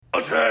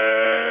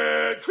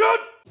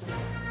Attention!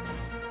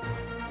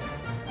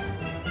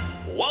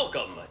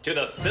 Welcome to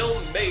the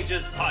Film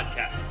Mages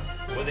Podcast,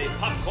 where the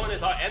popcorn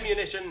is our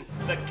ammunition,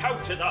 the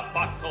couch is our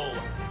foxhole,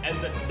 and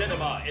the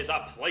cinema is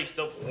our place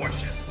of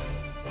worship.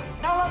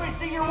 Now let me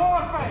see your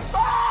war face!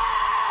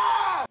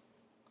 Ah!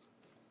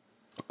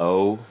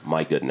 Oh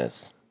my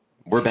goodness.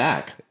 We're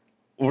back.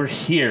 We're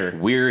here.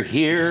 We're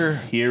here.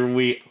 Here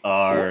we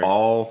are.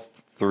 All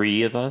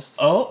three of us.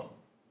 Oh.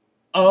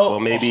 Well,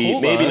 maybe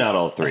hold on. not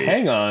all three.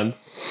 Hang on.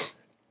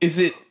 Is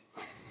it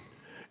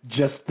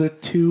just the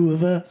two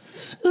of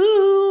us?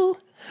 Ooh.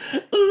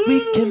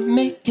 We can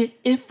make it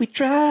if we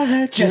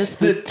try. Just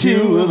the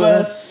two of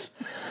us.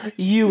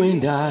 You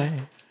and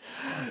I.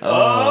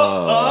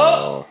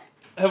 Oh.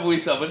 Have we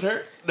summoned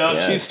her? No,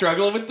 Yes. she's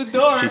struggling with the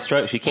door.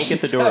 She can't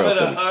get the door having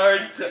open. a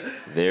hard time.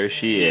 There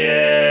she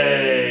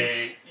Yay.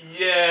 is.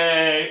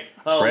 Yay.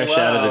 Fresh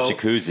out of the Hello.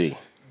 jacuzzi.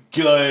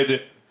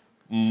 Good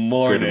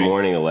morning. Good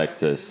morning,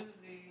 Alexis.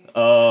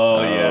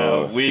 Oh,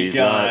 yeah. We she's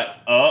got...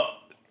 Yeah.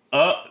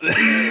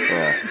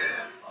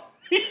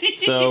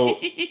 So,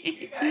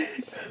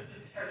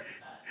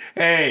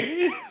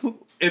 Hey,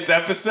 it's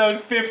episode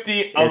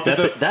 50 of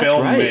the that's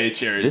Film right.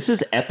 Majors. This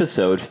is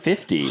episode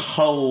 50.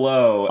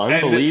 Hello.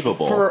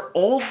 Unbelievable. And for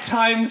old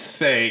time's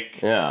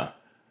sake, Yeah.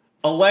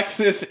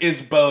 Alexis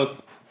is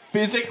both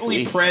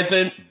physically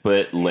present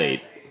But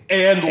late.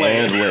 and late.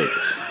 And late.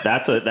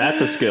 That's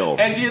a skill.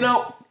 And you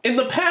know, in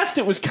the past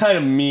it was kind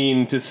of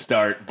mean to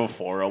start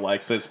before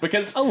Alexis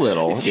because A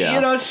little, yeah.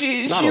 You know,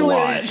 she Not a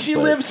lot, she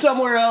but- lives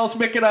somewhere else.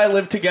 Mick and I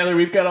live together.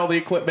 We've got all the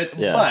equipment.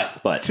 Yeah,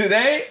 but-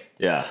 today,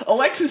 Yeah.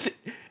 Alexis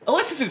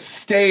is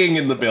staying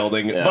in the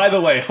building. Yeah. By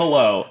the way,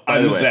 hello.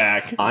 By the I'm way,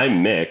 Zach.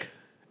 I'm Mick.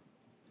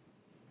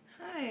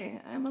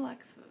 Hi, I'm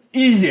Alexis.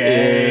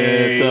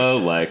 Yay. It's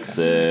Alexis.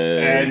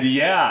 And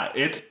yeah,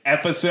 it's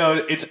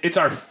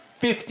our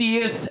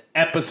 50th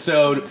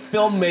episode,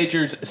 Film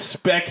Majors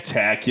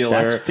Spectacular.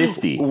 That's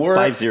 50.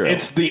 50.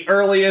 It's the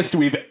earliest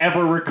we've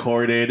ever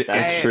recorded.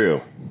 That's true.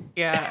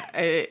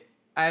 Yeah,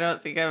 I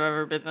don't think I've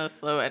ever been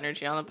this low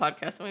energy on the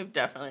podcast, and we've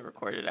definitely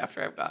recorded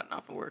after I've gotten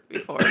off of work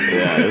before.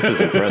 Yeah, this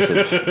is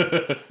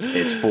impressive.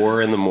 It's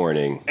 4 a.m.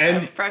 I'm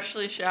And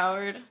freshly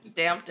showered,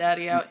 damp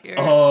daddy out here.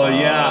 oh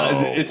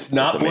yeah, it's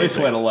not That's Boy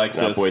amazing. Sweat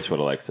Alexis. Not Boy Sweat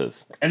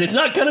Alexis. And it's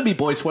not gonna be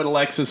Boy Sweat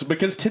Alexis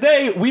because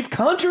today we've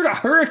conjured a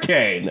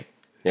hurricane.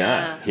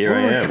 Yeah, here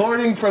I We're am.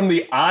 recording from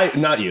the eye.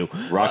 Not you.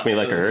 Rock me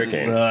like a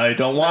hurricane. I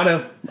don't want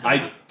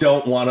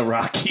to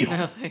rock you.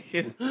 No, thank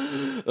you.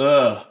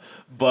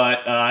 But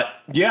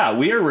yeah,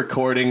 we are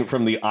recording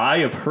from the eye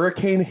of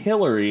Hurricane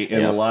Hillary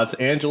in Yep. Los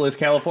Angeles,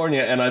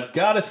 California. And I've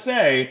got to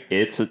say,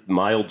 It's a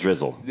mild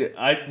drizzle.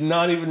 I'm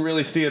not even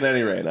really seeing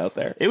any rain out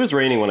there. It was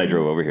raining when I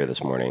drove over here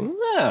this morning.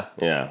 Yeah.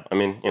 Yeah, I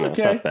mean, it's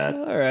Okay. not bad.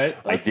 All right.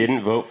 I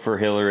didn't vote for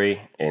Hillary,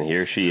 and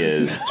here she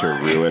is to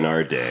ruin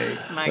our day.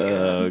 My God.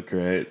 Oh,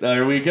 great.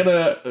 Are we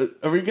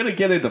gonna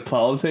get into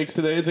politics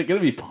today? Is it gonna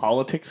be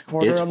politics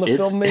corner on the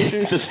Film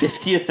Majors? the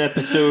 50th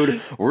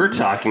episode. We're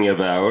talking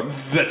about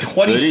The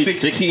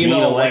 2016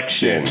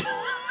 election.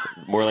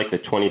 More like the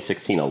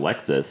 2016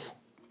 Alexis.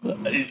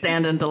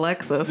 Stand into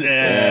Lexus.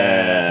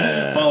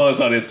 Yeah. Follow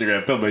us on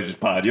Instagram, Film Majors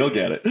Pod. You'll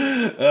get it.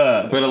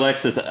 But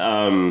Alexis,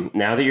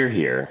 now that you're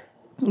here,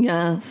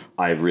 Yes.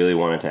 I really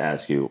wanted to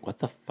ask you, what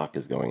the fuck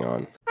is going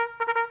on?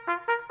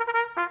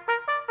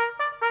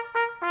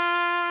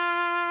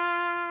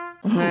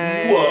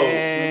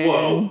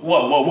 Whoa. You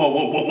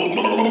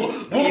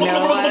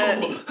know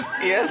what?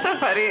 You know what's so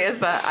funny is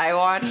that I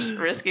watched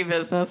Risky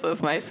Business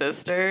with my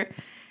sister.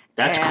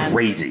 That's And-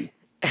 crazy.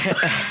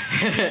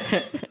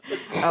 I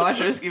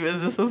watched Risky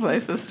Business with my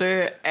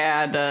sister,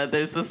 and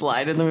there's this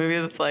line in the movie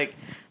that's like,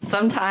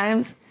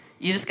 sometimes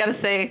you just gotta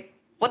say,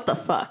 what the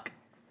fuck?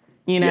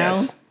 You know?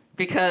 Yes.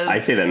 Because I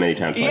say that many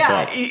times yeah,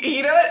 myself.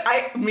 you know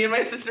what? Me and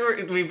my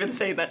sister, we've been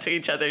saying that to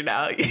each other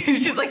now.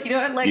 She's like, you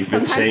know what? Like, You've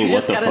been sometimes saying you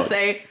just what the gotta fuck.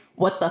 say,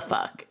 what the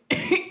fuck?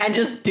 And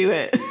just do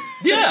it.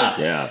 Yeah.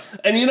 Yeah.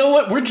 And you know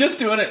what? We're just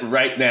doing it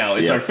right now.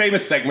 It's Yeah. our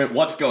famous segment,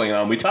 What's Going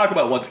On? We talk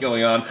about what's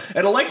going on.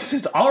 And Alexis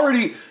has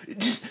already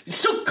just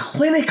so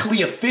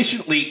clinically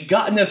efficiently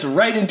gotten us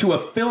right into a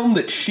film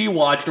that she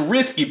watched,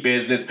 Risky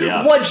Business.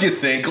 Yeah. What'd you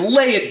think?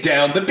 Lay it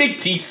down. The big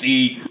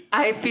TC.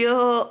 I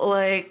feel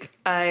like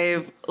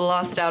I've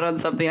lost out on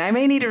something. I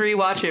may need to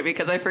rewatch it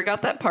because I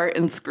forgot that part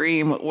in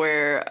Scream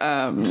where,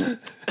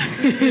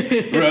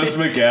 Rose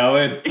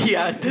McGowan.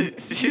 yeah,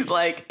 she's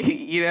like,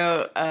 you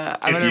know,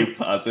 I'm If gonna. you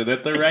pause it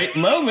at the right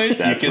moment,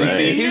 That's you can right.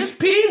 see his His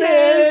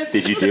penis.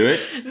 Did you do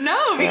it?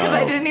 No, because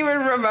I didn't even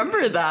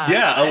remember that.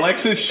 Yeah,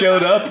 Alexis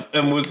showed up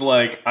and was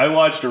like, I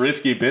watched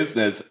Risky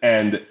Business,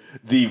 and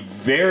the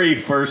very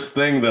first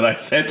thing that I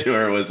said to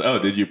her was, oh,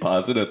 did you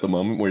pause it at the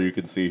moment where you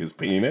could see his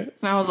penis?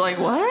 And I was like,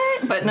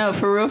 what? But no,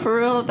 for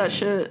real, that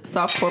shit,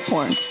 softcore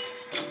porn.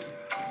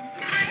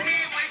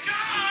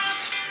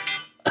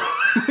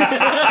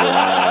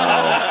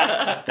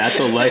 Wow. That's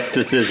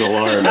Alexis's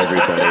alarm,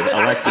 everybody.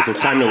 Alexis,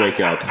 it's time to wake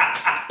up.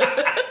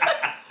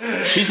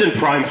 She's in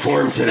prime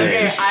form today.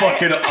 This is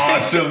fucking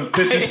awesome.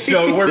 This is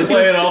so. We're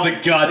playing all the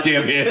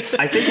goddamn hits.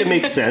 I think it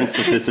makes sense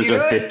that this is You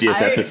know our what? 50th I-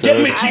 episode. Get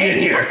Mitchie in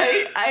here.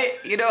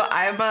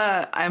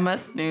 I'm a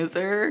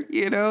snoozer.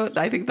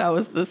 I think that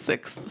was the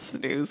 6th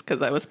snooze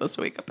because I was supposed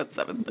to wake up at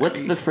 7:30.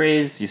 What's the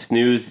phrase? You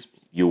snooze,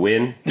 you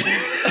win?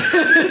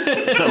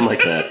 Something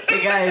like that.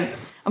 Hey guys,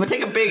 I'm gonna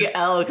take a big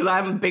L because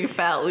I'm a big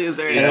fat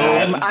loser.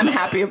 Yeah. And I'm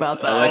happy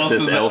about that.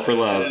 Alexis, Also L for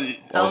love.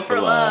 L for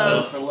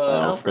love. for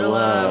love. L for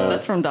love.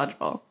 That's from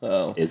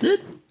Dodgeball. Is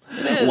it?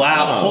 It is.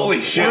 Wow,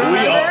 holy shit.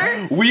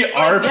 Remember? We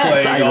are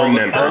Yes, playing I all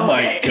remember. Oh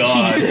my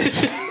god.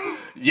 Jesus.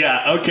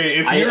 Yeah, okay,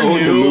 if I you're own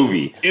new, the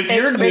movie. If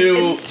you're It-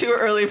 new, It's too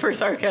early for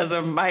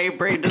sarcasm. My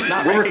brain does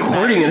not We're recognize.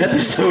 recording an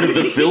episode of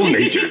the Film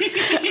Majors.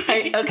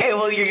 Okay,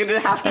 well, you're gonna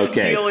have to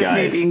Okay, deal with me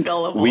guys. being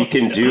gullible. We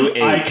can do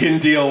I a. can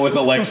deal with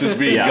Alexis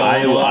being Yeah,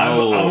 I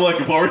gullible. will- I'm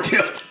looking forward to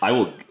it. I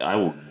will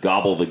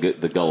gobble the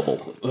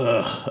gullible.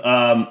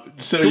 So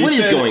So you what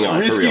is said going on,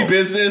 for Risky real?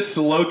 business,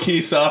 low-key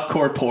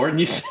softcore porn,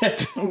 you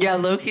said? Yeah,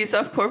 low-key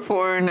softcore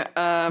porn.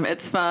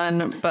 It's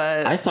fun,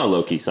 but I saw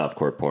Loki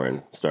softcore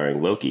porn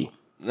starring Loki,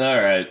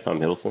 All right. Tom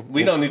Hiddleston.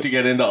 We don't need to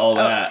get into all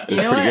that. you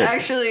know what? pretty good.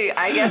 Actually,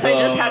 I guess I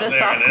just had a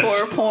there it is.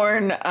 softcore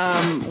porn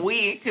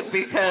week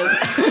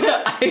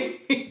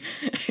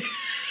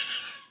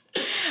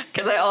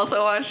because I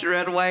also watched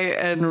Red, White,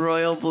 and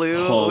Royal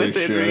Blue Holy with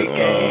shit.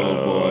 Enrique.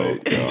 Oh my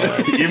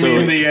god! You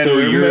mean the end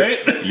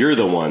roommate? you're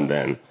the one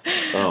then.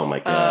 Oh my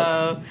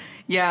god!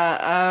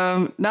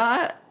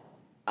 Not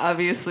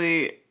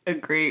obviously a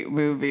great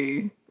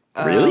movie.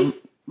 Really?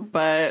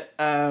 But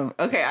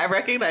okay, I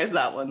recognize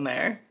that one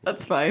there.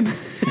 That's fine.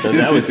 So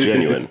that was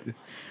genuine.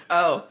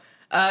 No,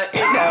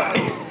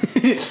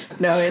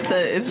 no,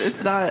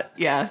 it's not.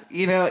 Yeah,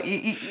 you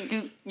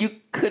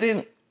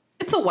couldn't.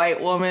 It's a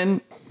white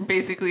woman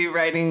basically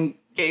writing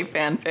gay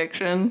fan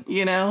fiction.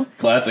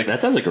 Classic. That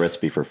sounds like a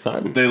recipe for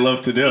fun. They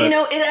love to do it.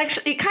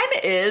 It kind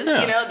of is.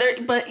 Yeah.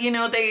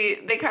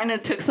 They kind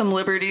of took some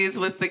liberties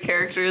with the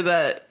character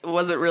that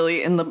wasn't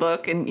really in the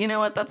book, and you know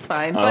what? That's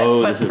fine.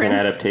 Oh, but this is an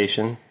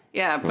adaptation.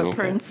 Yeah, but Okay.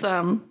 Prince,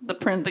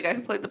 the guy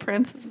who played the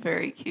Prince is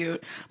very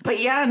cute. But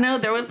yeah, no,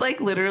 there was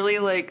literally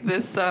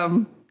this,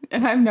 and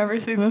I've never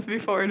seen this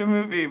before in a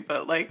movie,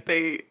 but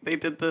they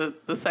did the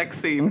sex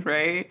scene,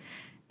 right?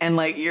 And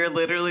you're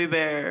literally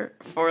there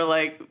for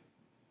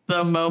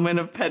the moment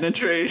of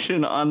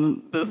penetration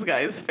on this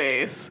guy's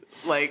face,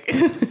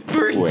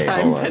 first Wait,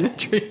 time hold on.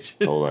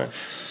 penetration. Hold on.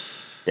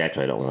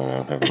 Actually, I don't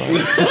want to know. Never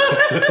mind.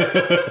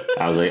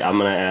 I was like, I'm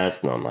gonna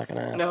ask. No, I'm not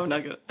gonna ask. No, I'm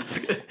not gonna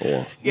ask it.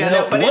 Yeah. Yeah,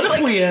 Now, no, but what it's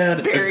if we it's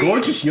had very- a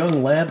gorgeous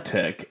young lab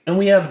tech and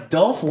we have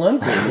Dolph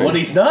Lundgren when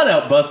he's not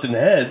out busting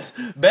heads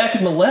back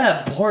in the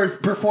lab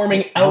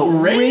performing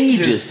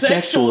outrageous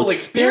sexual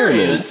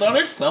experiments on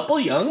her supple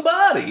young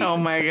body? Oh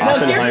my Now,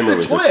 god. here's Oppenheimer the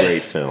was a twist.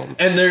 great film.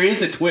 And there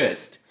is a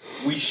twist.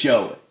 We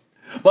show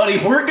it. Buddy,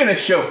 we're going to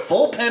show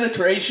full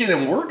penetration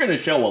and we're going to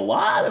show a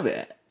lot of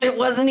it. It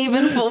wasn't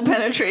even full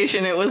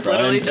penetration. It was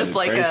literally Prime just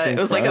penetration,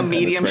 it was a prime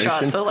medium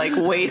shot, penetration.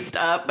 so waist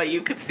up, but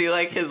you could see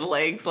his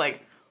legs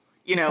back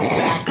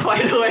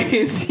quite a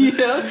ways,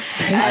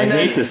 I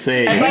hate to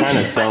say it, you're kind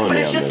of selling but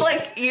me it's on just this.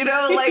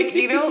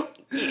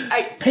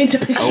 I Paint a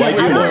picture. Oh, I I do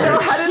don't know. know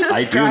how to I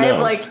do describe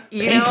know.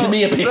 Paint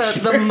me a picture.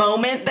 the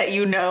moment that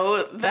you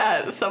know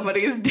that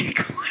somebody's dick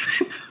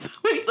went into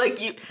somebody,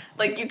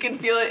 you can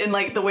feel it in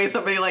the way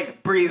somebody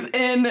breathes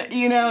in,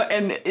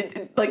 and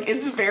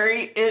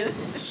it's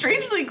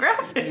strangely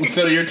graphic.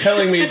 So you're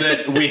telling me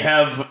that we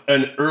have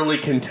an early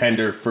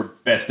contender for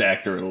best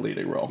actor in a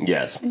leading role?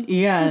 Yes.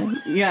 Yeah,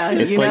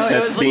 It's like that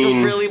it was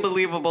scene- really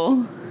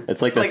believable.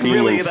 It's like that Like, scene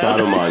really, when though.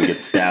 Saruman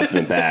gets stabbed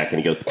in the back and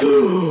he goes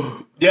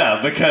Yeah,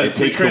 because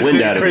It takes the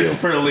wind out of you.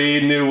 Christopher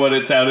Lee knew what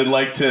it sounded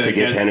like to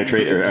get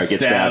penetrated or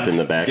get stabbed in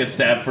the back. Get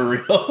stabbed for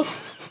real.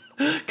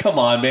 Come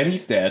on, man,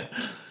 he's dead.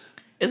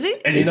 Is he?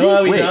 And you Is know he?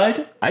 how he Wait,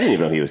 died? I didn't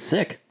even know he was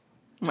sick.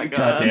 Oh my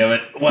god. God damn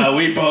it. Wow,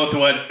 we both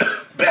went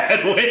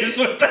bad ways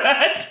with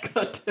that.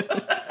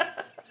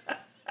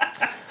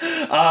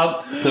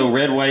 So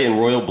Red, White, and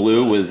Royal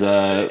Blue was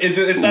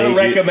It's not a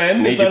recommend?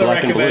 Is Major that a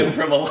Black and recommend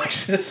Blue. from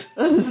Alexis?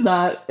 That is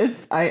not.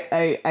 It's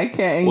I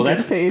can't in Well, good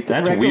that's- faith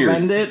that's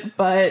recommend weird. it.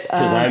 But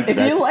I'm- if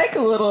that- you like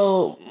a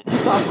little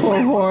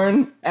softcore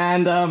porn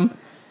and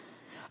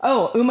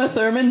Uma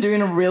Thurman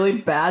doing a really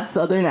bad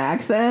Southern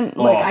accent,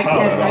 I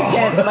can't.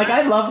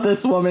 I love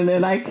this woman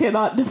and I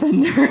cannot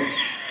defend her.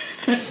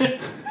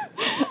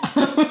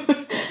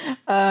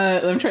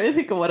 I'm trying to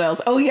think of what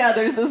else. Oh yeah,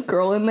 there's this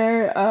girl in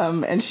there,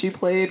 and she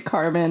played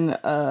Carmen,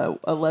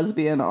 a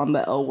lesbian on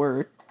the L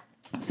Word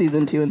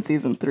season 2 and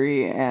season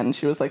 3, and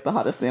she was the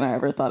hottest thing I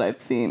ever thought I'd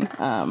seen.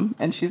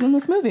 And she's in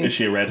this movie. Is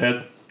she a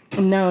redhead?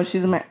 No,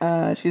 she's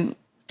she's.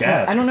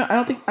 Gas. I don't know.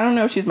 I don't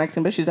know if she's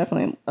Mexican, but she's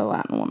definitely a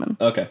Latin woman.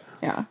 Okay.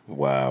 Yeah,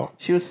 Wow.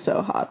 she was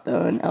so hot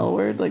though in L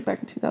Word, back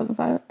in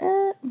 2005.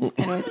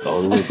 Anyways,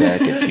 All the way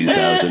back in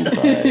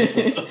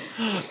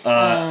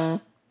 2005.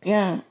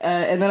 Yeah,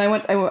 and then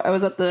I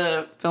was at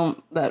the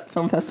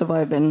film festival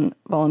I've been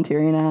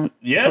volunteering at.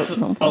 Yes, Short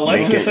film festival.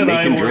 Alexis and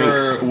I Making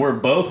drinks. were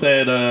both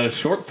at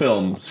short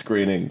film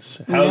screenings.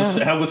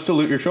 How was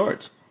Salute Your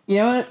Shorts? You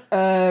know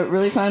what?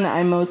 Really fun.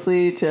 I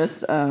mostly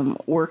just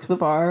work the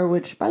bar,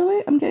 which, by the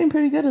way, I'm getting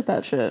pretty good at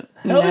that shit.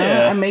 Hell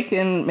yeah. I'm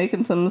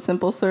making some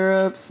simple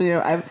syrups. You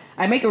know,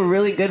 I make a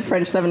really good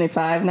French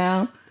 75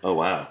 now. Oh,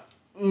 wow.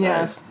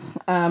 Yeah, Nice.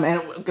 and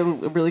a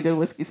really good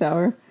whiskey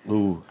sour.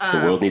 Ooh.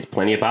 The world needs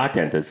plenty of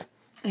bartenders.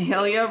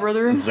 Hell yeah,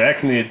 brother!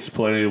 Zach needs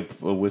plenty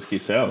of whiskey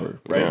sour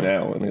right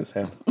now in his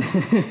hand.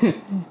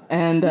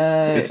 And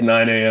It's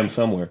 9 a.m.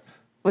 somewhere.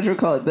 what do you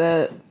call it?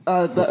 The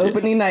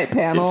opening night In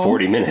panel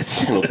 40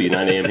 minutes, it'll be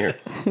 9 a.m. here.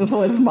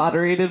 was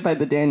moderated by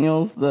the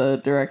Daniels,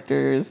 the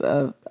directors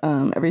of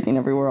Everything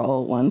Everywhere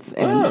All at Once,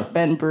 and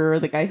Ben Brewer,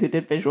 the guy who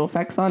did visual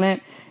effects on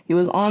it. He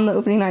was on the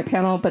opening night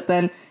panel, but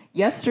then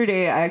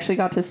yesterday I actually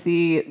got to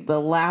see the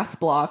last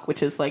block,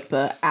 which is like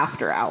the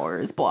after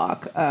hours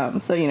block.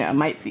 So, you know, I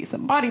might see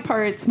some body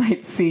parts,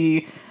 might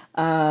see, you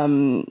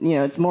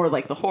know, it's more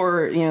like the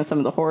horror, you know, some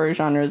of the horror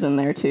genres in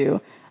there too.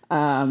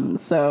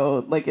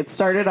 So like it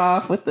started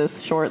off with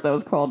this short that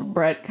was called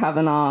Brett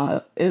Kavanaugh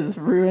is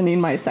Ruining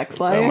My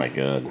Sex Life. Oh, my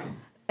God.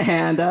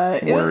 And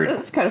it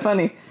was kind of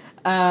funny.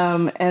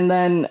 And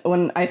then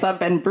when I saw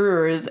Ben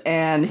Brewer's,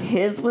 and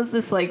his was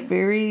this like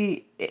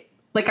very,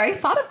 like I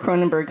thought of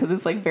Cronenberg because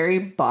it's like very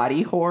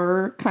body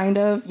horror kind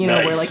of, you know,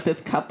 Nice. where like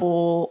this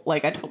couple,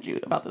 like I told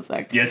you about this,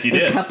 like Yes, you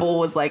this did. couple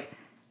was like,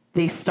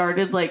 they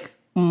started like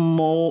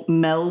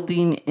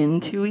melding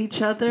into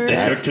each other. They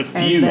start to And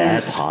fuse. then-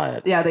 That's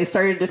hot. Yeah, they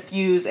started to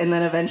fuse and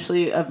then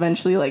eventually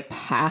like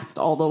passed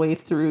all the way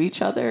through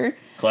each other.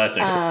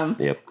 Classic.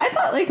 Yep. I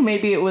thought like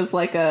maybe it was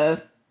like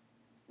a,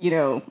 you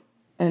know,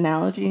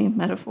 analogy,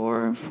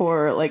 metaphor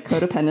for like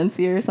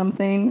codependency or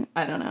something.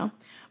 I don't know.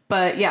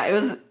 But yeah, it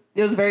was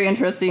very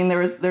interesting.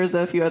 There's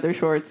a few other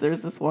shorts.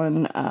 There's this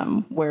one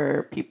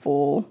where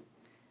people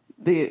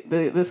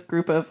this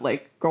group of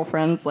like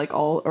girlfriends like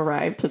all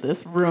arrived to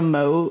this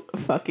remote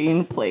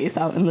fucking place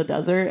out in the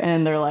desert,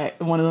 and they're like,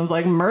 one of them's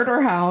like,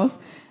 murder house.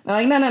 They're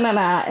like,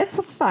 no, it's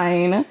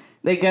fine.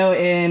 They go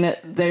in,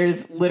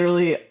 there's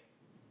literally,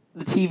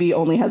 the TV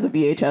only has a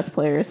VHS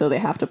player, so they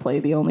have to play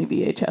the only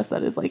VHS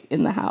that is like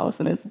in the house,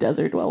 and it's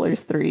Desert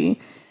Dwellers 3.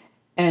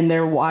 And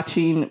they're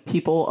watching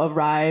people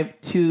arrive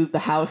to the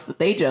house that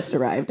they just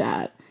arrived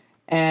at.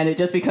 And it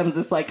just becomes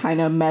this like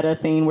kind of meta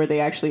thing where they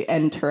actually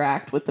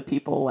interact with the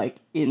people like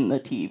in the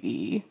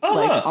TV,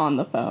 like on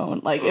the phone.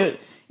 Like it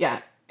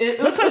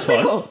was sounds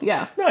pretty fun. cool.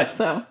 Yeah. Nice.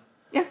 So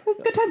yeah,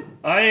 good time.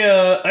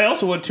 I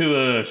also went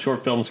to a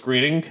short film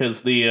screening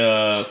because the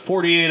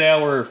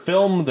 48-hour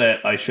film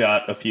that I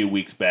shot a few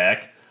weeks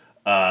back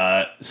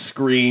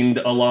screened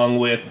along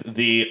with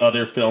the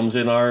other films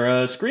in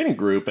our screening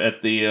group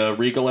at the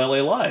Regal LA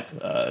Live.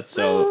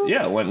 So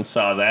I went and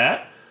saw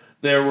that.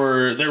 There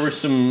were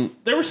some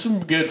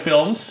good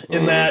films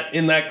in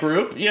that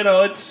group. You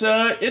know,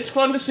 it's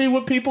fun to see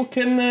what people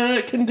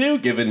can do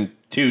given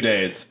 2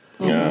 days.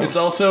 Yeah. It's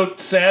also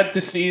sad to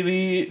hear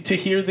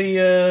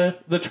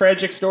the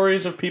tragic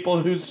stories of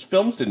people whose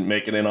films didn't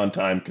make it in on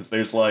time, because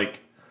there's like,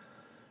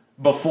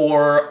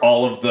 before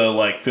all of the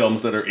like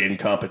films that are in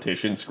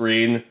competition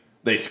screen,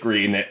 they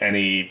screen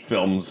any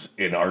films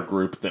in our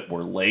group that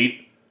were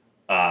late.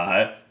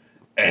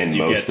 And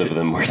you most get of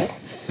them were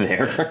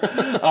there.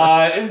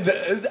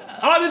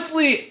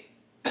 Honestly,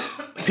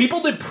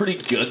 people did pretty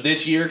good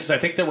this year because I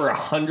think there were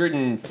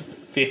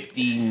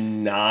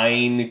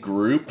 159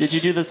 groups. Did you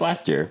do this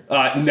last year?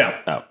 No.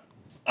 Oh.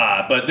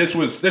 But this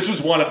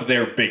was one of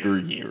their bigger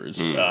years.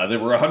 There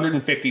were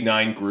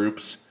 159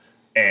 groups,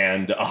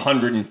 and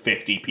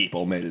 150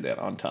 people made it in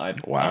on time.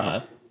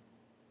 Wow.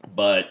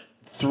 But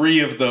 3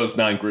 of those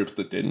 9 groups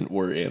that didn't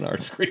were in our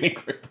screening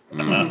group.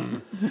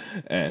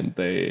 And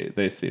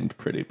they seemed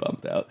pretty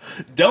bummed out.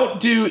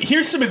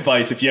 Here's some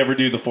advice if you ever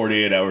do the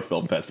 48-hour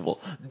film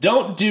festival.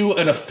 Don't do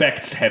an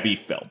effects-heavy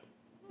film.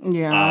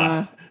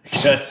 Yeah.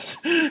 Just,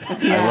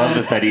 I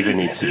love that even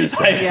needs to be I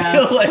said.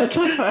 feel like What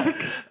the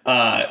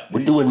fuck?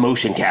 We're doing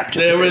motion capture.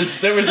 there for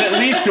was this. at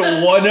least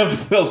one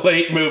of the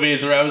late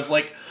movies where I was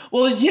like,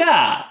 well,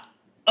 yeah,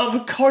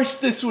 of course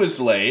this was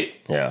late.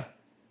 Yeah.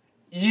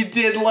 You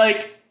did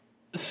like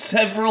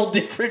several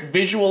different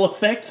visual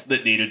effects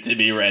that needed to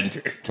be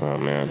rendered. Oh,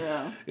 man.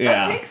 Yeah.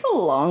 That takes a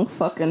long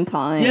fucking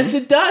time. Yes,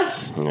 it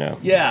does. Yeah.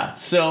 Yeah.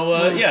 So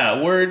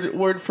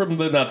word from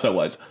the not so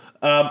wise.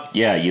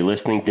 Yeah, you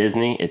listening,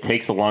 Disney? It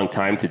takes a long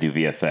time to do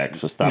VFX,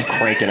 so stop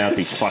cranking out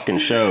these fucking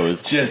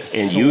shows Just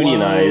and slow.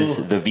 unionize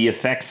the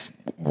VFX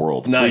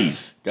world, Nice.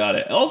 please. Got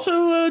it.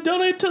 Also,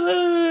 donate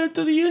to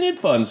the union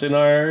funds in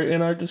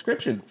our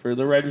description for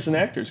the writers and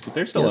actors because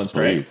they're still on Yes,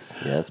 strike. please.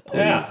 Yes, please.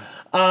 Yeah.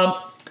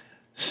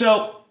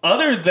 So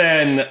other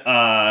than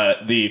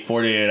the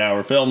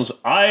 48-hour films,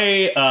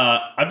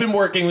 I've been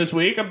working this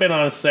week. I've been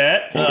on a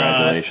set.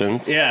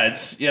 Congratulations. Yeah,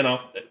 it's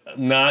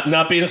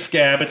not being a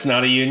scab. It's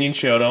not a union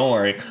show. Don't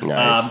worry.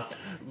 Nice.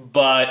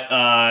 But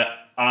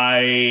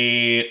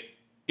I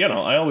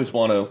always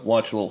want to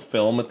watch a little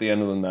film at the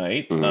end of the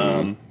night.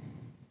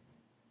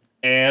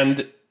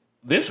 And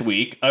this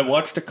week, I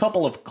watched a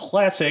couple of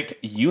classic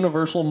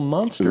Universal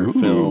monster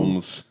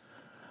films.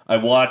 I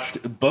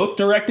watched both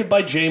directed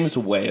by James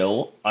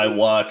Whale. I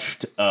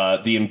watched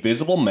The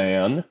Invisible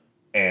Man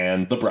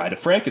and The Bride of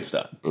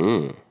Frankenstein.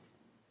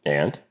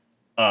 And?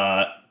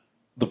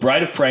 The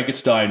Bride of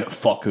Frankenstein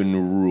fucking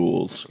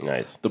rules.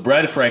 Nice. The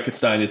Bride of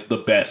Frankenstein is the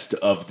best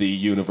of the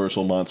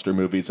Universal monster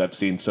movies I've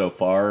seen so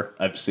far.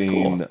 I've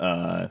seen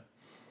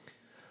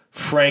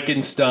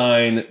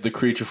Frankenstein, The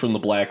Creature from the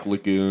Black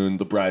Lagoon,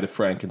 The Bride of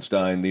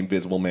Frankenstein, The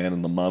Invisible Man,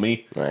 and The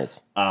Mummy.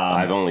 Nice.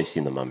 I've only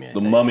seen The Mummy, I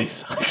think. Mummy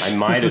sucks. I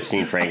might have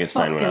seen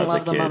Frankenstein when I was a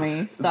love kid. The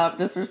Mummy. Stop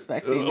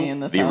disrespecting me in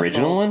this The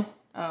original one?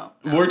 Oh.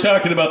 We're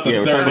talking about the Yeah,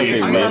 we're talking 30s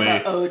about Mummy.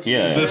 the OG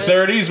Yeah. The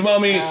 30s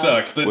Mummy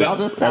sucks. I'll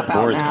just tap That's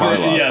out Boris now.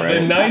 Karloff. Yeah,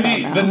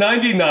 right? the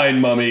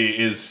 99 Mummy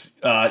is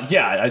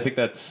I think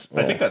that's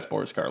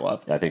Boris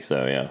Karloff. I think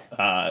so,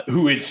 yeah.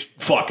 Who is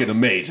fucking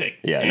amazing.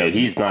 Yeah, no,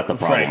 he's not the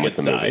problem with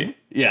the Frankenstein. movie.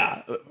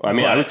 Yeah. I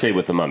mean, I but- would say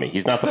with The Mummy.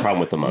 He's not the problem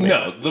with The Mummy.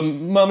 No,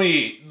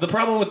 the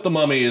problem with the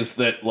Mummy is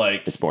that,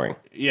 like, It's boring.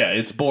 yeah,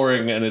 it's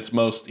boring, and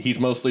he's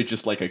mostly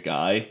just like a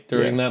guy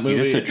during Yeah. that movie.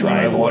 He's just a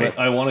dry And boy.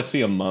 I want to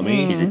see a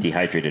mummy. He's a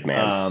dehydrated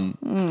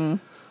man.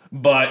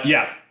 But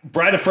yeah,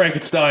 Bride of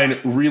Frankenstein,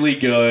 really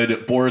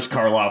good. Boris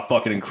Karloff,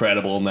 fucking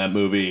incredible in that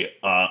movie.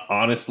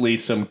 Honestly,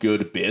 some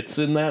good bits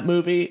in that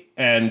movie.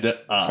 And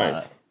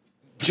Nice.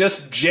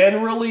 just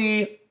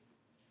generally,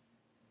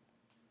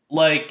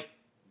 like,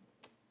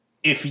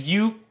 if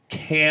you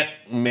can't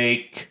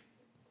make...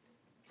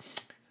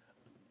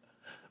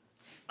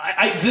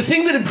 the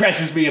thing that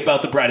impresses me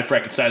about The Bride of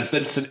Frankenstein is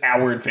that it's an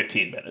hour and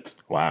 15 minutes.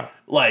 Wow.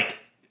 Like,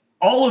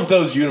 all of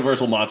those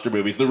Universal monster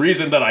movies, the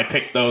reason that I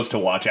picked those to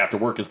watch after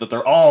work is that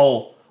they're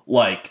all,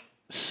 like,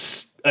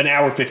 an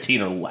hour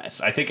 15 or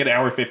less. I think an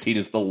hour 15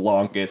 is the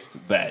longest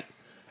that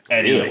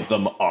any Really? of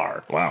them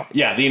are. Wow.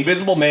 Yeah, The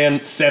Invisible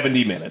Man,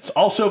 70 minutes.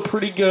 Also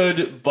pretty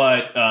good,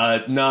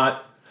 but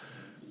not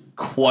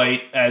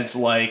quite as,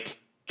 like,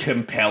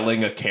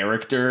 compelling a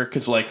character.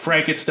 Because, like,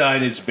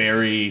 Frankenstein is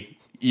very,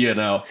 you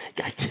know...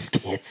 I just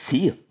can't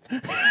see him.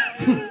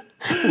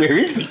 Where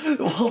is he?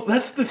 Well,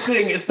 that's the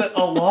thing, is that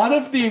a lot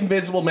of The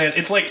Invisible Man,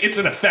 it's like, it's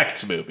an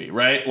effects movie,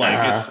 right?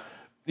 Like, it's,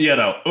 you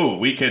know,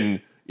 we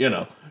can, you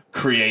know,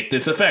 create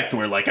this effect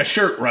where, like, a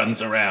shirt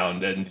runs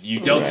around and you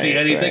don't see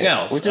anything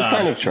else. Which is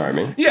kind of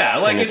charming. Yeah,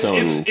 like, in it's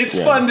its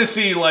own- fun to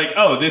see, like,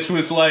 oh, this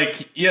was,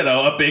 like, you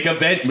know, a big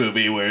event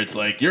movie where it's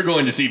like, you're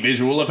going to see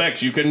visual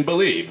effects you couldn't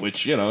believe,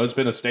 which, you know, has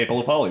been a staple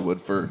of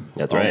Hollywood for,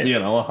 That's right. you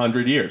know,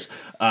 100 years.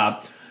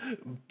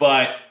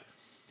 But...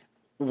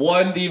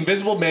 The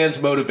Invisible Man's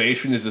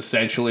motivation is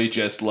essentially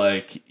just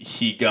like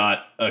he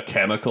got a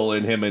chemical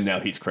in him and now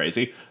he's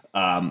crazy,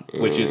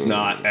 which is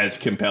not as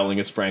compelling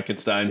as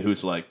Frankenstein,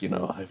 who's like, you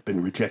know, I've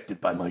been rejected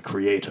by my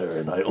creator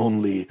and I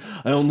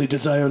only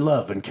desire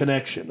love and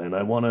connection and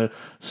I want to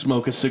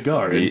smoke a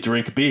cigar and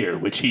drink beer,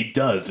 which he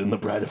does in The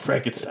Bride of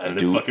Frankenstein.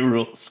 And it fucking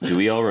rules. Do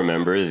we all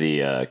remember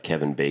the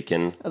Kevin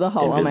Bacon The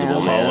Hollow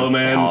Invisible Man. Man? Hollow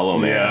Man. Hollow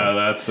Man. Yeah,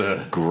 that's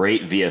a...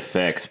 Great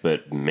VFX,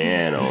 but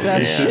man, oh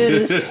That man. shit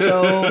is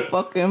so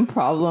fucking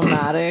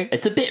problematic.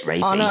 It's a bit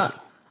rapey.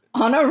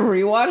 On a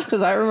rewatch,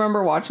 because I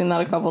remember watching that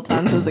a couple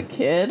times as a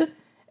kid,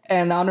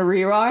 and on a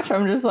rewatch,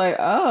 I'm just like,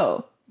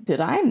 oh, did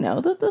I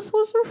know that this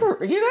was,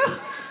 you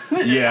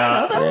know?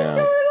 Yeah.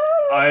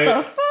 Yeah.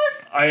 The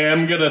fuck? I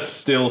am gonna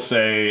still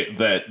say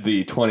that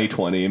the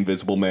 2020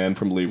 Invisible Man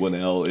from Lee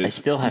Whannell is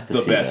still have to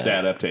the see best that.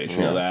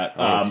 adaptation of that.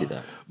 I wanna see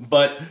that.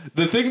 But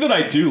the thing that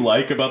I do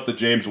like about the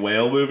James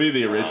Whale movie,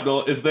 the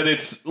original, is that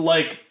it's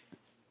like,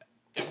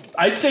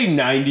 I'd say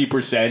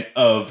 90%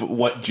 of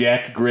what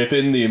Jack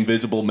Griffin, the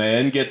Invisible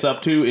Man, gets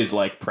up to is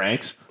like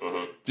pranks.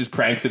 Just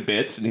pranks and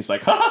bits, and he's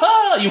like, ha ha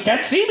ha, you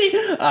can't see me.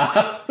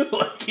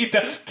 Like, he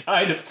does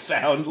kind of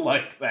sound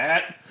like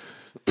that.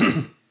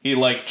 He,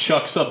 like,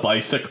 chucks a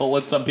bicycle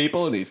at some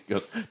people, and he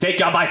goes, take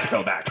your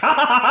bicycle back. Ha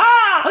ha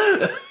ha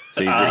ha.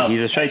 So he's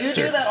a You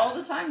shyster. do that all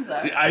the time,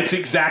 Zach. It's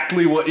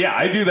exactly what, yeah,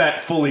 I do that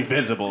fully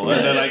visible.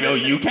 And then I go,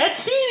 you can't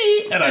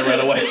see me. And I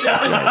run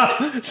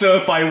away. So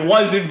if I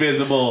was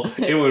invisible,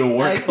 it would I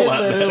work a could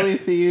lot literally better.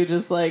 see you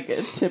just like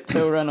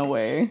tiptoe run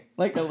away,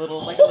 like a little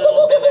villain.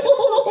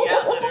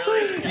 Yeah,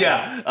 literally.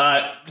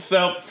 Yeah.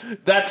 So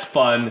that's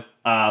fun.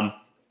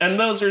 And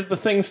those are the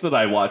things that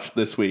I watched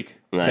this week.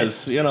 Nice.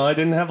 Because, you know, I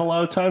didn't have a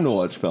lot of time to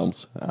watch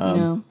films.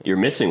 Yeah. You're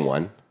missing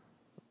one.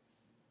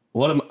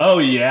 Oh,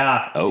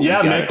 yeah. Oh, we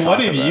yeah, gotta Mick, talk what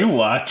did about you it.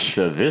 watch?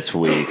 So this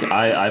week,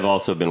 I've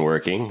also been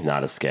working,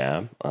 not a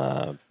scab,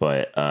 but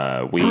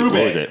what Prove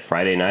was it. it?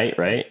 Friday night,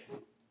 right?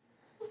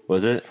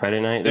 Was it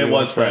Friday night? It we was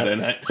watched that? Friday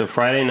night. So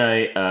Friday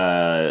night,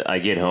 I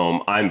get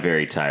home. I'm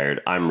very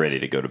tired. I'm ready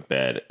to go to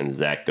bed. And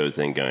Zach goes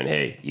in going,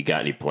 hey, you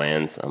got any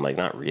plans? I'm like,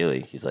 not really.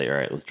 He's like, all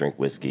right, let's drink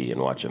whiskey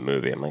and watch a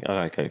movie. I'm like, oh,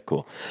 okay,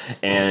 cool.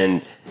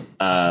 And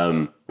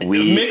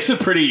Mick's a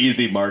pretty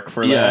easy mark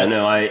for that. Yeah,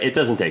 no, it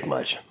doesn't take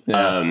much.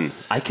 Yeah.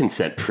 I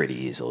consent pretty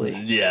easily.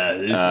 Yeah,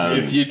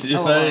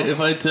 if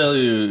I tell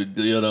you,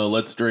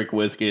 let's drink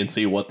whiskey and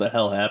see what the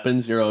hell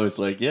happens, you're always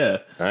like, yeah.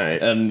 All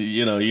right. And,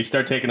 you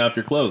start taking off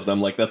your clothes, and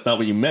I'm like, that's not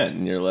what you meant.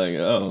 And you're like,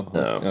 oh,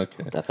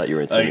 okay. I thought you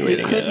were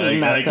insinuating could it. mean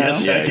that, I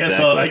guess, though.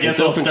 Yeah, I guess it's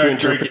I'll open to start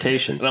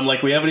interpretation. drinking. And I'm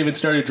like, we haven't even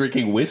started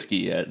drinking whiskey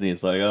yet. And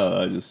he's like,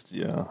 oh,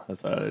 I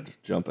thought I'd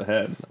just jump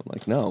ahead. And I'm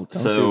like, no,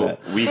 don't do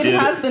that. we It did.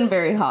 has been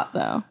very hot,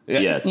 though.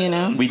 Yes.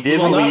 We did.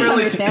 Well, what not we It's really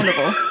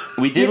understandable.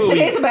 We did what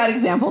Today's we, a bad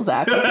example,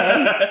 Zach. Okay?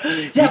 Yeah,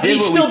 we but did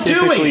he's what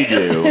still we doing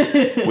typically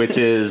it. do, which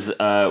is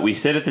we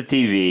sit at the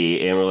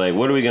TV and we're like,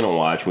 what are we going to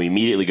watch? We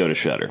immediately go to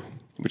Shudder,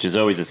 which is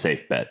always a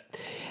safe bet.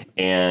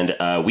 And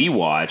we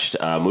watched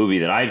a movie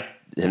that I have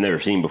never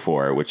seen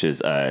before, which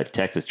is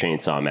Texas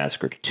Chainsaw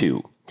Massacre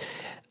 2.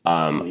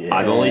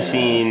 I've only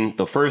seen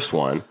the first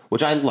one,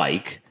 which I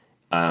like,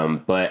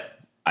 but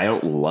I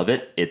don't love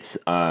it. It's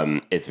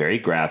very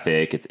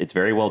graphic. It's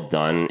very well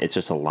done. It's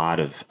just a lot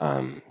of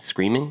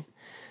screaming,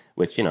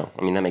 which,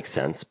 that makes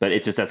sense. But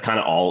it's just that's kind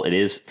of all it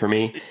is for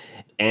me.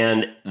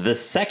 And the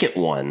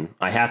second one,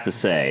 I have to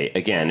say,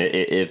 again,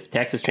 if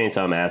Texas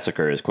Chainsaw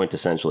Massacre is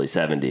quintessentially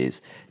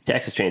 70s,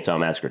 Texas Chainsaw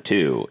Massacre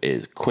 2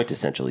 is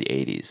quintessentially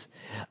 80s.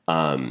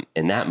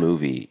 And that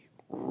movie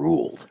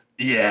ruled.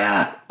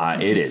 Yeah.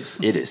 It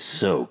is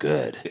so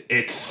good.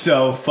 It's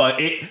so fun.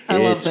 I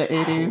love It's the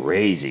 80s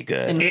crazy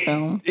good. in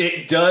film.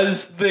 It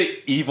does the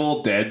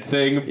Evil Dead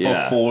thing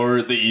Yeah.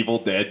 before the Evil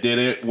Dead did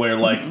it, where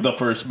the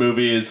first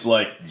movie is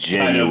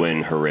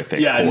Genuine horrific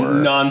yeah, horror.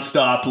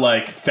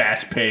 nonstop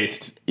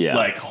fast-paced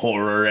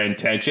horror and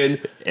tension.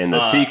 And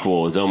the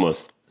sequel is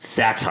almost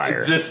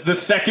satire. The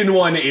second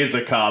one is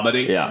a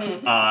comedy.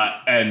 Yeah.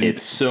 And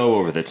It's so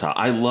over the top.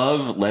 I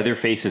love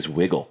Leatherface's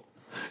wiggle.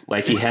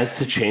 Like, he has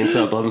the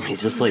chainsaw above him.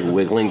 He's just,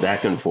 wiggling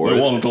back and forth.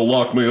 they wanted to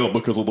lock me up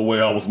because of the way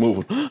I was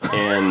moving.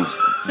 And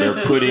they're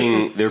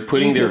putting their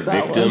did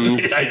that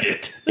victims I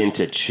did.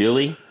 into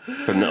chili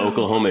from the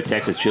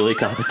Oklahoma-Texas chili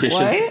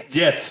competition. What?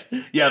 Yes.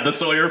 Yeah, the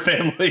Sawyer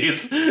family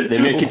is...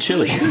 They're making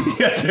chili.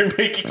 Yeah, they're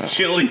making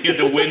chili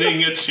into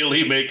winning a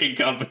chili making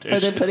competition. Are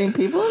they putting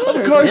people in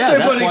it? Of course Yeah, they're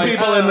that's putting why-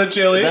 people in the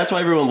chili. That's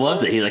why everyone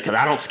loves it. He's like, 'cause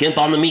I don't skimp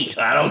on the meat.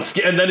 I don't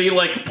and then he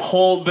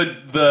pulled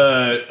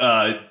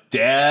the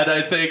dad,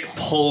 I think,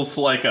 pulls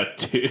a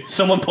tooth.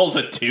 Someone pulls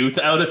a tooth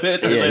out of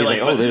it. Yeah, they he's like,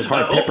 oh, there's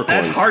hard peppercorns.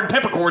 That's hard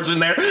peppercorns in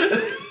there.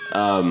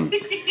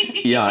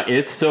 Yeah,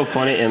 it's so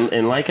funny.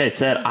 And like I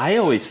said, I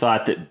always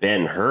thought that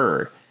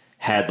Ben-Hur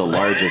had the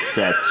largest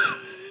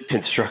sets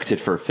constructed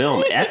for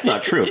film. That's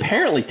not true.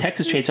 Apparently,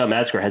 Texas Chainsaw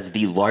Massacre has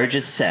the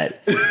largest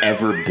set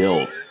ever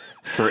built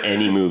for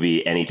any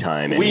movie,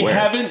 anytime, We anywhere.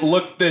 haven't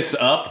looked this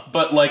up,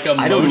 but don't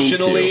need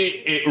emotionally,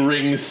 it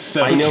rings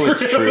so I know true.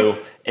 it's true.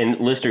 And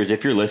listeners,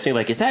 if you're listening,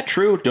 is that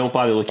true? Don't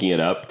bother looking it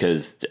up,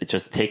 because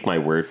just take my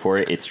word for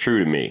it. It's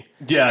true to me.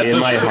 Yeah, In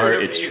my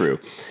heart, it's true.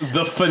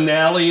 The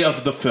finale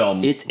of the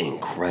film. It's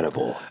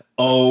incredible.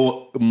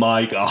 Oh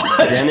my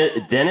god.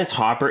 Dennis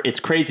Hopper. It's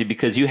crazy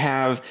because you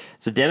have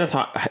Dennis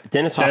Hopper.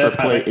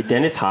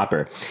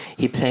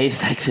 He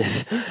plays like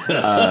this.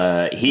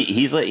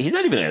 He's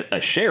not even a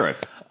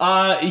sheriff.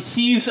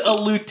 He's a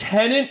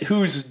lieutenant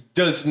who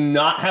does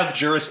not have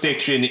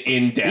jurisdiction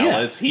in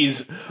Dallas. Yeah.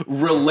 He's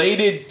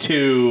related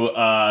to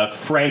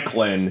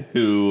Franklin,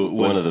 who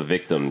was One of the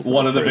victims.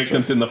 One of the first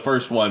victims in the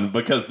first one,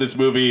 because this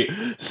movie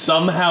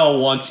somehow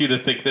wants you to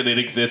think that it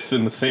exists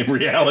in the same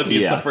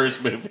reality as the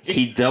first movie.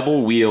 He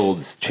double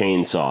wields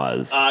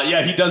chainsaws.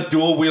 Yeah, he does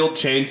dual wield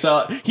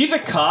chainsaw. He's a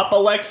cop,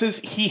 Alexis.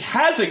 He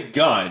has a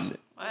gun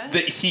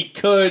that he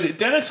could.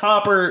 Dennis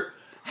Hopper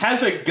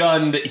has a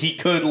gun that he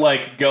could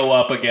go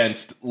up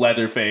against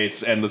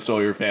Leatherface and the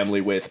Sawyer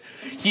family with.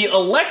 He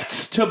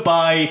elects to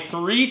buy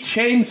 3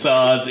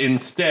 chainsaws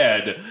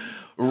instead,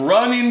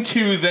 run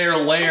into their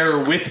lair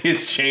with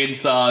his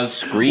chainsaws,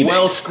 Screaming.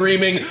 while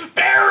screaming,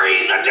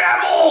 "Bury the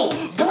devil!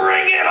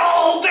 Bring it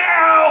all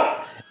down!"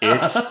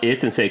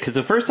 It's insane, because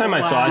the first time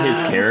I saw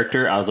his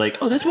character, I was like,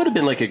 oh, this would have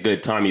been a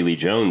good Tommy Lee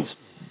Jones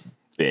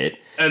bit.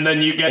 And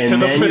then you get And to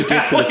the then finale. you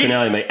get to the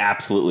finale, I'm like,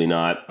 absolutely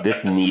not.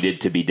 This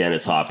needed to be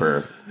Dennis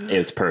Hopper. It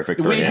was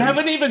perfect for We him.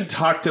 haven't even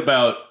talked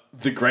about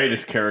the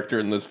greatest character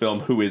in this film,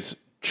 who is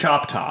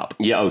Chop Top,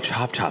 Yeah,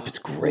 Chop Chop is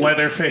great.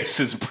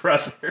 Leatherface's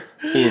brother,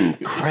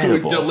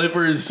 Incredible. who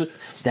delivers.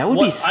 That would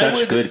what be I such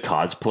would- good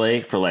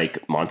cosplay for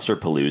Monster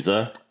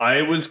Palooza.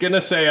 I was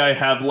gonna say I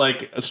have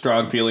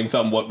strong feelings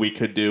on what we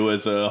could do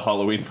as a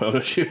Halloween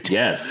photo shoot.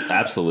 Yes,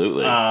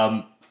 absolutely.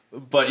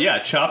 But yeah,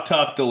 Chop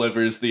Top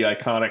delivers the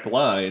iconic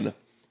line,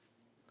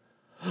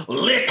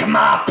 "Lick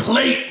my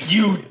plate,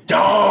 you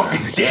dog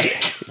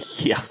dick."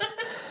 yeah.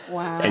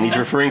 Wow. And he's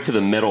referring to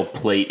the metal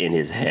plate in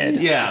his head.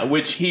 Yeah,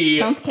 which he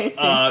Sounds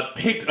tasty.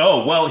 picked.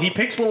 Oh well, he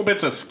picks little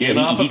bits of skin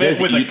Yeah, he- off he of it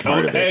does with a eat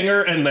part coat of it.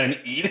 hanger and then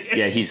eat it.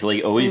 Yeah, he's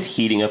always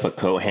heating up a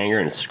coat hanger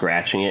and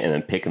scratching it and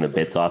then picking the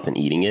bits off and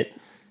eating it.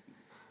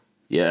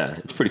 Yeah,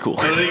 it's pretty cool.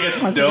 And then he gets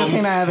That's a good domed.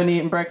 thing I haven't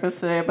eaten breakfast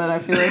today, but I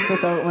feel like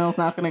this oatmeal's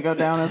not going to go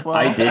down as well.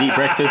 I did eat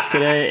breakfast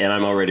today, and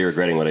I'm already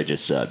regretting what I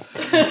just said.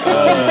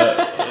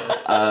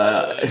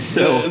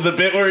 So The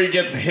bit where he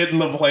gets hit in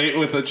the plate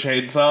with a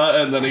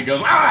chainsaw and then he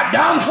goes,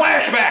 dumb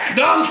flashback.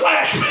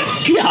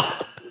 yeah,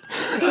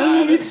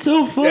 it's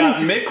so funny. Yeah,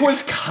 Mick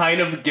was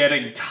kind of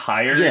getting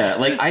tired. Yeah,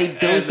 like I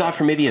dozed off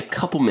for maybe a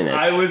couple minutes.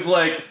 I was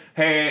like,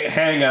 hey,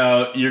 hang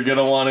out. You're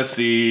gonna want to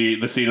see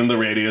the scene in the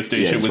radio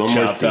station just with one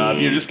more Chop Top.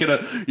 scene.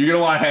 You're gonna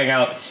want to hang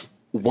out.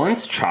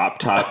 Once Chop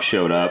Top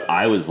showed up,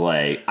 I was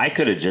like, I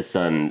could have just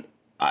done.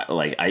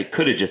 I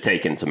could have just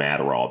taken some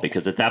Adderall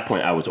because at that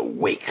point I was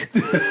awake.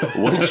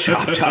 Once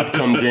Chop Top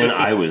comes in,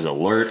 I was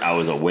alert. I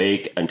was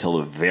awake until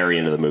the very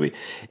end of the movie.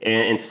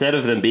 And instead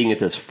of them being at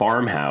this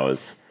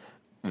farmhouse,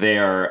 they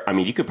are. I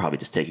mean, you could probably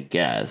just take a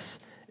guess.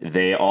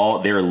 Their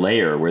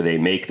lair where they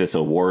make this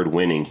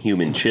award-winning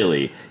human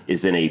chili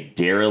is in a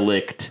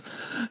derelict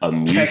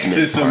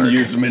Texas park.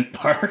 amusement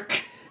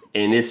park.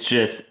 And it's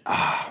just,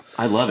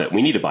 I love it.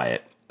 We need to buy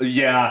it.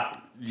 Yeah.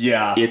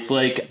 It's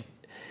like,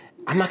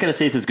 I'm not going to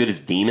say it's as good as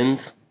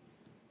Demons,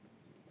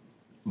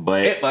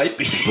 but It might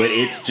be. but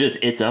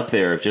it's up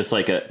there of just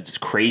like a just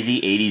crazy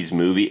 80s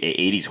movie,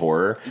 80s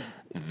horror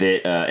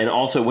that, and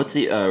also what's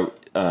the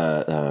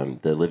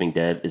Living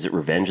Dead? Is it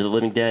Revenge of the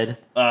Living Dead?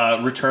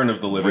 Return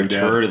of the Living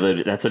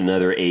Dead. That's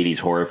another 80s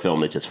horror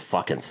film that just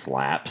fucking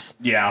slaps.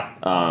 Yeah.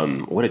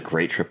 What a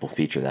great triple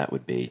feature that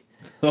would be.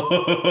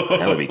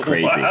 That would be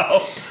crazy.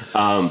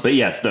 Wow. But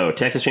yes, no,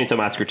 Texas Chainsaw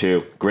Massacre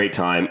 2, great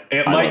time.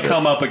 It I might love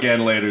come up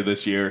again later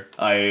this year.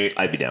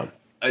 I'd be down.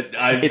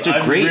 I'm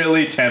great-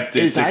 really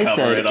tempted As to I cover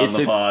said, it on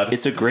the pod.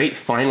 it's a great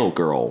Final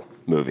Girl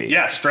movie.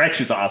 Yeah, Stretch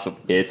is awesome.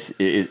 It's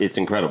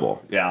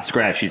incredible. Yeah.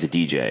 Scratch, he's a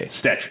DJ.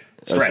 Stretch.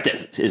 Is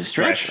it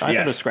Stretch? I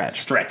thought it was Scratch.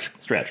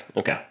 Stretch.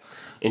 Okay.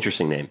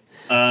 Interesting name.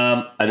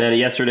 And then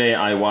yesterday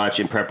I watched,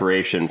 in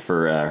preparation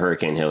for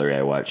Hurricane Hillary,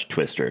 I watched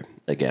Twister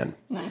again.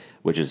 Nice.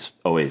 Which is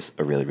always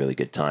a really, really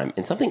good time.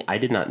 And something I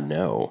did not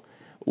know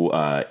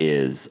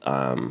is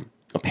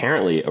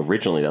apparently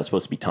originally that was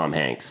supposed to be Tom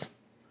Hanks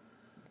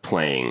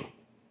playing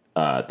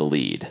the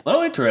lead.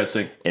 Oh,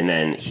 interesting. And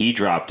then he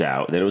dropped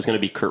out. Then it was going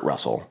to be Kurt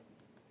Russell.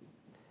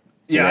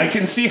 Yeah, Right. I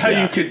can see how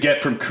Yeah. you could get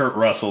from Kurt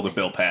Russell to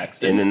Bill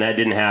Paxton. And then that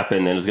didn't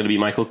happen. Then it was going to be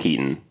Michael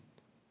Keaton.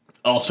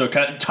 Also,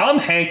 Tom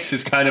Hanks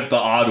is kind of the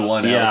odd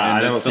one Yeah, out I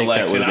in don't this think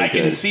that selection. would've been I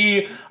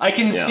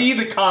can good. see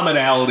the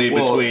commonality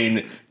Well-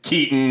 between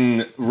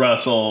Keaton,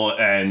 Russell,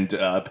 and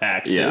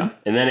Paxton. Yeah.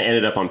 And then it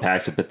ended up on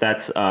Paxton. But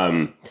that's,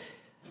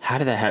 how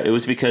did that happen? It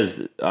was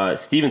because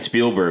Steven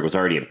Spielberg was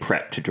already in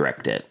prep to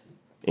direct it.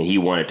 And he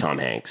wanted Tom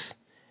Hanks.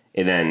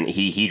 And then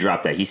he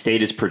dropped that. He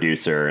stayed as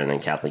producer, and then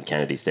Kathleen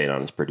Kennedy stayed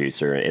on as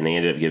producer. And they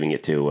ended up giving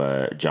it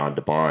to Jan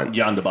de Bont.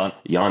 Jan de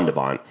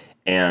Bont.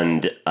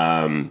 And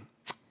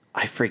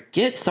I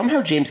forget,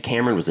 somehow James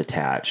Cameron was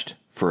attached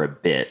for a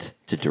bit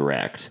to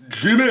direct.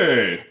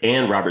 Jimmy!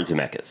 And Robert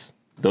Zemeckis.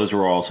 Those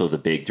were also the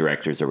big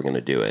directors that were going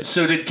to do it.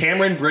 So did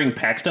Cameron bring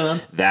Paxton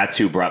on? That's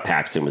who brought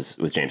Paxton was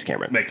James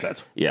Cameron. Makes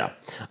sense. Yeah.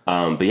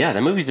 But yeah,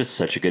 that movie's just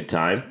such a good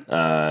time.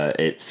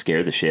 It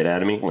scared the shit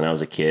out of me when I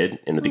was a kid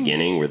in the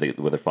beginning where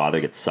the father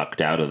gets sucked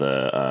out of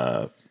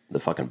the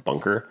fucking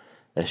bunker.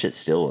 That shit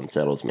still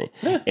unsettles me.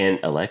 Yeah. And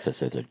Alexa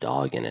says there's a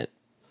dog in it.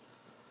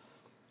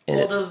 And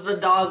Well, does the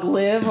dog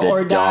live the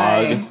or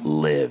die? dog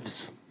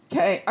lives.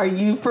 Okay, are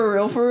you for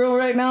real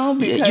right now?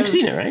 Because Yeah, you've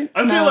seen it, right?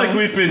 I feel like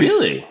we've been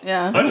Really?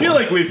 Yeah. I feel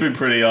like we've been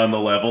pretty on the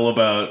level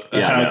about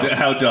Yeah, I know.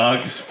 how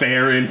dogs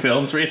fare in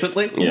films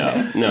recently.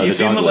 Yeah. No, You the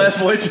seen dog The lives.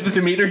 Last Voyage of the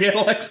Demeter yet,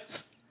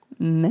 Alexis?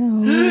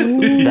 No.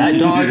 That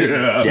dog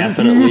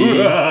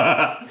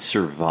definitely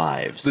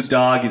survives. The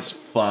dog is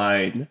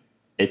fine.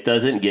 It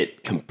doesn't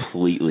get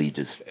completely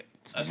just.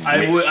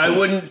 I ripped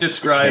wouldn't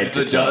describe head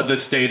to toe. the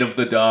state of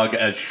the dog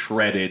as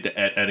shredded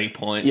at any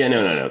point. Yeah,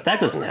 no. That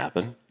doesn't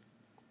happen.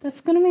 That's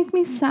gonna make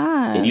me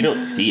sad. And you don't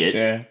see it.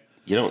 Yeah.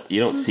 You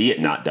don't see it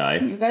not die.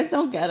 You guys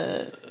don't get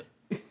it.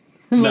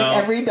 No. Like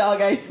every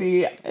dog I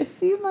see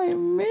my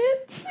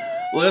Mitch.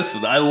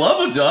 Listen, I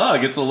love a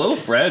dog. It's a little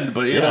friend,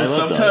 but you Yeah, I know,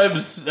 love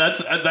sometimes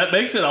that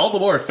makes it all the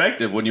more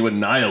effective when you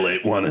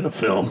annihilate one in a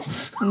film.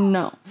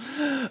 No.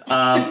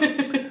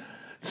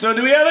 So,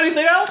 do we have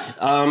anything else?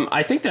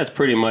 I think that's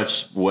pretty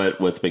much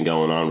what's been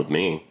going on with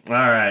me. All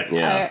right.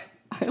 Yeah.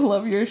 I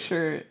love your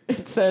shirt.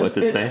 It says What's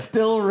it it's say?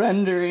 still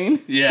rendering.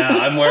 Yeah,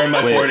 I'm wearing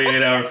my Wait.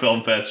 48-hour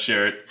Film Fest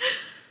shirt.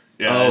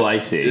 Yeah, Oh, it's- I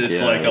see. It's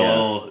Yeah, like a yeah.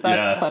 little.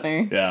 That's yeah,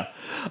 funny. Yeah.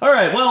 All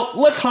right. Well,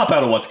 let's hop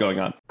out of what's going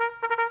on.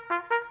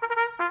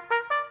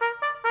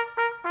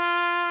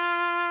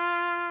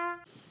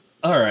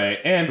 All right,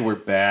 and we're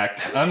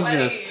back.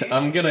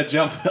 I'm gonna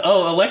jump.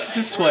 Oh, Alexis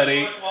is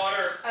sweaty.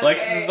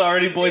 Alexis is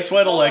already boy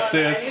sweat.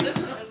 Alexis.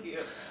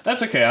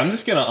 That's okay. I'm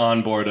just gonna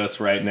onboard us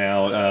right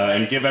now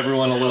and give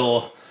everyone a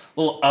little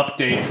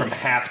update from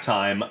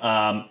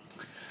halftime.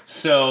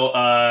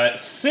 So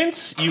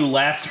since you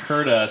last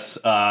heard us,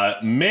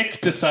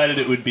 Mick decided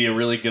it would be a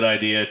really good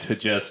idea to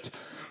just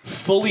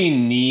fully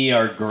knee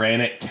our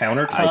granite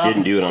countertop. I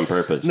didn't do it on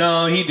purpose.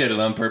 No, he did it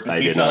on purpose.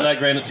 He did saw not. that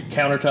granite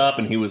countertop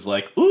and he was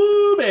like,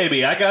 "Ooh,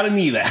 baby, I gotta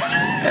knee that,"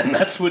 and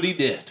that's what he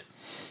did.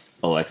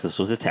 Alexis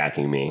was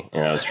attacking me,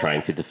 and I was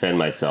trying to defend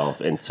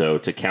myself. And so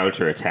to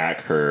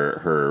counterattack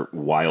her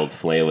wild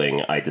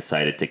flailing, I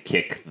decided to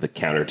kick the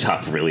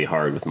countertop really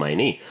hard with my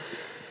knee.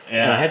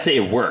 Yeah. And I had to say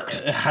it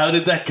worked. How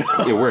did that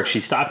go? It worked. She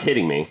stopped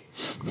hitting me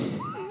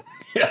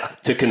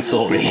to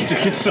console me.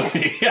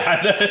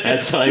 Yeah.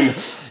 As I'm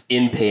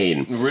in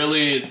pain.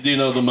 Really,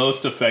 the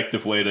most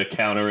effective way to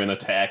counter an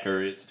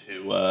attacker is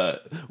to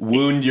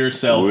wound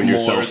yourself more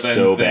than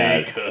so they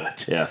bad.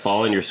 could. Yeah,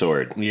 fall on your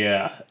sword.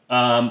 Yeah.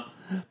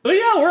 But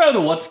yeah, we're out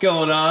of what's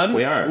going on.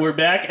 We are. We're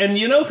back. And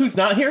you know who's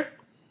not here?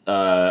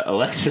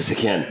 Alexis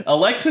again.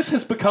 Alexis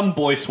has become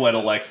Boy Sweat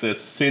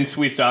Alexis since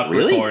we stopped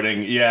Really?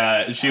 recording.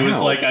 Yeah, she was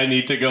Wow. like, I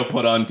need to go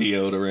put on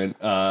deodorant.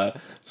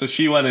 So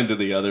she went into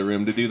the other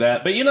room to do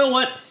that. But you know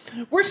what?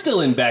 We're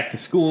still in back to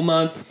school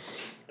month.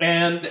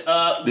 And This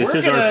we're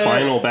is our gonna-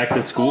 final back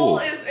to school.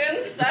 School is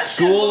in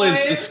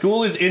session.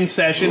 School is in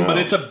session, but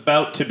Wow. it's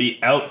about to be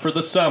out for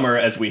the summer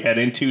as we head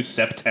into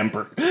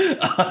September.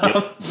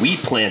 Yep, we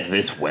planned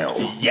this well.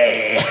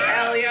 Yeah.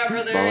 Hell yeah,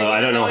 brother. Although I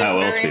don't know Even though how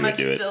it's else very we would much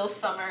do it. Still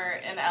summer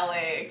in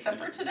LA, except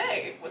for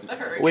today with the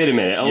hurricane. Wait a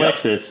minute,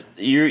 Alexis,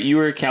 you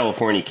were a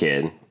California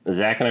kid.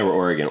 Zach and I were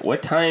Oregon.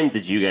 What time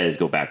did you guys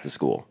go back to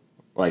school?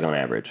 Like on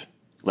average?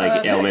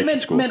 Like elementary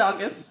school?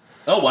 Mid-August.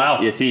 Oh wow.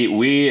 Yeah, see,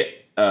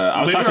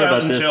 I was talking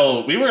about this.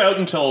 We were out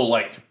until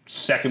like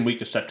second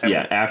week of September.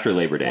 Yeah, after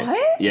Labor Day.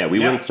 What? Yeah, we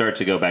Yeah. wouldn't start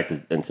to go back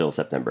until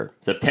September.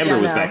 September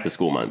Yeah, was no. back to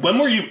school month. When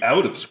were you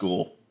out of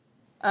school?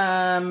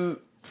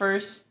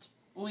 First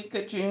week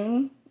of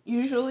June,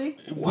 usually.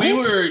 We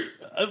were.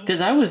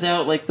 Because I was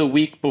out like the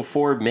week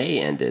before May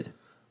ended.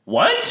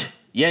 What?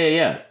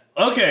 Yeah.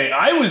 Okay,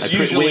 I was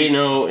usually. Wait,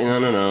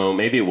 no.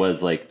 Maybe it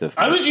was like the.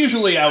 I was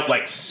usually out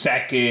like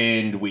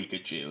second week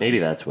of June. Maybe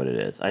that's what it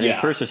is. I think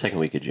Yeah. first or second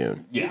week of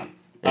June. Yeah.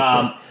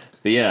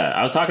 But yeah,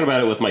 I was talking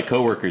about it with my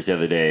coworkers the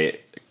other day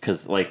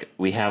because like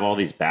we have all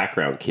these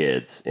background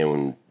kids,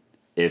 and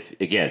if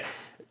again,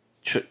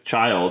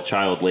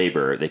 child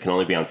labor, they can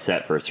only be on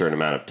set for a certain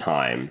amount of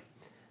time,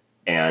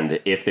 and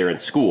if they're in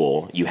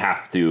school, you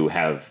have to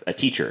have a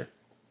teacher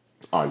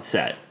on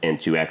set and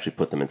to actually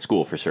put them in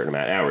school for a certain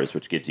amount of hours,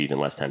 which gives you even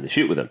less time to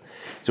shoot with them.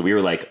 So we were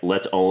like,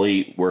 let's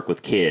only work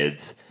with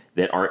kids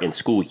that aren't in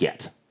school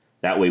yet.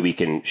 That way we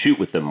can shoot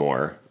with them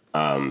more.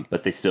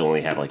 But they still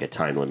only have like a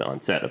time limit on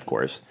set, of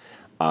course.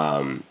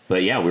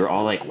 But yeah, we were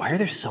all like, why are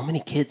there so many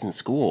kids in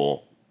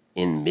school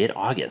in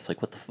mid-August?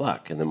 Like, what the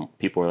fuck? And then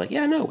people were like,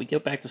 yeah, no, we go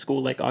back to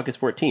school like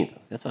August 14th.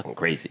 That's fucking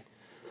crazy.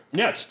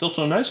 Yeah, it's still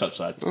so nice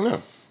outside. I don't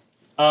know.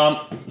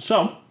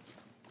 So,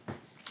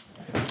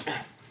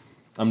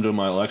 I'm doing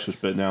my Alexis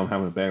bit now. I'm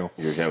having a bagel.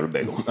 You're having a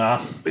bagel.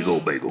 Big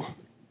old bagel.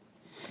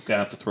 Gonna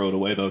have to throw it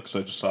away though, because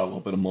I just saw a little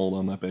bit of mold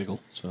on that bagel.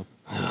 So,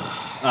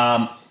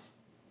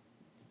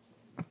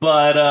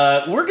 but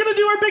we're gonna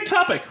do our big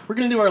topic. We're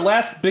gonna do our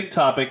last big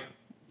topic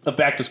of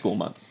back to school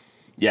month.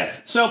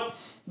 Yes. So,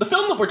 the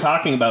film that we're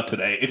talking about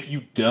today, if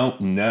you don't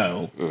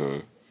know,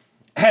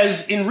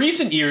 has in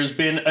recent years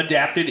been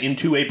adapted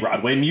into a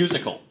Broadway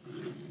musical.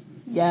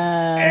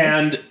 Yeah.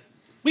 And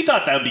we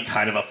thought that would be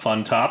kind of a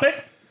fun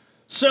topic.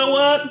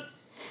 So,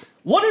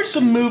 what are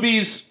some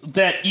movies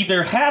that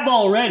either have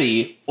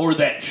already or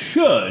that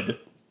should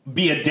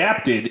be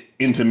adapted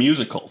into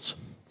musicals?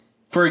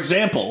 For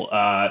example,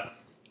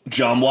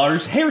 John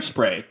Waters'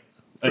 Hairspray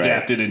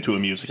adapted into a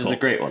musical. Which is a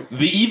great one.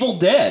 The Evil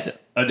Dead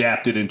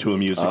adapted into a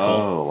musical.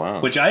 Oh,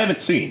 wow. Which I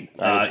haven't seen.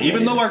 I haven't seen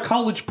even it though either. our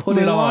college put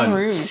it on.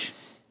 Rouge.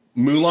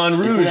 Moulin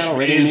Isn't Rouge that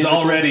already a is musical?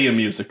 already a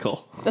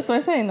musical. That's what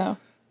I'm saying, though.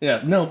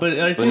 Yeah, no, but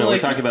I feel But no,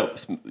 like we're talking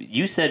about,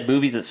 you said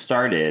movies that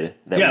started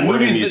that Yeah, were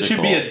movies a that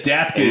should musical be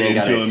adapted and then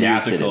got into a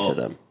adapted musical.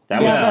 into them.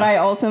 That Yeah, was but I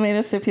also made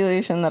a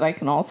stipulation that I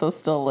can also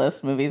still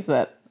list movies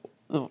that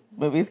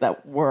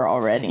were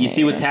already. You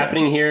see made what's into it.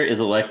 happening here is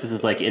Alexis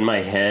is like, in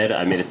my head,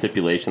 I made a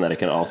stipulation that I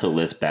can also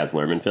list Baz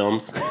Luhrmann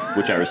films,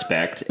 which I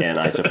respect, and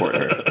I support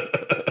her.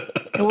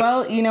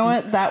 Well, you know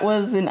what? That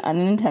was an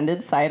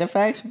unintended side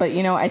effect, but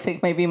I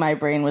think maybe my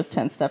brain was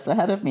 10 steps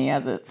ahead of me,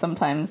 as it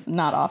sometimes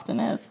not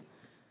often is.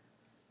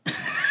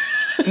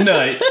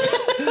 Nice.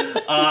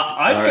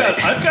 All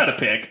right. I've got a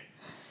pick.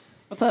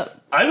 What's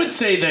up? I would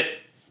say that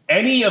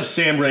any of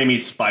Sam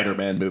Raimi's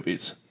Spider-Man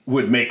movies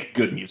would make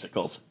good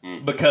musicals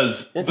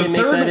because Did the they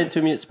make that third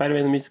into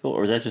Spider-Man the Musical,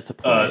 or was that just a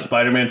play?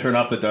 Spider-Man Turn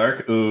Off the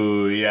Dark.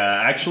 Ooh,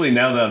 yeah. Actually,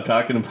 now that I'm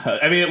talking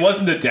about, I mean, it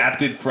wasn't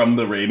adapted from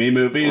the Raimi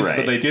movies, Right.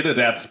 but they did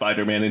adapt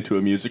Spider-Man into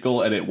a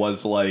musical, and it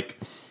was like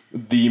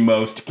the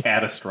most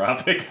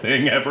catastrophic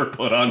thing ever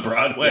put on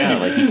Broadway. Yeah,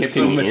 like he kept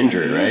getting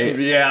injured, right?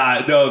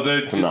 Yeah, no,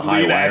 the From the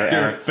high lead wire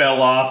actor act.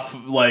 fell off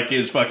like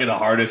his fucking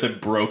harness and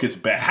broke his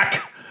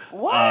back.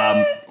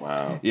 What?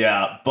 Wow.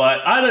 Yeah,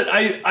 but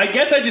I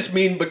guess I just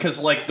mean because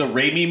like the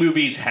Raimi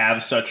movies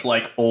have such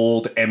like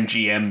old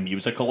MGM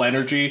musical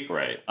energy.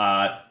 Right.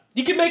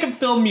 You can make them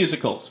film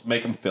musicals.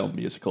 Make them film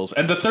musicals.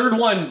 And the third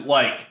one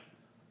like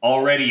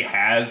already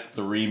has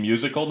 3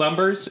 musical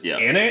numbers Yeah.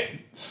 in it.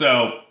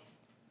 So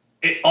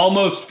it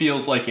almost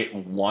feels like it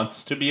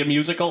wants to be a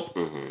musical.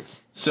 Mm-hmm.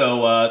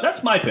 So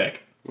that's my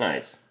pick.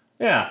 Nice.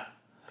 Yeah.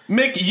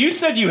 Mick, you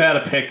said you had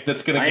a pick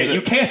that's going to get have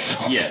you a-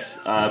 canceled. Yes,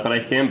 but I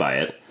stand by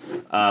it.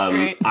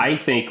 Great. I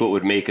think what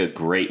would make a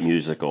great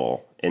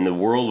musical, and the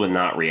world would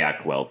not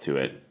react well to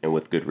it, and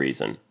with good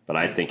reason, but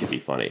I think it'd be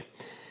funny.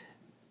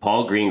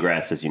 Paul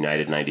Greengrass is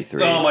United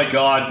 93. Oh my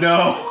God,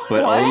 no.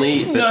 But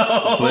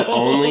What? but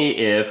only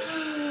if,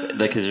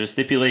 because there's a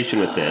stipulation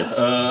with this.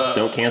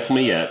 Don't cancel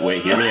me yet.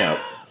 Wait, hear me out.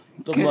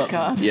 Good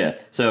God. Yeah.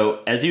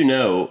 So, as you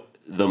know,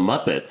 the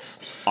Muppets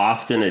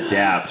often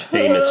adapt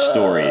famous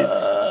stories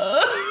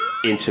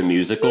into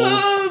musicals.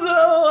 Oh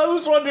no, I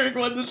was wondering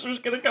when this was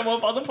going to come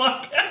up on the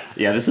podcast.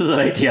 Yeah, this is an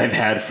idea I've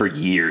had for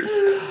years.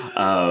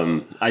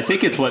 I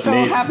think it's what So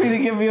made. happy to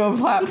give you a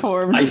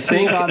platform. To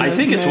speak on this,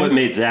 it's man. what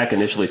made Zach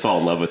initially fall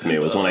in love with me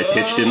was when I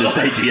pitched him this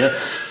idea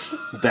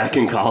back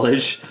in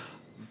college.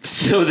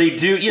 So they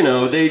do,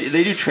 they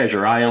do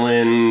Treasure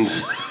Island,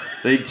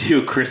 they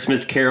do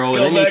Christmas Carol,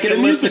 Go and then back you get a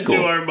and listen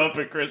musical. to our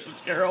Muppet Christmas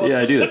Carol. Yeah,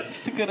 I do that.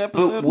 It's a good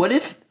episode. But what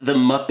if the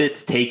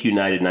Muppets take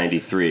United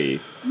 93?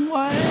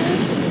 What?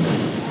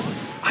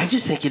 I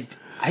just think it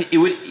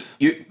would.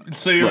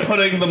 So you're Look.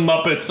 putting the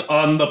Muppets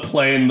on the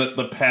plane that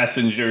the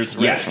passengers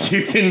Yes.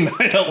 rescued in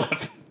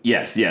 9/11.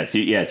 Yes.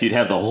 You'd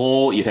have the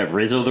whole. You'd have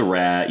Rizzo the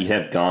Rat. You'd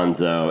have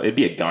Gonzo. It'd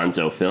be a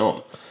Gonzo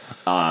film.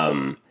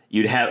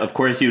 You'd have, of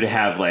course, you'd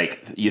have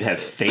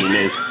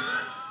famous,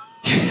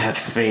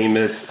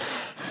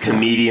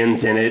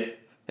 comedians in it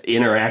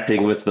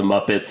interacting with the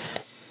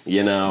Muppets.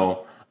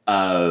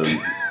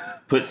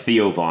 Put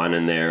Theo Vaughn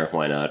in there.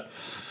 Why not?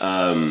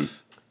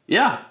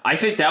 Yeah, I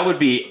think that would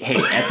be. Hey,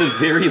 at the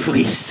very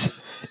least,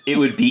 it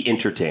would be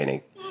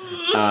entertaining.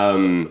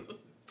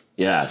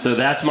 Yeah, so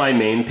that's my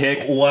main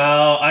pick.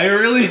 Wow, I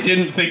really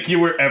didn't think you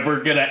were ever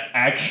gonna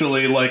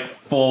actually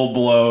full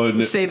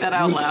blown Say that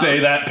out loud. say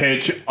that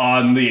pitch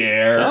on the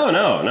air. Oh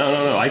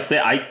no! I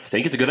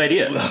think it's a good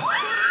idea.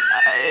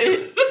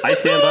 I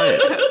stand by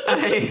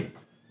it.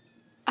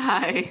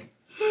 I.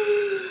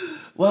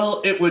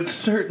 Well, it would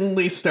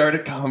certainly start a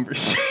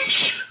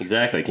conversation.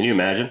 Exactly. Can you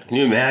imagine? Can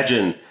you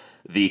imagine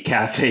the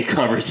cafe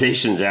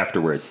conversations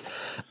afterwards?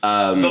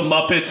 The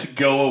Muppets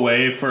go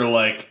away for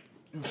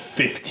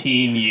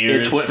 15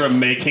 years It's what- from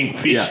making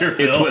feature films.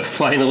 It's what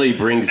finally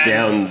brings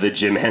down the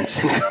Jim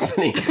Henson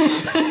Company.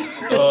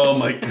 Oh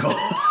my God.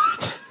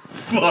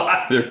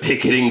 Fuck. They're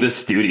picketing the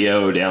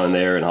studio down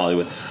there in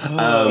Hollywood.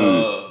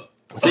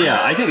 So yeah,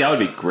 I think that would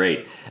be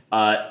great.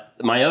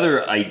 My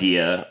other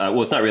idea,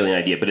 well, it's not really an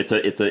idea, but it's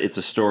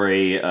a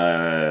story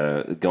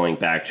going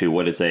back to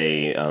what is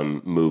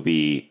a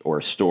movie or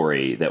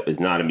story that was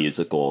not a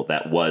musical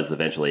that was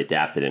eventually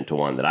adapted into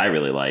one that I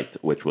really liked,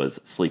 which was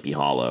Sleepy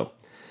Hollow.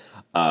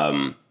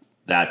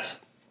 That's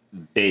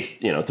based,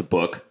 it's a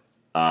book,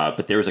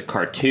 but there was a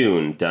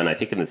cartoon done, I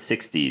think, in the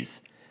 60s,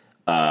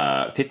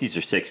 50s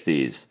or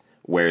 60s,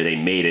 where they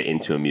made it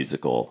into a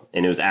musical,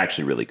 and it was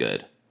actually really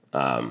good.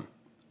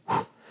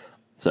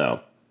 So,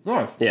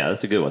 yeah,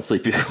 that's a good one.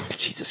 Sleepy,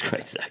 Jesus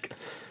Christ, Zach.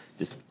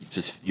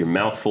 Just your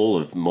mouth full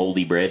of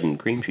moldy bread and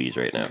cream cheese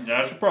right now.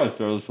 Yeah, I should probably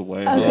throw this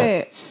away.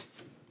 Okay.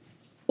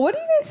 What do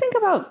you guys think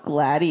about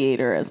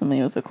Gladiator as a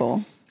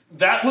musical?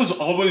 That was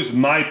always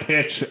my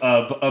pitch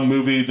of a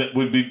movie that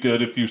would be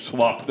good if you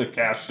swapped the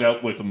cast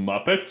out with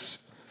Muppets.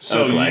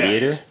 So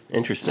Gladiator? yes.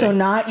 Interesting. So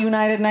not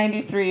United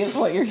 93 is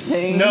what you're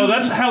saying? No,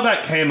 that's how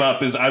that came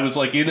up. Is I was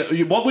like,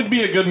 what would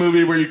be a good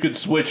movie where you could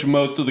switch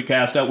most of the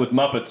cast out with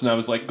Muppets? And I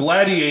was like,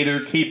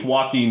 Gladiator, keep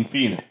Joaquin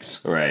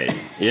Phoenix. Right.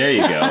 There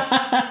you go.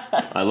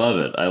 I love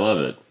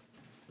it.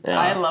 Yeah.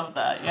 I love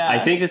that, yeah. I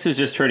think this is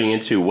just turning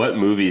into what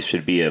movies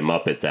should be a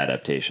Muppets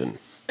adaptation.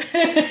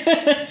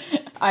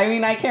 I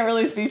mean, I can't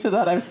really speak to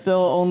that. I've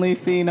still only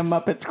seen a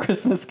Muppets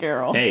Christmas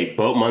Carol. Hey,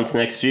 boat month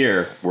next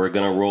year, we're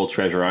going to roll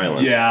Treasure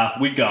Island. Yeah,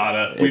 we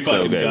gotta. We It's so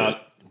fucking good.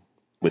 got.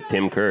 With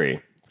Tim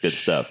Curry. It's good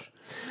stuff.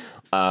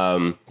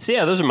 So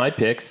yeah, those are my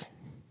picks,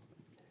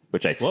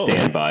 which I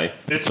stand by.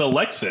 It's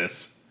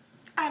Alexis.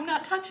 I'm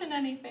not touching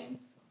anything.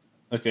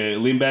 Okay,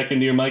 lean back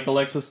into your mic,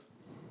 Alexis.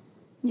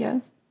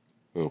 Yes.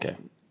 Okay.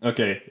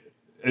 Okay,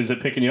 is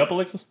it picking you up,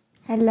 Alexis?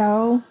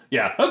 Hello.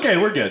 Yeah. Okay,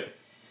 we're good.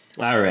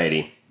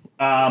 Alrighty.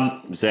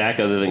 Zach,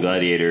 other than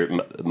Gladiator,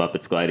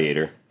 Muppets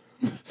Gladiator.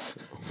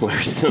 What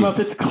are some?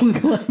 Muppets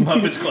Gladiator.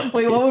 Muppets Gladiator.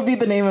 Wait, what would be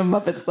the name of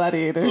Muppets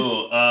Gladiator?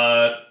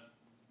 Oh,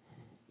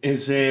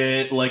 is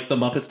it like the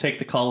Muppets Take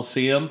the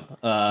Coliseum?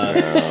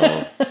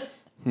 The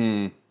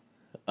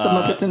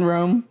Muppets in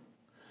Rome?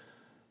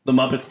 The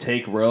Muppets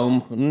Take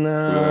Rome?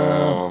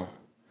 No.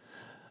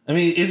 I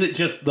mean, is it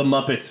just the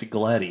Muppets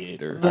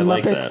Gladiator? The I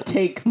like Muppets that.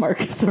 take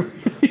Marcus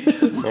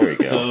Aurelius. There we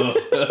go.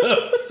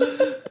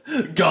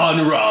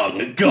 Gone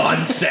wrong.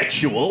 Gone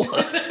sexual.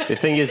 The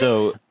thing is,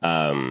 though,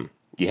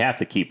 you have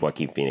to keep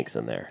Joaquin Phoenix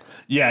in there.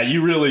 Yeah,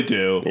 you really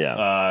do.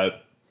 Yeah.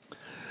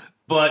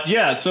 But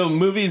yeah, so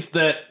movies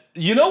that...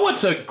 You know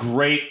what's a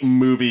great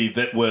movie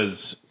that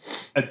was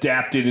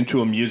adapted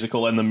into a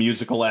musical and the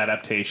musical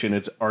adaptation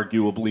is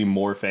arguably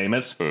more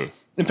famous?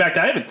 In fact,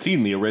 I haven't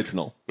seen the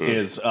original.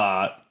 Is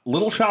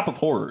Little Shop of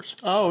Horrors.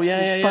 Oh,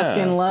 yeah.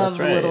 Fucking love That's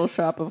right. Little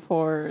Shop of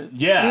Horrors.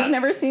 Yeah. You've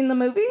never seen the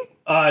movie?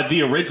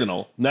 The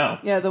original. No.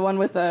 Yeah, the one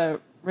with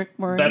Rick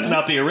Moranis. That's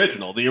not the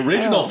original. The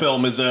original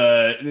film is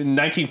a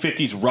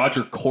 1950s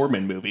Roger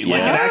Corman movie.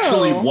 Like, it Yeah.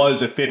 actually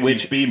was a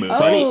 50s B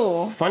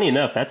movie. Funny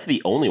enough, that's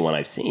the only one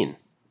I've seen.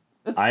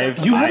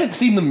 You haven't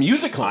seen the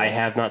musical? I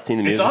have not seen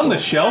the It's musical. on the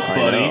shelf, I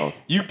buddy. know.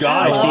 You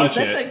gotta I've seen- watch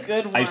That's it. a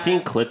good one. I've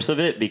seen clips of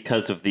it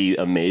because of the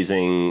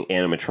amazing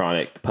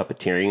animatronic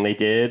puppeteering they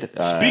did.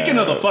 Speaking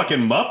of the fucking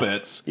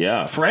Muppets,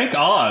 Yeah. Frank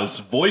Oz,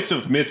 voice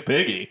of Miss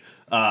Piggy,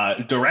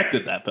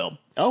 directed that film.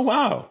 Oh,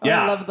 wow.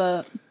 Yeah. I love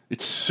that.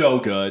 It's so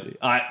good.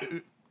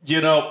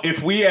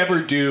 If we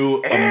ever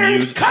do a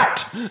music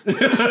cut, go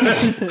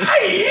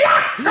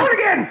it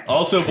again.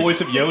 Also, voice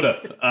of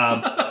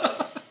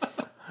Yoda.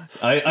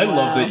 I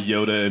love that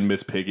Yoda and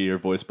Miss Piggy are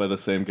voiced by the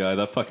same guy.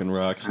 That fucking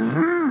rocks.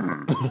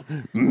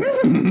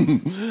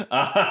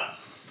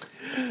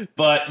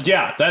 But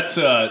yeah, that's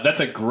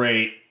a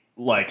great,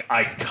 like,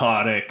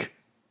 iconic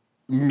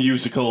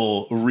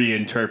musical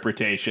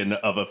reinterpretation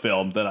of a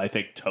film that I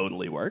think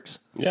totally works.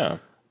 Yeah.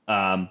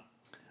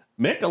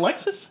 Mick,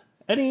 Alexis,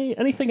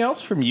 anything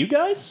else from you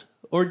guys?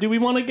 Or do we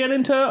want to get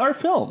into our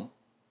film?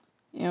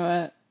 You know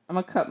what? I'm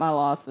going to cut my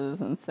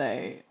losses and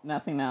say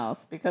nothing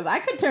else because I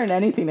could turn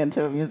anything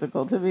into a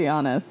musical, to be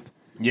honest.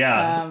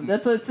 Yeah.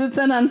 It's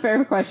an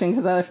unfair question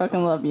because I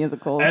fucking love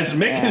musicals. As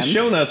Mick has and-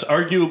 shown us,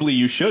 arguably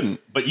you shouldn't,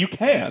 but you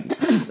can.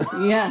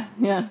 Yeah.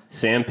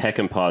 Sam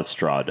Peckinpah's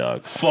Straw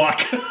Dogs,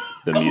 Fuck.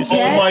 the music.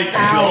 Oh my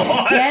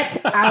God.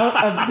 Get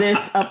out of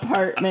this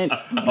apartment.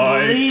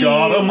 I Leave.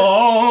 got 'em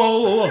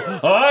all.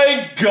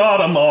 I got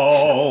 'em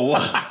all.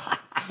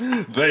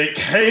 They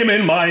came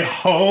in my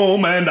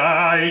home and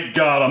I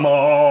got 'em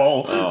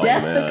all.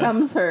 Death man.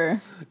 becomes her.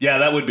 Yeah,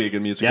 that would be a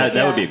good musical. Yeah,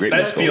 that would be a great That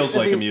musical. feels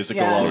like a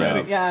musical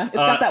already. Yeah, it's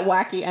got that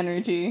wacky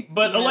energy.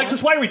 But you know?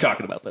 Alexis, why are we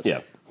talking about this? Yeah.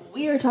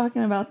 We are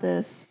talking about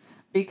this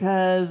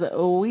because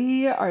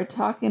we are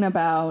talking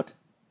about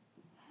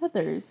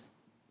Heathers,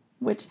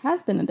 which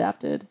has been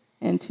adapted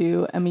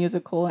into a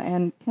musical.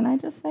 And can I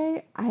just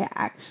say, I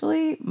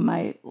actually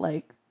might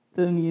like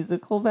the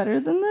musical better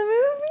than the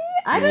movie?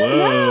 I don't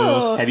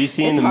know. Have you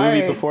seen It's the movie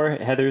hard. before,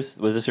 Heathers?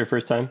 Was this your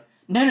first time?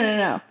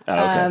 No. Oh,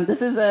 okay.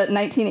 This is a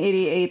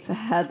 1988's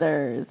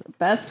Heathers.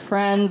 Best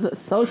friends,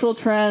 social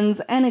trends,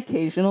 and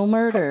occasional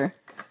murder.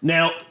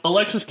 Now,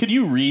 Alexis, could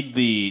you read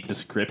the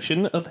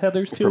description of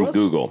Heathers to From us?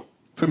 Google.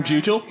 From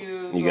Jujul?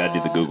 You got to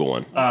do the Google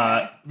one.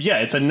 Yeah,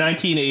 it's a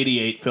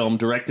 1988 film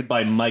directed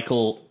by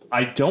Michael,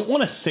 I don't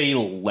want to say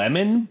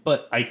Lemon,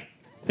 but I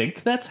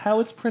think that's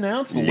how it's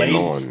pronounced.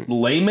 Lemon.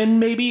 Layman,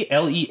 maybe?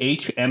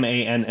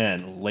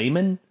 Lehmann.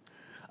 Layman?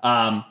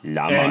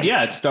 And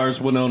yeah, it stars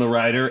Winona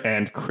Ryder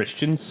and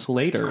Christian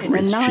Slater. In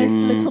a nice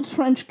little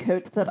trench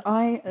coat that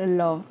I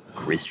love.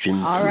 Christian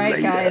All right,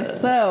 Slater.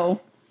 guys.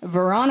 So,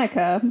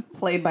 Veronica,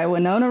 played by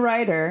Winona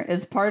Ryder,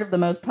 is part of the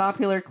most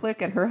popular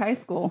clique at her high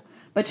school,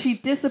 but she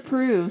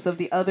disapproves of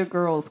the other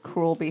girls'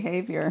 cruel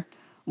behavior.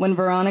 When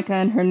Veronica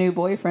and her new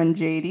boyfriend,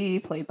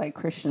 JD, played by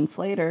Christian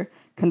Slater,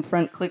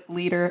 confront clique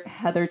leader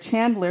Heather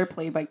Chandler,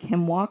 played by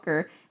Kim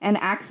Walker, and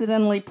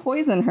accidentally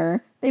poison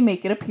her, they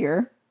make it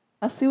appear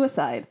a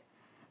suicide.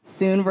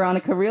 Soon,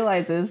 Veronica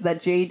realizes that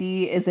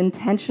JD is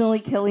intentionally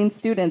killing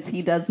students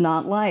he does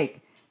not like.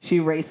 She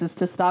races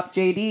to stop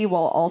JD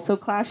while also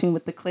clashing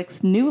with the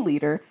clique's new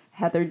leader,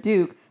 Heather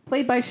Duke,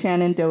 played by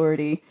Shannon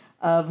Doherty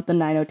of the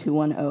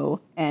 90210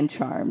 and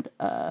Charmed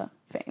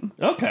fame.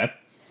 Okay.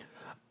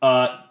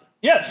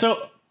 Yeah,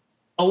 so,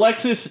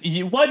 Alexis,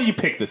 why did you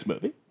pick this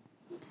movie?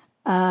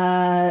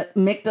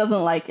 Mick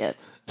doesn't like it.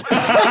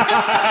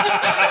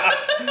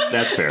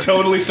 That's fair.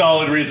 Totally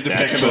solid reason to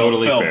That's pick a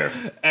totally film. fair.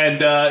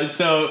 And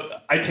so,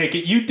 I take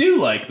it you do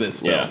like this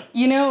film. Yeah.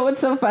 You know what's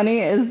so funny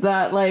is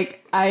that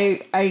like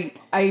I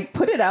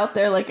put it out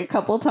there like a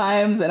couple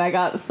times and I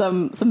got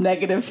some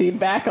negative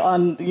feedback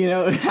on, you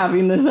know,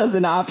 having this as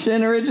an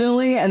option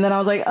originally, and then I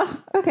was like,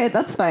 oh, okay,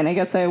 that's fine. I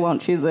guess I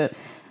won't choose it.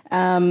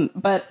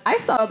 But I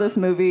saw this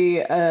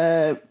movie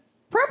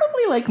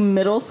probably like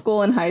middle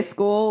school and high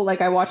school.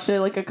 Like I watched it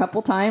like a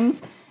couple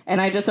times, and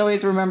I just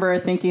always remember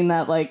thinking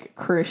that like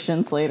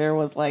Christian Slater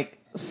was like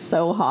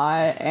so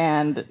hot,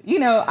 and you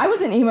know, I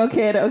was an emo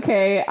kid.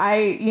 Okay,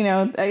 I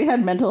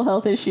had mental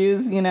health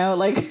issues, you know,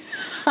 like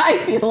I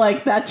feel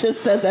like that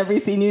just says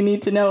everything you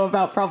need to know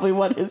about probably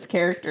what his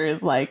character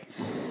is like.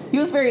 He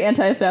was very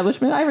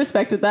anti-establishment. I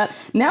respected that.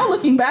 Now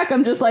looking back,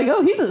 I'm just like,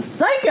 oh, he's a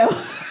psycho.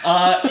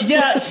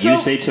 Yeah, so You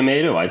say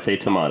tomato, I say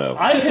tomato.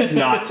 I had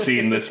not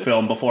seen this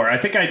film before. I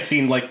think I'd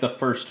seen like the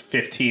first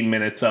 15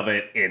 minutes of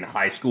it in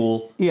high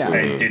school. Yeah.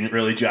 And didn't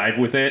really jive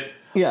with it.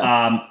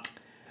 Yeah.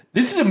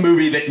 This is a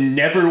movie that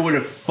never would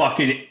have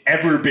fucking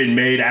ever been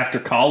made after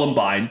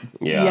Columbine.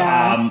 Yeah.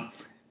 Yeah.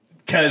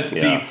 Because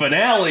Yeah. the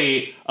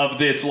finale of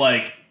this,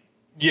 like,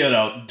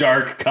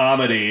 dark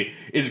comedy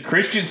is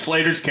Christian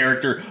Slater's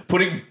character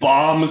putting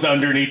bombs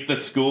underneath the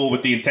school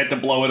with the intent to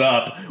blow it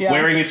up,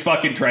 wearing his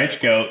fucking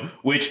trench coat,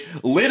 which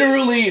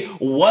literally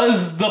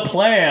was the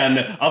plan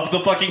of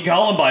the fucking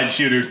Columbine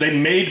shooters. They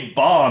made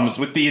bombs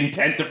with the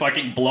intent to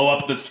fucking blow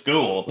up the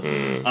school.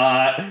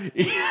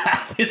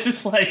 It's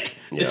just like,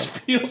 this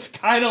feels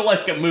kind of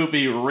like a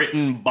movie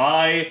written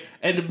by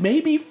and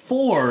maybe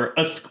for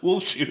a school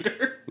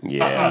shooter.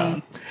 Yeah.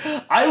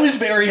 I was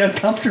very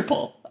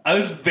uncomfortable.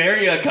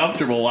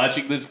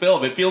 Watching this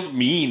film. It feels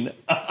mean.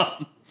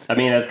 I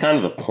mean, that's kind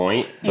of the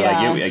point, but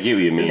Yeah. I get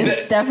what you mean.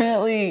 It's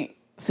definitely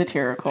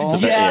satirical.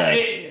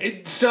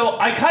 So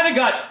I kind of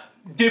got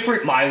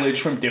different mileage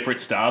from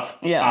different stuff.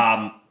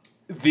 Yeah.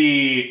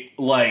 The,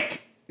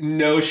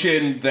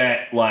 notion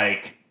that,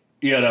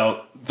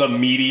 the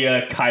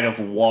media kind of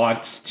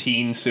wants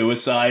teen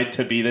suicide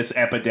to be this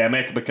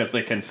epidemic because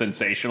they can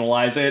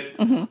sensationalize it.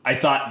 Mm-hmm. I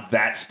thought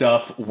that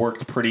stuff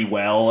worked pretty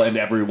well, and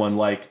everyone,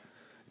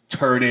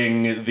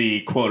 turning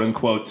the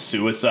quote-unquote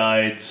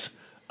suicides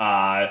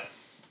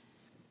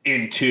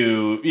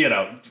into,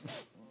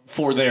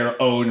 for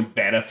their own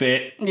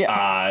benefit,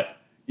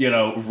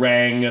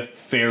 rang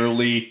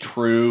fairly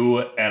true,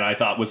 and I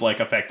thought was,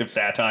 effective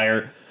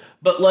satire.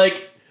 But,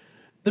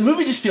 the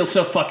movie just feels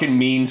so fucking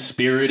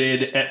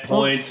mean-spirited at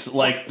points.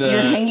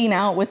 You're hanging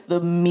out with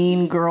the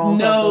mean girls.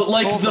 No, of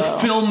the school, the though.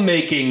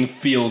 filmmaking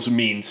feels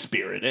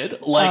mean-spirited.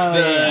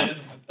 Martha,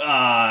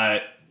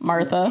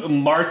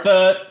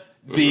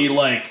 the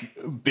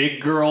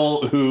big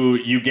girl who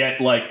you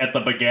get at the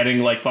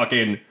beginning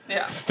fucking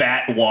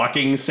fat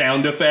walking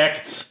sound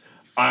effects,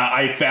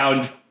 I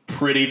found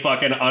pretty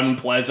fucking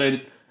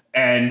unpleasant.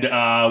 And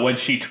when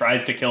she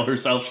tries to kill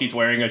herself, she's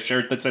wearing a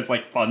shirt that says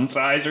fun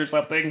size or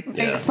something.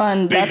 Big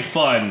fun. Big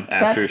fun.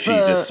 After that's she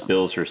just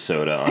spills her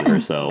soda on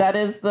herself. That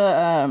is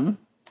the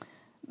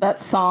that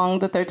song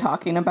that they're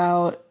talking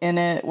about in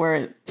it,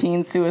 where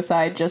teen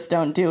suicide, just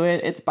don't do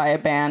it. It's by a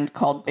band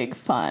called Big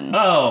Fun.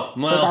 Oh,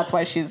 well. So that's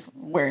why she's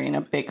wearing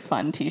a Big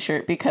Fun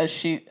t-shirt,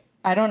 because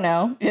I don't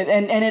know.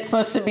 And it's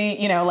supposed to be,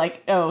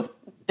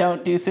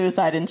 don't do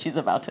suicide, and she's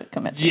about to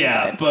commit suicide.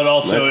 Yeah, but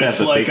also Let's it's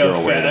have the big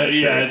girl wear fat, that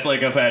shirt. it's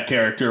like a fat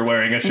character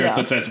wearing a shirt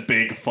that says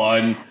Big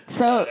Fun.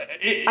 So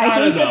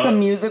I think that the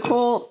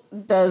musical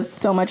does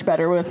so much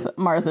better with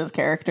Martha's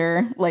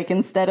character.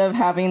 Instead of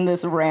having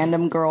this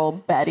random girl,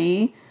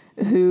 Betty,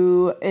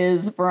 who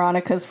is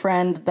Veronica's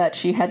friend that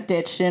she had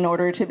ditched in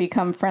order to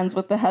become friends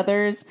with the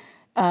Heathers,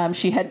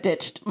 she had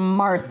ditched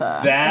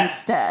Martha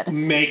instead.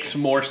 Makes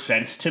more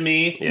sense to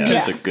me. Yeah,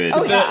 that's a good...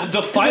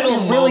 The final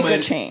moment... really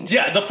good change.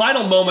 Yeah, the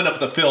final moment of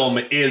the film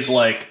is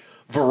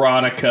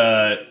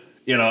Veronica,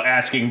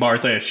 asking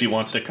Martha if she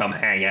wants to come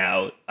hang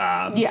out.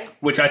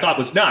 Which I thought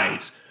was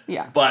nice.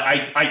 Yeah. But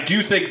I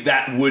do think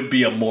that would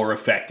be a more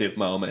effective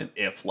moment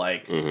if,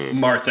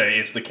 Martha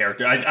is the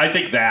character. I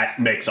think that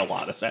makes a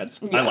lot of sense.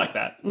 Yeah. I like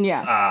that.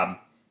 Yeah.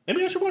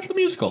 Maybe I should watch the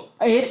musical.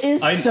 It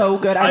is so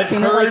good. I've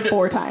seen it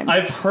 4 times.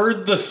 I've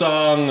heard the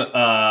song,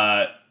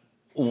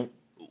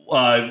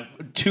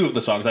 2 of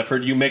the songs. I've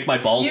heard You Make My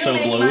Balls So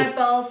Blue. You make my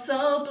balls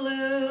so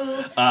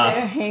blue.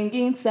 They're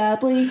hanging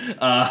sadly.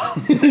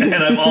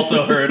 And I've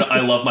also heard I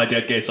Love My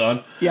Dead Gay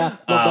Son. Yeah,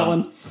 love that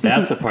one.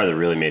 That's the part that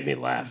really made me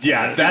laugh.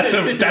 Yeah, that's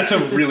a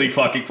really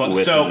fucking fun.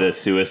 With the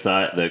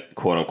suicide, the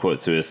quote-unquote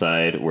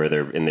suicide, where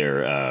they're in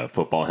their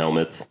football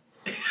helmets.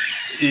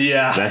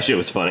 Yeah, that shit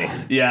was funny.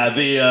 Yeah,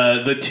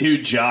 the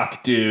 2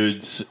 jock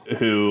dudes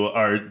who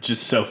are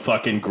just so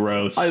fucking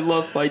gross. I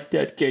love my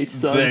dead gay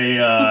son.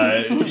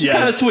 They, which is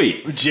kind of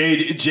sweet.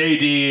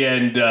 JD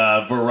and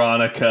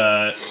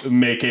Veronica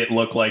make it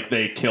look like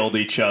they killed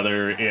each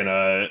other in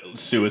a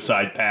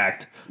suicide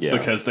pact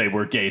because they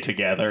were gay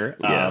together.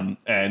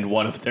 And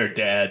one of their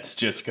dads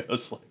just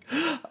goes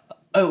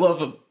I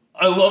love him.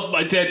 I love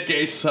my dead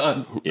gay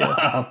son.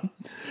 Yeah.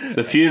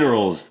 The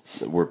funerals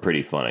were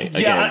pretty funny.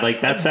 Again,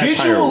 that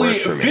satire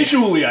worked for me.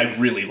 Visually, I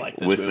really like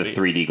this movie. With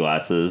the 3D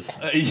glasses.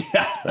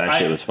 That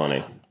shit was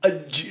funny.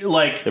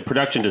 The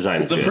production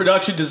design is good. The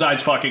production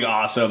design's fucking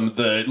awesome.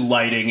 The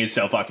lighting is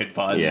so fucking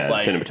fun. Yeah,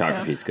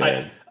 cinematography's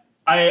good.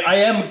 I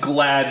am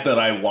glad that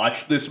I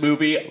watched this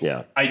movie.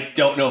 Yeah. I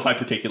don't know if I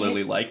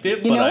particularly liked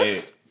it, You know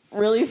what's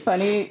really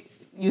funny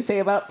you say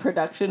about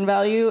production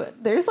value?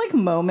 There's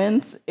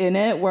moments in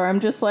it where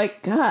I'm just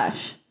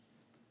gosh,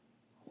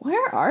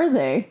 where are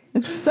they?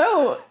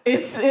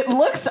 It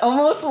looks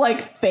almost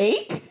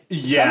fake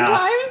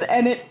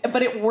sometimes,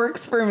 but it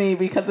works for me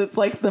because it's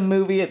the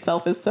movie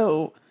itself is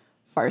so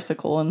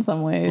farcical in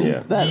some ways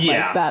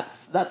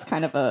that's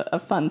kind of a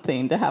fun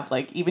thing to have,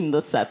 even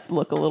the sets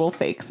look a little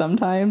fake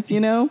sometimes,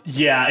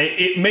 Yeah,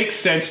 it makes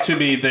sense to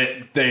me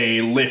that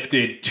they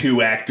lifted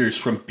 2 actors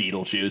from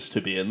Beetlejuice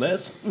to be in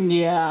this.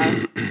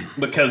 Yeah.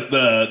 Because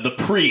the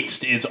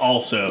priest is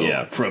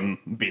also from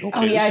Beetlejuice.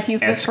 Oh yeah, he's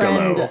the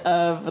friend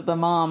of the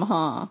mom,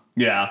 huh?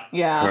 Yeah.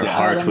 Yeah. Her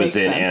heart was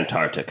in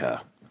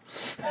Antarctica.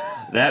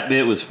 That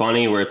bit was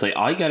funny where it's like,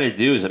 all you got to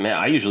do is, man,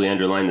 I usually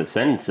underline the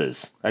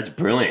sentences. That's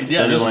brilliant.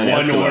 Yeah, just underline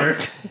one Eskimo.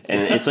 word.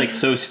 And it's like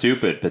so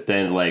stupid. But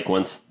then like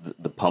once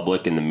the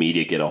public and the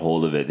media get a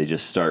hold of it, they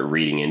just start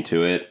reading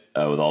into it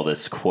with all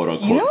this quote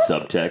unquote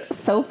subtext.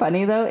 So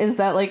funny though is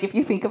that like if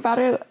you think about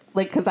it,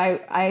 like because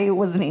I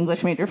was an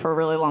English major for a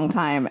really long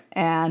time,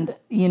 and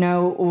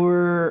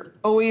we're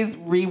always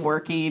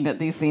reworking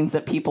these things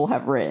that people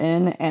have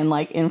written and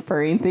like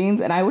inferring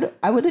things, and I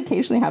would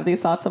occasionally have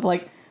these thoughts of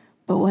like,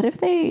 but what if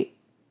they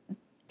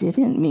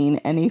didn't mean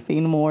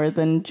anything more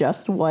than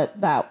just what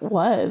that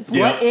was? Yep.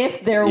 What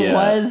if there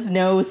was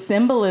no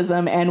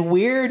symbolism and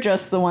we're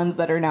just the ones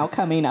that are now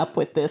coming up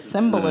with this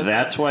symbolism?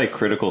 That's why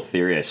critical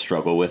theory I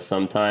struggle with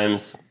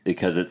sometimes,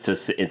 because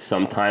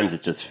sometimes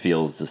it just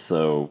feels just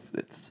so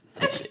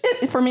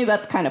for me,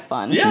 that's kind of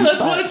fun. Yeah,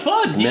 that's why it's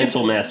fun. It's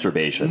mental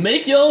masturbation.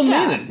 Make your own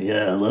meaning.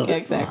 Yeah, I love it.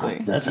 Exactly.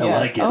 That's how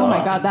I get off. Oh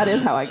my God, that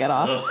is how I get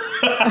off.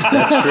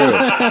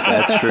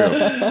 That's true.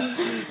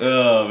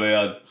 Oh,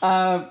 man.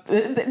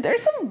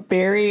 There's some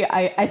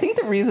I think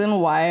the reason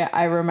why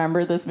I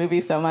remember this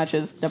movie so much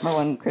is number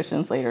one,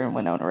 Christian Slater and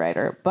Winona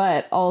Ryder,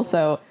 but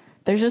also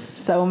there's just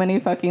so many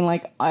fucking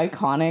like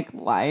iconic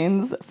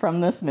lines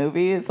from this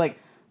movie. It's like,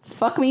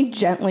 fuck me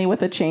gently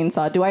with a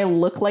chainsaw. Do I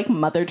look like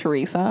Mother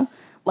Teresa?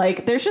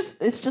 Like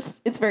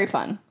it's very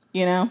fun,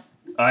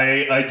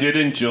 I did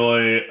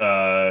enjoy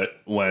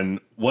when,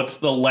 what's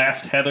the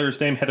last Heather's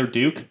name? Heather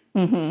Duke?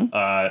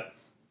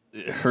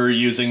 Mm-hmm. Her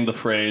using the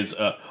phrase,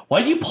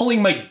 why are you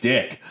pulling my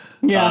dick?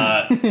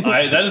 Yeah.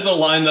 That is a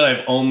line that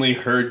I've only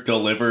heard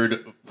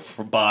delivered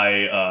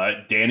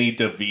by Danny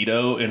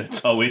DeVito in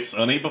It's Always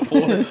Sunny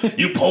before.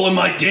 You pulling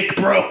my dick,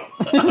 bro?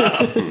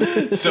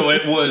 So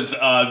it was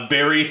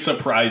very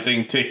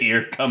surprising to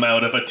hear come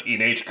out of a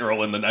teenage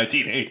girl in the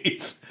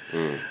 1980s.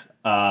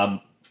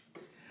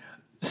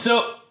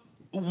 So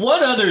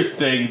one other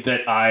thing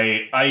that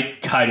I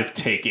kind of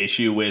take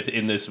issue with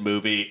in this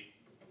movie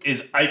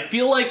is I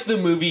feel like the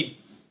movie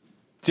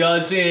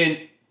doesn't...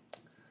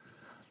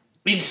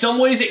 In some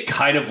ways, it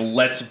kind of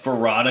lets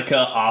Veronica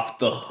off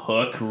the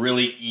hook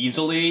really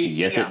easily.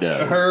 Yes, it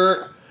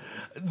does.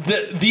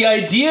 The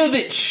idea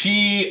that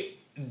she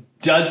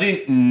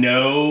doesn't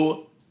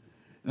know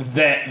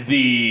that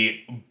the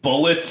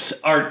bullets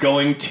are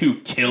going to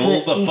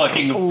kill the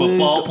fucking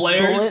football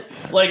players.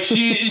 Bullets. Like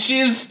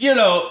she's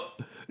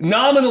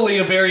nominally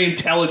a very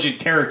intelligent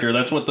character.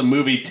 That's what the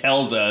movie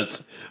tells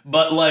us.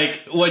 But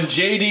like when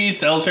JD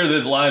tells her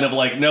this line of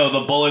like, no, the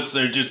bullets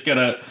are just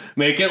gonna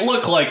make it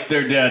look like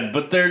they're dead,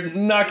 but they're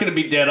not gonna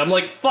be dead. I'm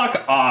like,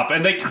 fuck off.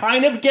 And they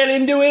kind of get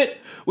into it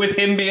with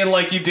him being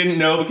like, you didn't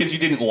know because you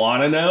didn't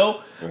want to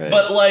know. Right.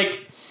 But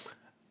like,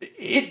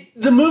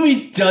 the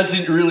movie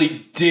doesn't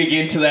really dig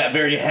into that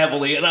very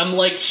heavily. And I'm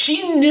like,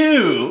 she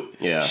knew.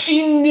 Yeah.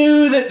 She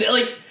knew that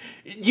like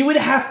you would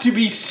have to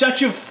be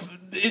such a.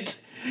 It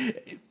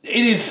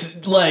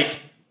is like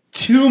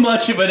too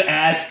much of an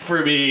ask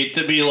for me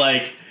to be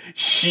like,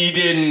 she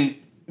didn't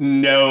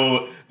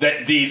know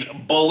that these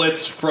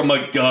bullets from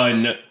a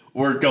gun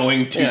were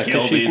going to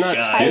kill these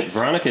guys.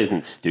 Veronica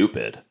isn't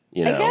stupid,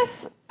 I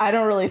guess I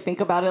don't really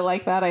think about it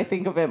like that. I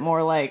think of it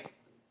more like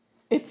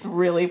it's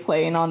really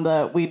playing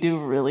on we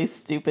do really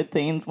stupid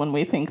things when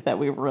we think that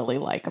we really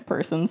like a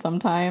person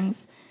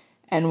sometimes,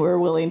 and we're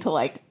willing to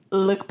like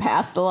look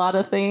past a lot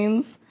of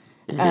things.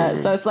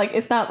 So it's like,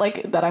 it's not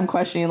like that I'm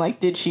questioning, like,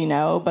 did she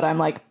know? But I'm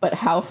like, but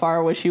how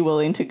far was she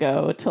willing to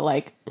go to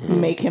like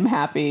make him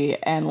happy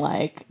and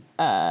like,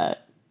 I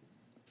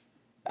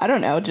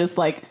don't know, just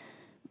like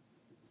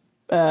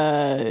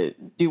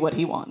do what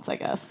he wants, I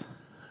guess.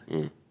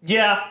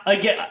 Yeah, I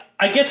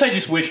guess I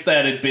just wish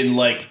that had been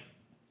like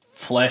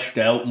fleshed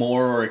out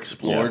more or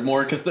explored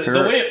more, because the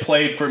way it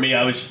played for me,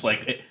 I was just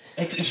like,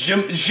 je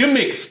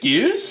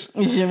m'excuse?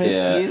 Je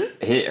m'excuse?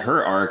 Yeah.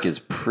 Her arc is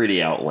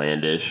pretty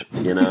outlandish,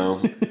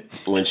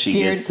 when she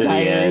gets to the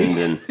end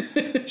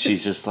and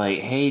she's just like,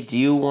 hey, I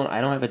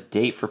don't have a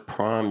date for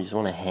prom. You just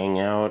want to hang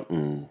out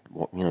and,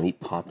 eat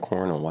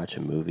popcorn and watch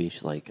a movie.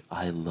 She's like,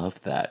 I love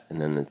that.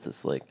 And then it's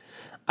just like,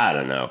 I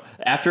don't know.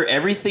 After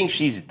everything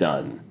she's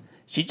done,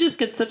 she just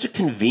gets such a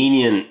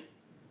convenient,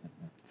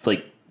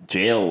 like,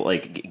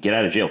 get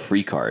out of jail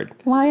free card.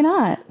 Why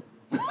not?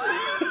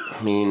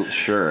 I mean,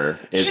 sure.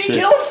 She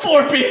killed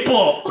 4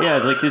 people. Yeah,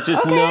 like there's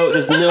just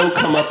there's no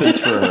comeuppance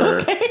for her.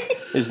 Okay.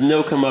 There's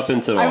no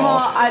comeuppance at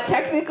all.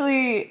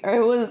 Technically,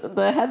 it was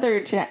the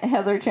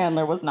Heather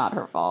Chandler was not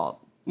her fault.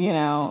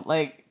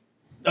 Like.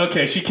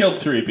 Okay, she killed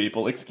 3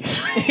 people.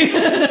 Excuse me.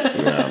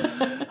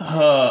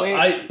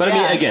 I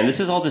mean, again, this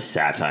is all just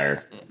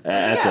satire.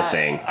 That's a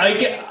thing.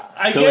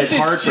 I guess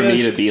it's hard for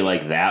me to be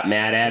like that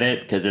mad at it,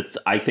 because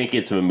I think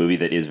it's a movie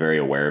that is very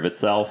aware of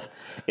itself.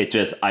 It's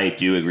just, I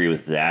do agree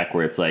with Zach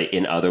where it's like,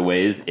 in other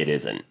ways, it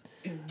isn't.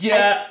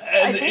 Yeah,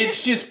 and think it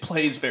just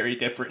plays very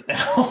different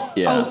now.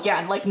 Yeah. Oh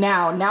yeah, like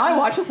now I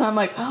watch this and I'm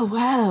like, oh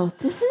wow,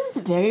 this is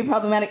very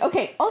problematic.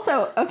 Okay,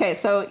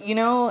 so you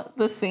know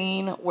the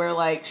scene where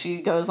like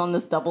she goes on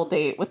this double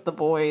date with the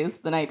boys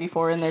the night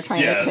before and they're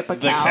trying to tip a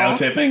cow. The cow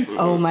tipping.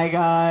 Oh my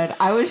god,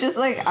 I was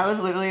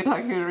literally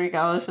talking to Rika.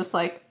 I was just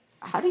like,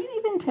 how do you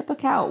even tip a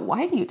cow?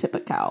 Why do you tip a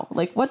cow?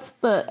 Like, what's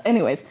the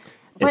anyways?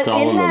 But It's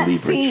all in in the that leverage.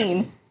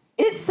 scene.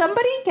 Is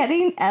somebody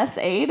getting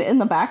SA'd in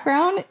the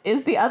background?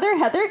 Is the other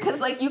Heather?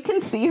 Because, like, you can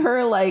see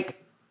her,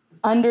 like,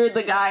 under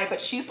the guy, but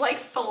she's, like,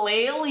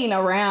 flailing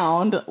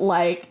around,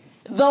 like,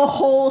 the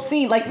whole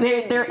scene. Like,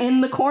 they're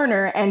in the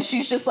corner, and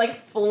she's just, like,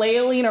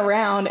 flailing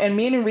around. And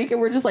me and Enrique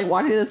were just, like,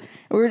 watching this, and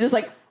we were just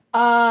like,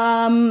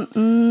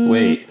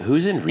 Wait,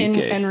 who's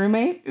Enrique? and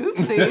roommate?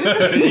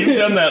 Oopsies. You've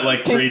done that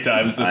like 3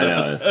 times this I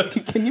know.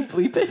 episode. Can you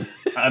bleep it?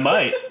 I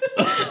might.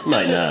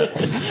 Might not.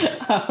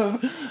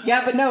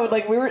 Yeah, but no,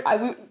 like we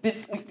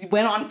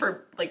went on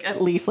for like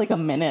at least like a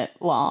minute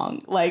long,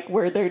 like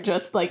where they're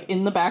just like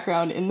in the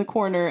background in the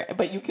corner,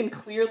 but you can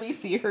clearly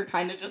see her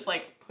kind of just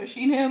like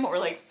pushing him or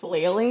like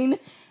flailing,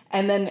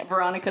 and then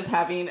Veronica's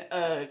having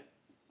a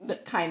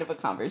kind of a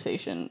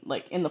conversation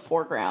like in the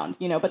foreground,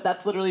 you know, but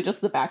that's literally just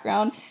the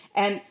background.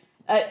 And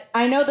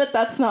I know that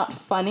that's not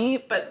funny,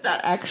 but that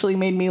actually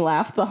made me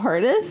laugh the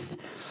hardest.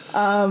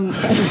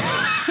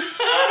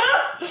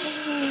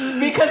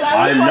 Because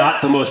I'm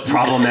not the most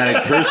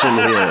problematic person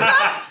here.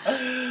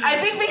 I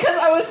think because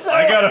I was so...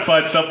 I gotta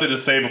find something to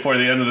say before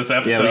the end of this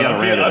episode. we gotta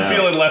write it I'm out.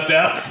 feeling left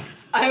out.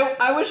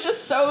 I was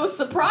just so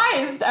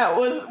surprised at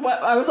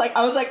what I was like,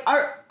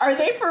 are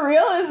they for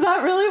real? Is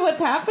that really what's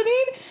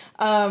happening?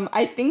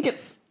 I think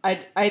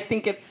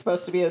it's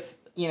supposed to be a,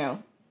 you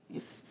know,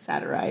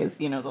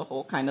 satirize, you know, the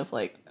whole kind of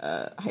like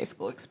high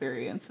school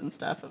experience and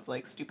stuff of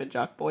like stupid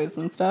jock boys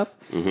and stuff.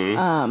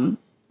 Mm-hmm.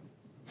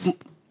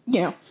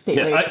 You know, date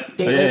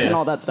rape and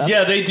all that stuff.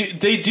 Yeah, they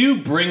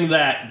do bring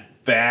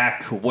that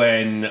back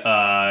when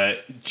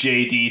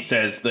JD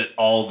says that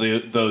all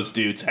those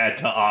dudes had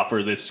to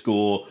offer this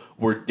school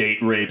were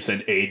date rapes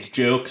and AIDS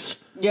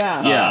jokes.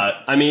 Yeah.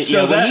 Yeah, I mean,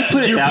 So when he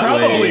put it you're that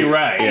probably way,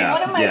 right. And Yeah,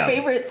 one of my yeah.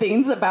 favorite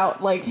things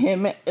about like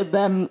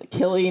them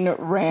killing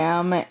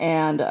Ram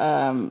and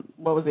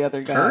what was the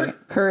other guy?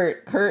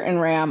 Kurt and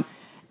Ram,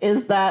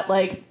 is that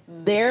like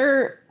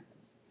they're,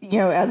 you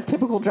know, as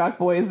typical jock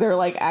boys, they're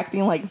like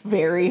acting like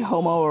very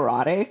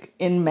homoerotic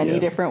in many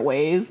different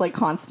ways, like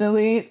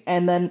constantly.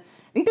 And then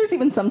I think there's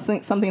even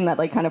something that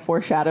like kind of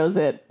foreshadows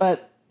it,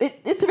 but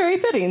it's very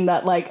fitting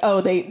that like, oh,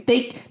 they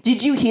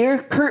did you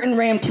hear Kurt and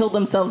Ram killed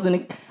themselves in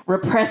a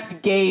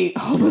repressed gay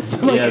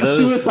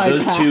suicide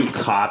those pact. two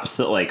cops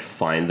that like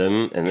find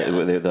them and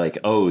they're like,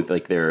 oh,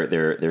 like they're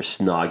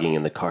snogging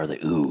in the car. It's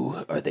like,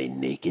 ooh, are they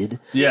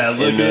naked? Yeah, look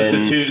And at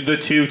then- the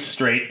two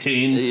straight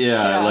teens.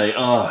 Yeah, Yeah. like,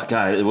 oh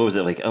god, what was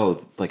it like?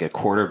 Oh, like a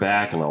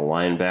quarterback and a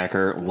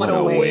linebacker. What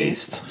a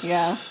waste.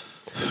 Yeah.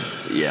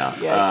 Yeah.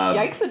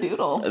 Yikes a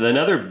doodle.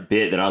 Another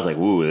bit that I was like,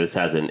 ooh, this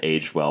hasn't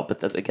aged well. But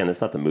that, again,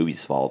 that's not the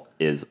movie's fault.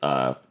 Is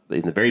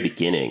in the very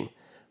beginning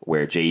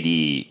where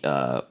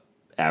JD,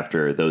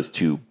 after those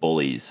two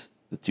bullies,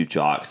 the two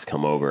jocks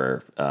come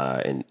over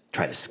and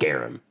try to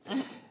scare him.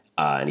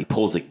 And he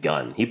pulls a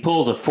gun. He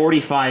pulls a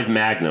 .45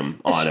 Magnum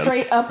on him.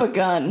 Straight up a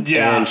gun.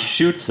 Yeah. And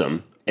shoots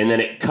him. And then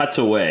it cuts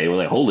away. We're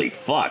like, holy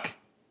fuck.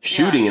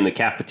 Shooting in the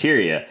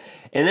cafeteria.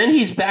 And then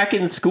he's back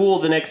in school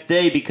the next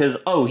day because,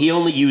 oh, he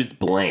only used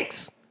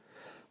blanks.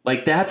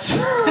 Like, that's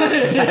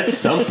that's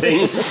something.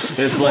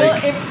 It's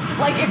like...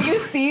 Well, if you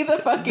see the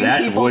fucking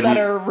That people wouldn't-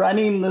 that are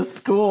running the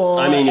school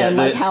I mean, yeah, and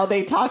like how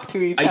they talk to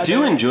each other. I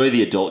do enjoy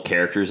the adult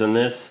characters in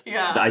this.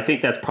 Yeah. I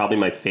think that's probably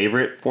my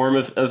favorite form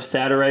of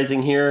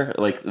satirizing here.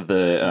 Like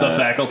the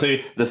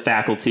faculty. The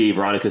faculty,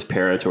 Veronica's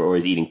parents were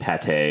always eating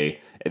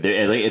pate.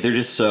 They're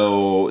just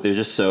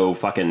so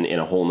fucking in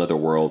a whole nother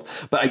world.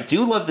 But I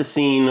do love the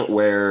scene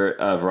where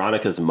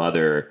Veronica's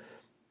mother,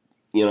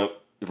 you know,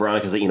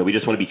 Veronica's like, you know, we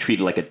just want to be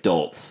treated like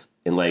adults,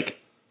 and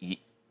like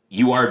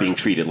you are being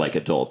treated like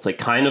adults, like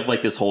kind of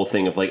like this whole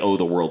thing of like, oh,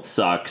 the world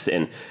sucks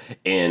and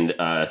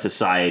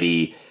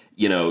society,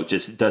 you know,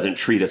 just doesn't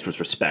treat us with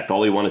respect.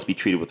 All we want is to be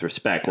treated with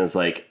respect, and it's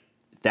like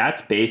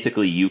that's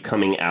basically you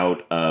coming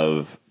out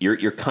of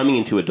you're coming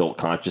into adult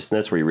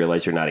consciousness where you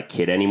realize you're not a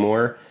kid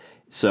anymore.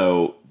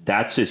 So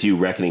that's just you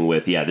reckoning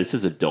with, yeah, this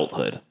is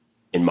adulthood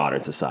in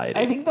modern society.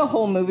 I think the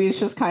whole movie is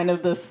just kind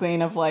of this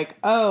thing of like,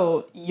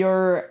 oh,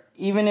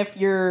 even if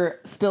you're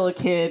still a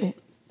kid,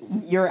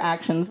 your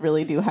actions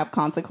really do have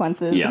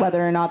consequences, Yeah.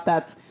 whether or not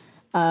that's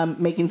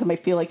making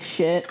somebody feel like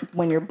shit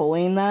when you're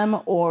bullying them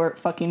or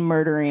fucking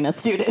murdering a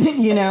student,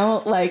 you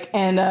know? Like,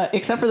 and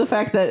except for the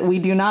fact that we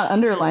do not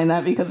underline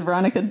that because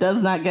Veronica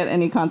does not get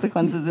any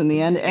consequences in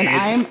the end, and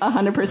I'm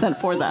 100%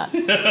 for that.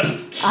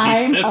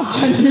 I'm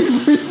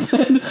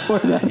 100% for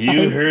that.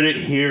 You heard it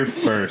here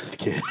first,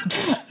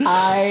 kids.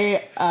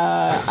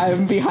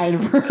 I'm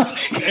behind Veronica.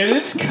 And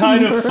it's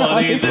kind of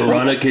funny that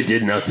Veronica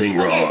did nothing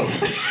wrong.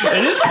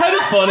 it is kind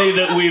of funny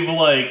that we've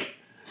like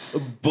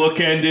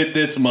bookended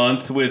this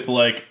month with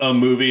like a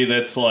movie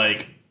that's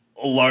like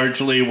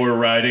largely were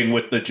riding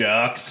with the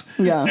jocks.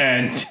 Yeah.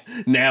 And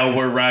now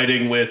we're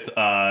riding with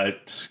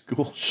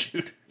school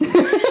shooter.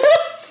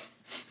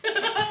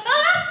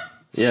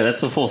 Yeah,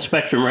 that's the full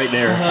spectrum right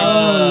there.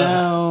 Oh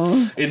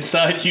no!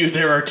 Inside you,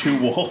 there are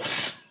two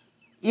wolves.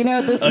 You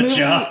know this A movie.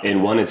 jock.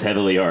 And one is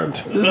heavily armed.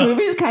 This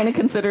movie is kind of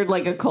considered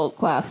like a cult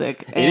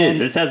classic. It is.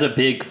 This has a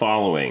big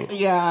following.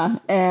 Yeah,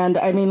 and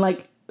I mean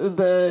like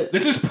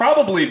This is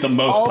probably the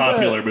most All the-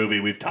 popular movie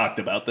we've talked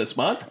about this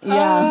month.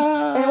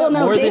 yeah. well,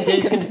 no, more than Dazed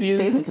and Dazed and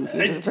Confused? Dazed and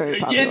Confused is very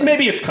popular.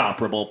 Maybe it's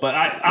comparable, but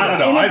I don't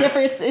know. In a I've-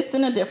 different, it's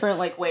in a different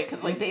like way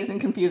because like Dazed and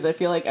Confused, I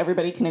feel like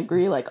everybody can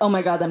agree like, oh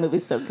my god, that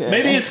movie's so good.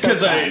 Maybe and it's so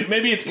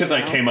because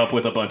fun. I came up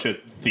with a bunch of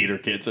theater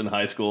kids in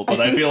high school, but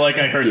I I think- feel like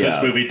I heard this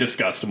Yeah. movie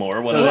discussed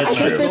more when No, I I was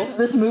that's in high think true. school.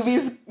 this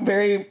movie's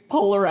very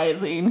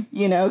polarizing,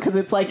 you know, because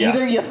it's like Yeah.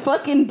 either you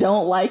fucking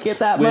don't like it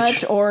that Which-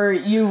 much or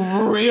you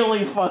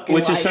really fucking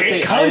Which is like something-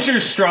 it. It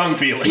conjures strong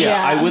feelings.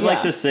 Yeah, I would like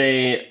yeah. to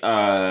say,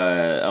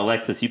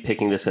 Alexis, you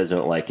picking this as I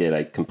don't like it,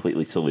 I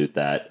completely salute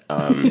that.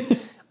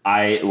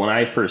 When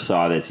I first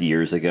saw this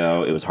years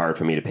ago, it was hard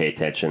for me to pay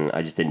attention.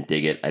 I just didn't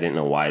dig it. I didn't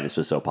know why this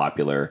was so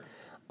popular.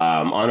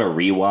 On a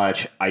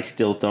rewatch, I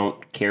still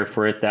don't care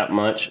for it that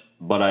much,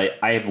 but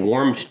I have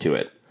warmed to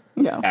it.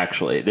 Yeah.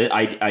 Actually,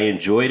 I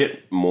enjoyed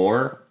it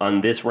more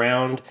on this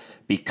round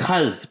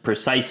because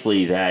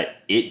precisely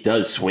that it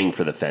does swing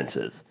for the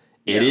fences.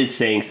 It is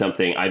saying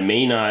something. I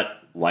may not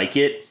like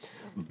it,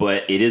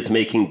 but it is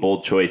making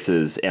bold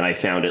choices, and I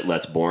found it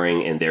less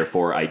boring, and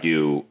therefore I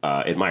do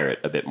admire it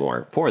a bit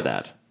more for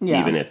that. Yeah.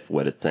 Even if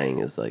what it's saying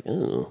is like,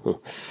 oh,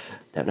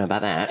 don't know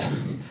about that.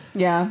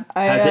 Yeah.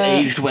 Has it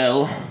aged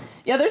well?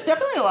 Yeah, there's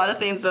definitely a lot of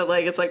things that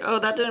like it's like, oh,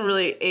 that didn't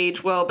really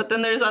age well. But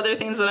then there's other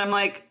things that I'm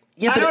like,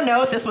 I don't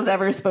know if this was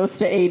ever supposed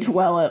to age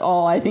well at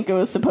all. I think it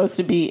was supposed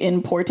to be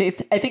in poor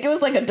taste. I think it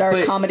was like a dark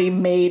But comedy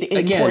made in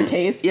again, poor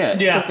taste yeah.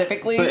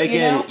 specifically. But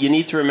again, you know? you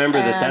need to remember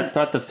that And- that's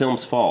not the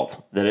film's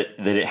fault that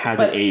it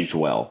hasn't But- aged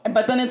well.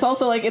 But then it's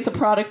also like it's a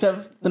product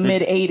of the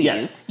mid 80s,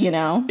 yes. you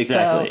know?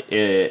 Exactly. So,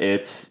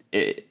 It's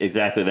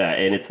exactly that.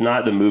 And it's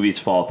not the movie's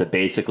fault that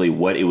basically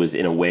what it was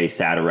in a way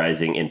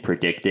satirizing and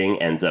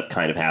predicting ends up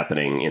kind of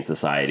happening in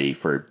society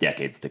for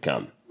decades to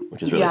come,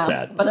 which is really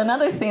sad. But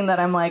another thing that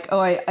I'm like,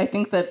 I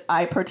think that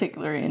I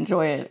particularly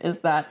enjoy it is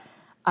that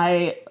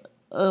I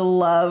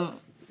love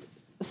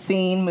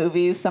seeing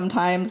movies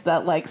sometimes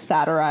that like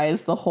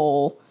satirize the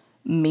whole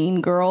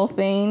mean girl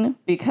thing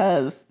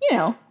because, you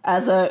know,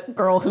 as a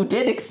girl who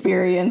did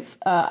experience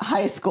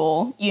high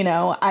school, you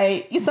know,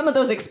 some of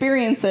those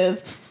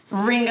experiences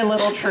ring a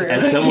little true.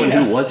 As someone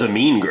who was a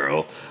mean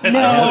girl, No,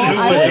 I have to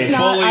say,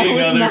 bullying I other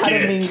was not a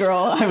kids. mean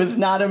girl. I was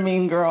not a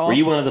mean girl. were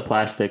you one of the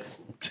plastics?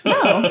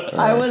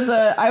 I was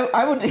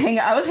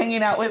I was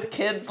hanging out with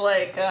kids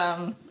like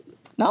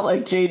not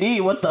like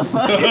JD, what the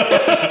fuck?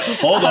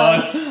 Hold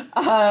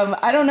on.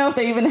 I don't know if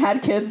they even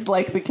had kids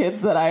like the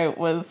kids that I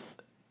was.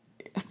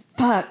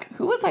 Fuck,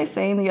 who was I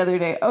saying the other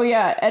day? Oh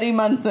yeah, Eddie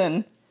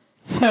Munson.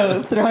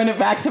 So throwing it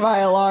back to my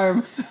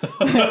alarm,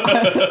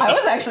 I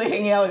was actually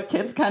hanging out with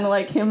kids kind of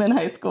like him in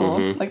high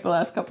school, like the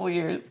last couple of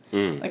years.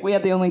 Like we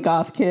had the only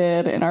goth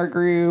kid in our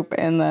group,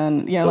 and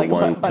then The like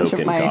one a bunch of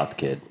token my goth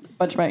kid.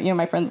 bunch of my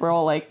my friends were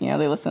all like, you know,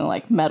 they listen to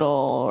like metal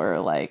or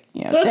like,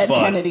 you know, That's Dead fun.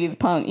 Kennedy's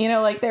punk, you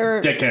know, like they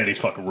were Dead Kennedy's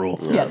fucking rule.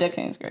 yeah, Dead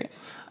Kennedy's great.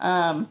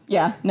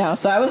 Yeah, no.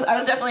 So I was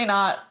definitely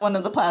not one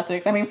of the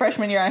plastics. I mean,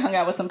 freshman year I hung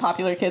out with some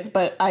popular kids,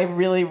 but I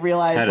really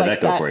realized How did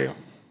like that go for you?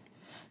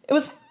 it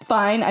was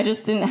fine. I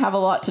just didn't have a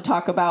lot to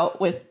talk about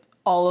with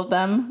all of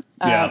them.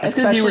 Yeah. It's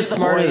because you were especially the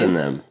smarter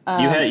than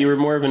boys. them. You were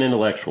more of an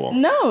intellectual.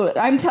 No,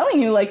 I'm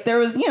telling you, like there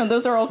was, you know,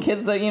 those are all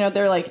kids that, you know,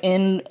 they're like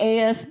in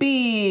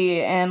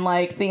ASB and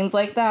like things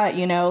like that,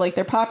 you know, like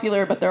they're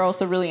popular, but they're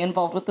also really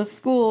involved with the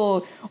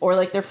school or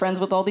like they're friends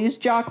with all these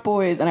jock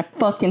boys. And I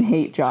fucking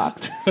hate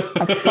jocks.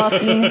 I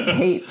fucking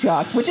hate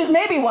jocks, which is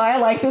maybe why I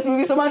like this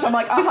movie so much. I'm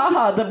like,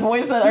 the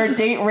boys that are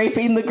date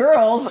raping the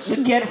girls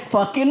get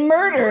fucking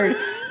murdered.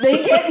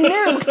 They get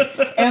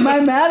nuked. Am I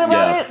mad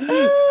about Yeah.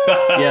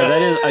 it? Yeah,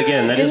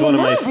 that is In one the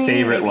of my movie,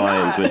 favorite maybe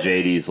lines not. when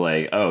JD's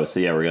like, "Oh, so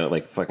yeah, we're gonna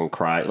like fucking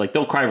cry, like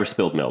don't cry over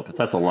spilled milk."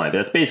 That's a line, but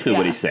that's basically what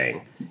Yeah. he's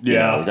saying. You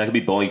Yeah. know, he's not gonna be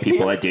bullying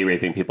people, like date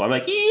raping people. I'm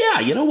like, yeah,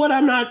 you know what?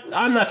 I'm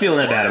not feeling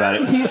that bad about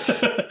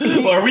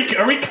it.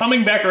 Are we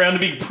coming back around to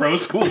being pro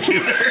school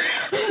shooter?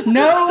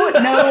 No.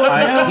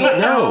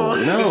 No.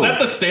 Is that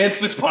the stance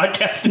this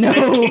podcast is No,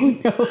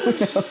 taking? no.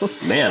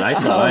 Man, I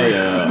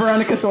thought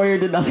Veronica Sawyer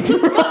did nothing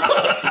wrong.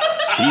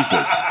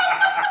 Jesus.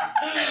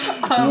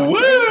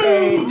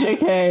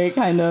 JK,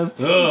 kind of.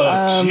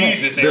 Oh,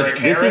 Jesus, Eric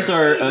This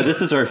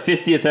Harris. is our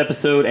 50th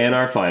episode and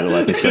our final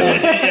episode.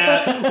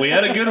 Yeah, we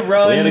had a good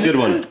run. We had a good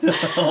one.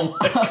 Oh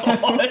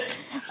my god.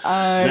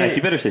 Zach,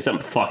 you better say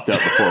something fucked up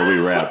before we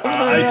wrap.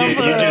 I did.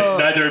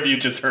 Neither of you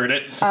just heard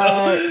it.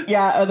 So.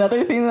 Yeah,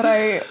 another thing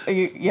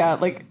that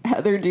like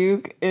Heather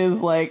Duke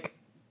is like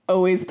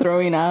always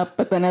throwing up,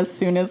 but then as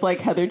soon as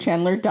like Heather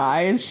Chandler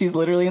dies, she's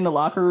literally in the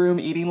locker room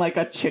eating like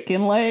a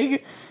chicken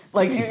leg.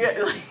 Like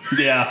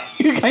Yeah.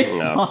 you guys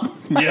saw.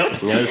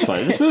 Yep. Yeah, it's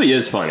funny. This movie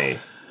is funny.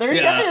 There are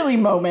Yeah. definitely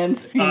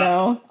moments, you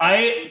know.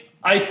 I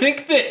I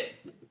think that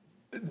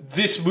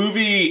this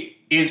movie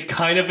is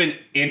kind of an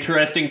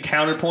interesting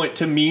counterpoint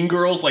to Mean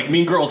Girls. Like,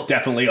 Mean Girls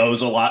definitely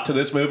owes a lot to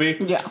this movie.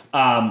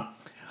 Yeah.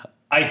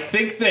 I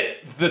think that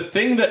the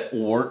thing that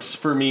works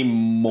for me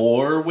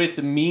more with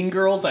Mean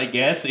Girls, I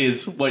guess,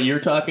 is what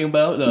you're talking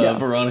about.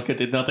 Veronica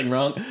did nothing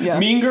wrong. Yeah.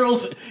 Mean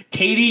Girls,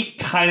 Katie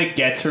kind of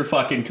gets her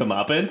fucking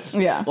comeuppance.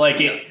 Yeah. Like,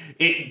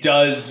 it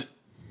does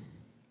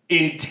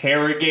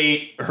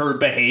interrogate her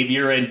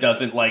behavior and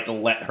doesn't, like,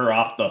 let her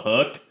off the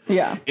hook.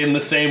 Yeah. In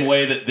the same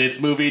way that this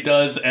movie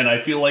does, and I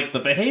feel like the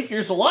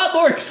behavior's a lot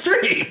more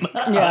extreme.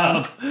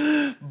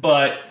 Yeah.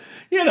 But...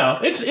 You know,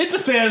 it's a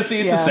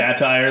fantasy, it's a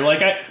satire.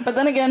 But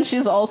then again,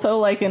 she's also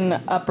like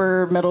an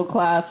upper middle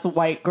class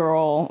white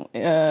girl.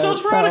 So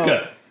it's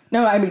Veronica.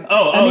 No, I mean,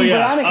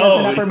 Veronica's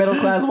an upper middle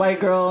class white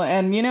girl,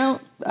 and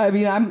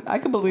I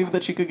could believe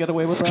that she could get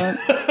away with that.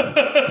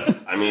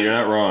 I mean, you're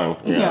not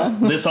wrong. Yeah.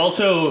 This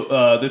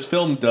also, this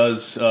film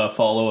does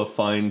follow a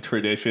fine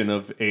tradition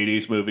of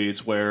 80s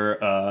movies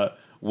where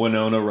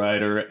Winona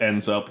Ryder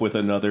ends up with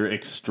another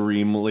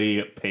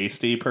extremely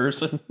pasty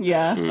person.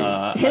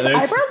 Yeah. His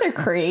eyebrows are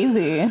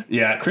crazy.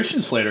 Yeah,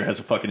 Christian Slater has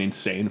a fucking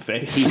insane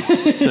face.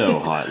 He's so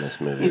hot in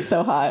this movie. He's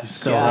so hot.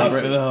 So hot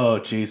right, oh,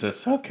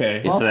 Jesus.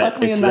 Okay. Well,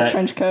 fuck me in that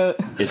trench coat.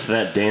 It's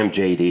that damn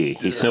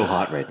JD. He's so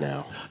hot right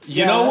now.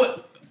 You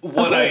know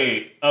what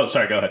Oh,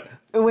 sorry, go ahead.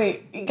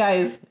 Wait,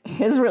 guys,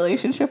 his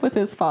relationship with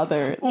his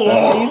father.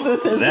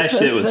 That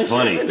shit was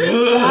funny.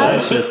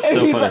 That shit's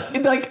so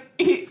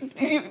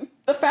funny.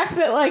 The fact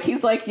that, like,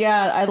 he's like,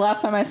 yeah,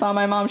 last time I saw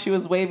my mom, she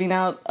was waving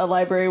out a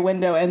library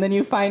window, and then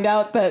you find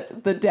out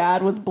that the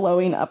dad was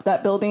blowing up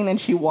that building,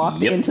 and she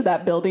walked into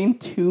that building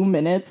 2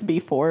 minutes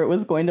before it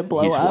was going to blow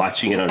up. He's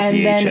watching it on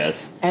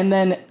VHS. And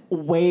then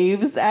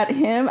waves at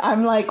him.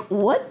 I'm like,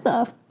 what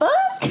the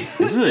fuck?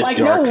 This is a like,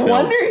 dark no film.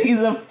 wonder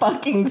he's a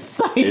fucking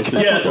psycho.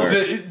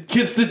 Yeah,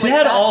 because the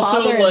dad also,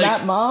 like, like,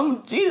 that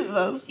mom,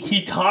 Jesus.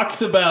 He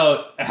talks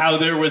about how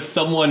there was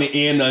someone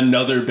in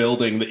another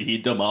building that he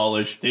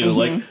demolished too.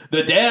 Like,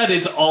 the dad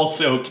is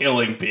also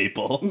killing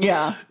people.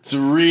 Yeah. It's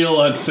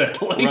real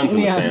unsettling. Runs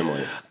in the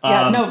family.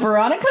 Yeah, no,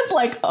 Veronica's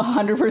like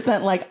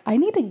 100% like, I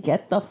need to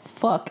get the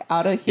fuck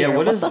out of here. Yeah,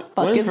 what the fuck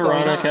does is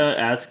going Veronica on?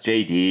 ask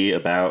JD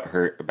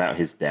about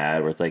his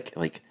dad? Where it's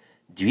like,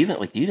 do you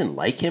even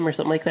like him or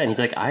something like that? And he's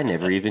like, I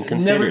never even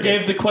considered Never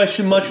gave the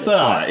question much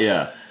thought.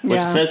 Yeah.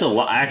 Which says a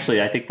lot.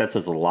 Actually, I think that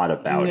says a lot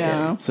about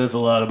him. It says a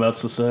lot about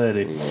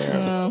society.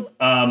 Yeah.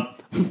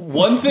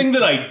 One thing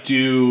that I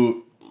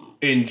do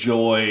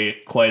enjoy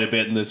quite a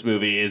bit in this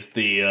movie is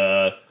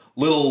the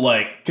little,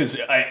 like, because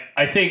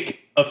I think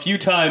a few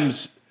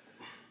times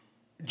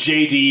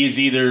JD is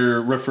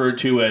either referred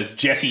to as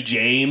Jesse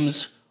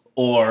James,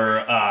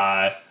 or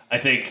I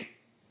think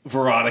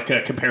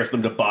Veronica compares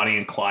them to Bonnie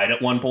and Clyde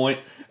at one point.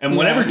 And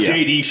whenever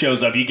JD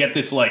shows up, you get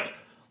this, like,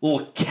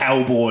 little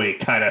cowboy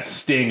kind of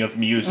sting of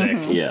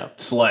music. Yeah.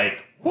 It's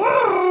like,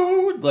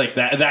 whoa, like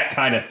that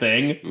kind of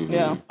thing.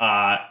 Yeah.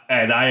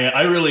 And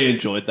I really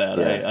enjoyed that.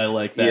 Yeah. I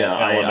like that Yeah,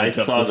 I element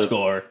of saw the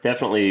score.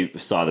 Definitely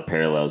saw the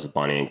parallels with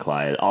Bonnie and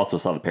Clyde. Also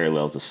saw the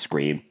parallels with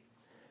Scream,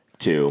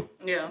 too.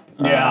 Yeah.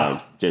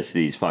 Yeah. Just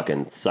these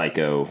fucking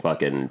psycho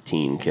fucking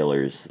teen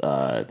killers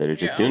that are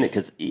just doing it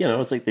because,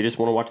 it's like they just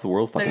want to watch the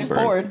world fucking They're just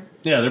burn. bored.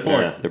 Yeah, they're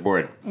bored. Yeah, they're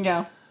bored.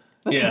 Yeah.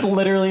 That's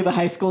literally the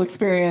high school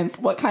experience.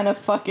 What kind of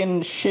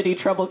fucking shitty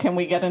trouble can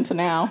we get into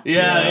now?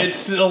 Yeah,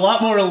 it's a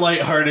lot more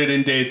lighthearted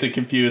in Dazed and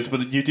Confused,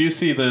 but you do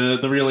see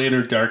the real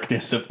inner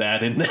darkness of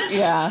that in this.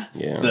 Yeah.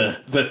 Yeah.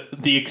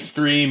 The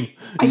extreme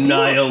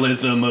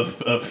nihilism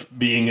of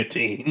being a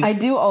teen. I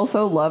do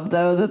also love,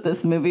 though, that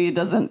this movie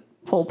doesn't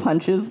pull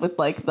punches with,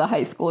 like, the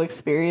high school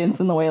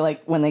experience in the way,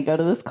 like, when they go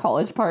to this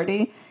college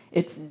party,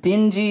 it's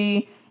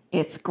dingy,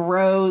 it's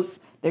gross,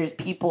 there's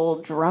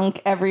people drunk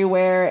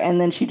everywhere,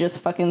 and then she just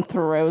fucking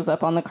throws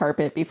up on the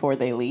carpet before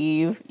they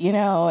leave,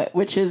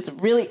 which is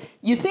really,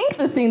 you think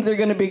the things are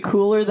going to be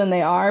cooler than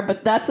they are,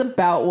 but that's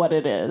about what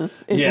it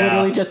is. It's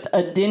literally just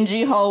a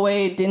dingy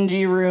hallway,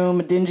 dingy room,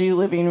 dingy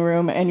living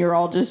room, and you're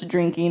all just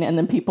drinking, and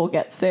then people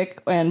get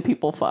sick and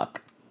people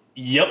fuck.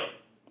 Yep.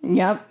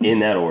 In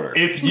that order.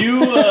 If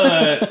you,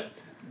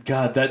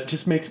 God, that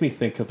just makes me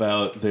think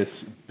about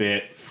this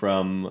bit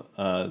from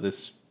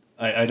this.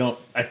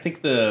 I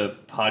think the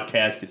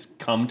podcast is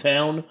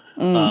Cumtown.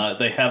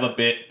 They have a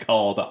bit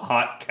called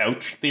Hot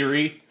Couch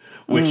Theory,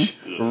 which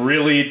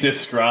really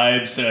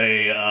describes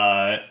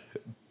a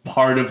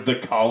part of the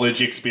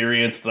college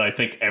experience that I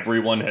think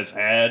everyone has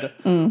had,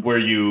 where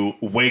you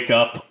wake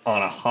up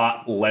on a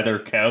hot leather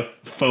couch,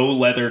 faux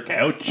leather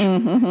couch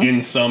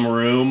in some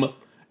room,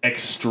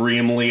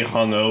 extremely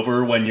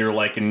hungover when you're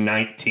like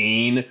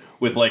 19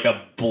 with like a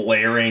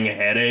blaring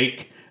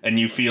headache, and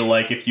you feel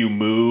like if you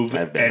move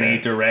any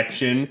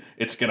direction,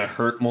 it's going to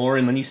hurt more,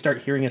 and then you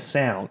start hearing a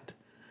sound,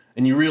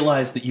 and you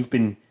realize that you've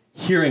been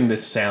hearing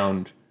this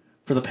sound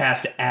for the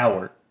past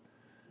hour,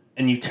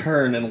 and you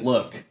turn and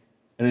look,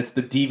 and it's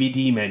the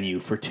DVD menu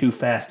for Too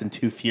Fast and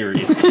Too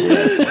Furious.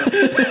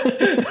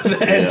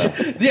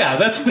 Yeah,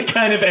 that's the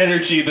kind of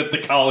energy that the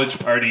college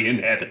party in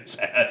Heather's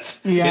has.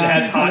 Yeah, it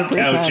has hot 100%.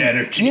 couch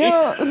energy. You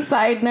know,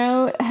 side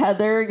note,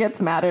 Heather gets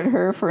mad at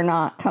her for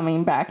not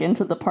coming back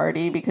into the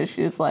party because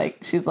she's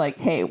like,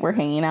 hey, we're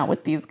hanging out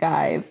with these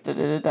guys. Da,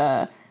 da, da,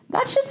 da.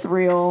 That shit's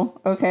real,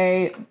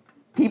 okay?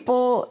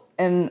 People,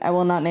 and I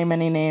will not name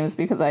any names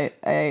because I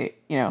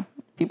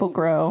people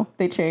grow,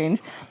 they change.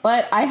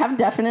 But I have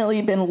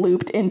definitely been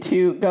looped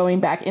into going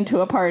back into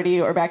a party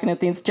or back into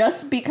things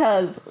just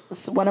because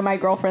one of my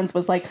girlfriends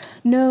was like,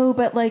 no,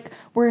 but like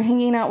we're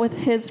hanging out with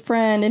his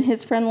friend and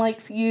his friend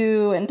likes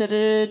you and da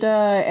da da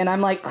da. And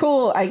I'm like,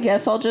 cool, I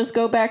guess I'll just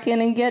go back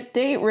in and get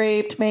date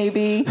raped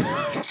maybe.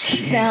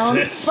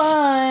 Sounds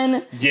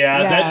fun.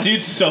 Yeah, that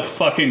dude's so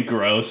fucking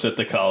gross at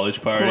the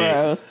college party.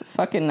 Gross.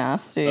 Fucking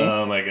nasty.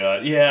 Oh my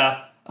god.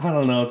 Yeah. I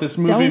don't know. This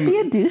movie. Don't be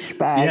a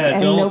douchebag. Yeah,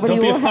 and don't nobody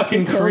be will a have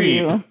fucking to kill creep.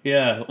 you.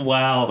 Yeah.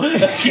 Wow. I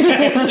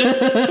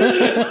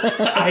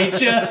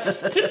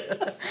just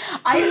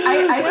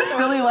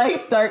really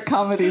like dark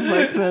comedies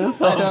like this.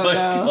 I don't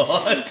know.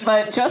 God.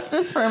 But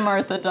justice for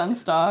Martha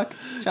Dunstock.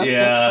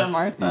 Justice for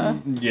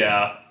Martha.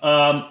 Yeah.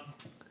 I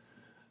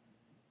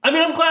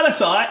mean, I'm glad I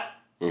saw it.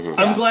 Mm-hmm.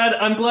 I'm glad.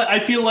 I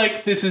feel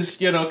like this is,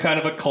 kind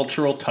of a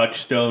cultural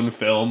touchstone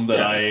film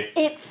that I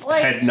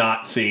had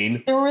not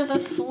seen. There was a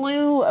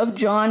slew of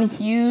John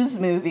Hughes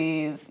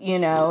movies,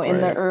 in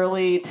the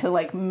early to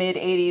like mid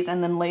 80s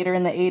and then later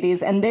in the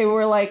 80s. And they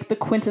were like the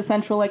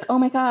quintessential, like, oh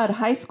my God,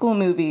 high school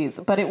movies.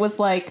 But it was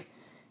like,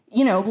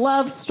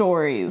 love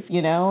stories,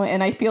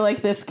 And I feel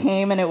like this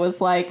came and it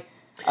was like,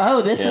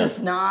 oh, this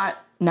is not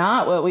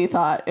what we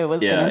thought it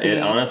was going to be.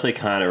 It honestly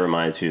kind of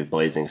reminds me of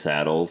Blazing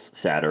Saddles,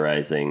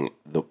 satirizing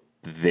the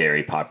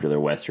very popular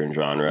Western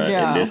genre.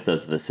 Yeah. And this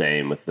does the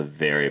same with the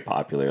very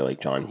popular, like,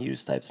 John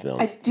Hughes types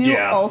films. I do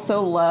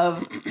also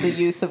love the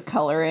use of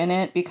color in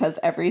it because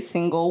every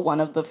single one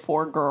of the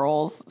 4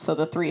 girls, so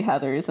the 3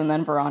 Heathers and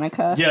then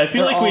Veronica. Yeah, I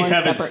feel like we all in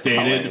haven't separate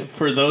stated, colors.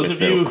 for those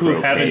With of you the who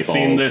croquet haven't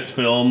seen balls. this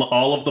film,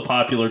 all of the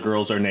popular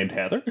girls are named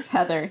Heather.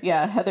 Heather,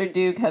 yeah. Heather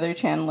Duke, Heather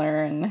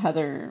Chandler, and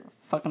Heather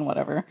fucking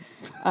whatever.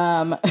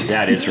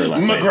 That is her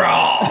last name.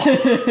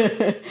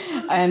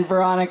 McGraw! And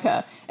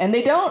Veronica. And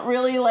they don't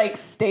really like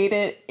state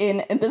it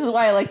in, and this is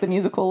why I like the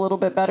musical a little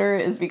bit better,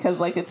 is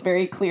because like it's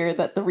very clear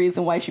that the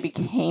reason why she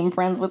became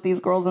friends with these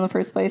girls in the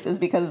first place is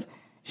because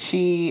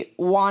she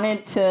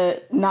wanted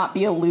to not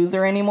be a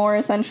loser anymore,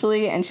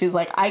 essentially. And she's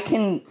like, I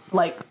can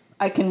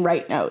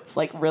write notes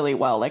like really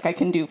well. Like I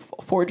can do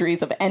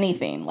forgeries of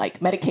anything, like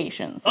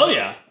medications. Oh, like,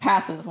 yeah.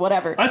 passes,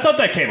 whatever. I thought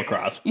that came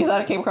across. You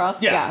thought it came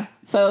across? Yeah.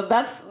 So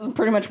that's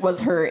pretty much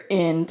was her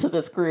into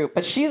this group.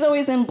 But she's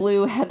always in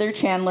blue. Heather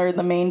Chandler,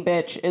 the main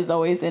bitch, is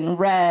always in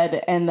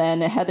red. And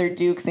then Heather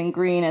Duke's in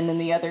green. And then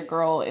the other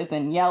girl is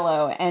in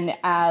yellow. And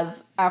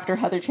after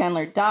Heather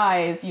Chandler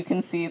dies, you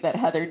can see that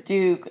Heather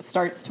Duke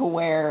starts to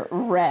wear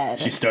red.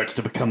 She starts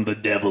to become the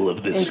devil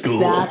of this school.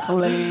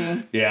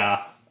 Exactly.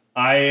 Yeah.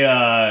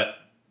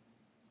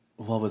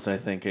 What was I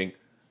thinking?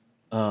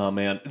 Oh,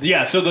 man.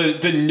 Yeah, so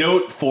the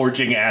note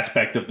forging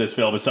aspect of this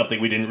film is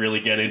something we didn't really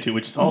get into,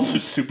 which is also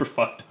super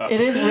fucked up.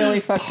 It is really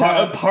fucked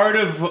up. Part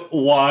of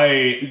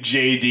why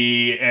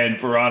JD and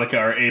Veronica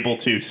are able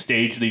to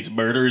stage these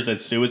murders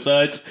as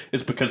suicides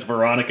is because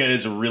Veronica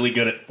is really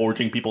good at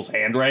forging people's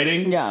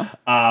handwriting. Yeah.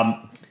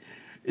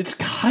 It's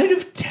kind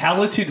of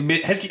talented.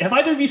 Have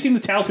either of you seen The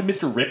Talented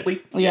Mr.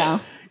 Ripley? Yeah.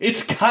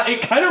 It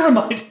kind of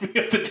reminded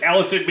me of The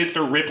Talented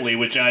Mr. Ripley,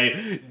 which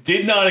I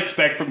did not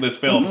expect from this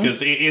film,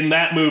 because in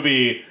that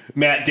movie,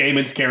 Matt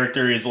Damon's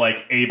character is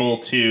like able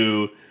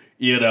to,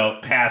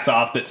 pass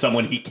off that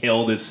someone he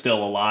killed is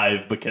still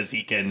alive because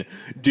he can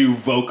do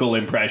vocal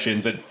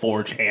impressions and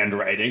forge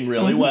handwriting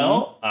really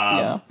well.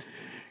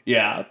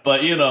 Yeah,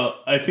 but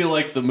I feel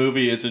like the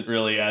movie isn't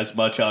really as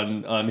much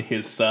on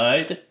his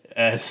side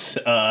as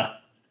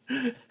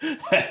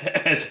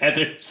as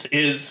Heather's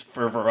is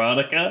for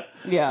Veronica.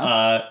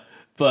 Yeah.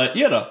 But,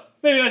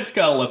 maybe I just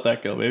gotta let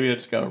that go. Maybe I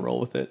just gotta roll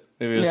with it.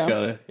 Maybe I just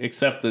gotta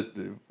accept that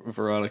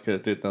Veronica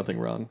did nothing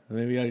wrong.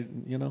 Maybe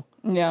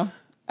Yeah.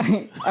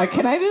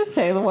 Can I just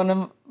say that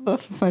one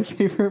of my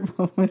favorite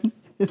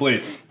moments is,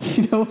 Please.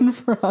 When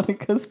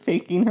Veronica's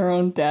faking her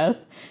own death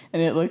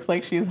and it looks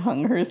like she's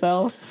hung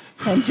herself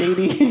and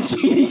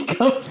JD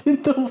comes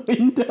in the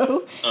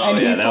window and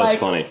he's that was like,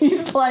 funny.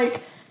 He's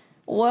like,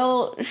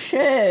 well,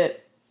 shit.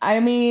 I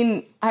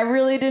mean, I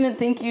really didn't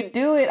think you'd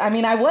do it. I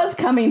mean, I was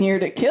coming here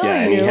to kill you.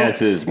 And he has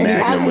his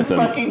Magnum with him.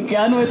 Fucking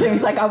gun with him.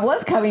 He's like, I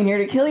was coming here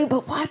to kill you,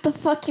 but what the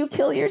fuck you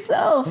kill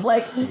yourself?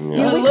 Like, we could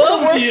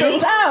have worked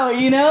this out,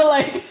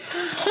 like.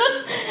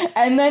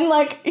 And then,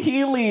 like,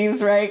 he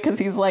leaves, right? Because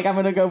he's like, I'm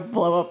going to go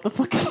blow up the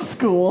fucking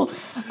school.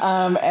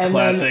 And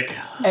Classic.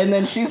 And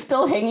then she's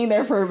still hanging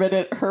there for a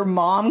minute. Her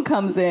mom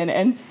comes in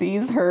and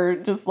sees her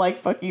just, like,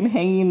 fucking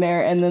hanging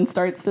there and then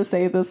starts to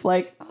say this,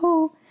 like,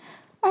 oh,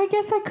 I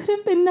guess I could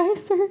have been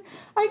nicer.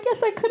 I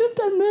guess I could have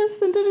done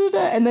this and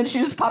da-da-da. And then she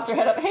just pops her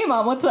head up. Hey,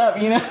 Mom, what's up?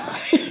 Yeah,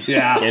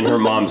 Yeah. And her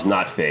mom's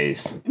not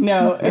phased.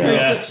 No,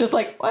 Yeah. it's just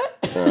like, what?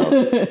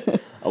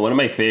 One of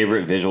my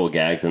favorite visual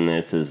gags in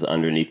this is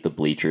underneath the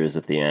bleachers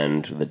at the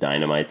end, the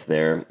dynamite's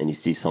there, and you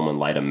see someone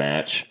light a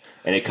match,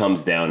 and it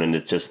comes down, and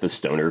it's just the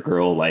stoner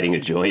girl lighting a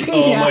joint.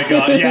 Oh Yeah. my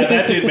god, yeah,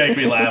 that did make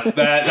me laugh.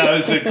 That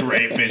was a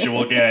great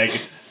visual gag.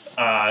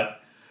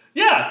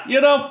 Yeah, you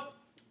know,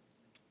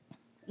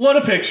 what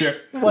a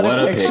picture. What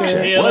a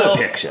picture. You What know, a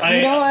picture.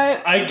 You know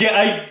what?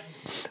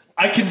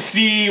 I can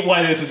see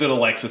why this is an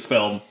Alexis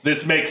film.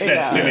 This makes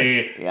sense to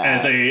me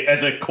Yes. Yeah.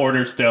 as a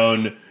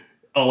cornerstone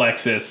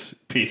Alexis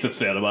piece of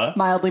cinema.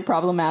 Mildly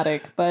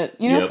problematic, but,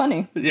 you know, Yep.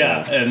 funny.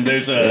 Yeah, and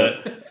there's a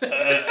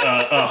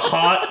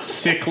hot,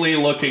 sickly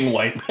looking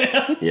white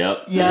man.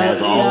 Yep. Yeah, It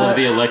has all of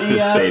the Alexis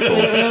yeah, staples.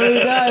 It really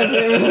does.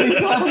 It really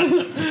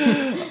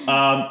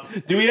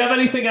does. Do we have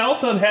anything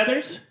else on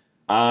Heathers?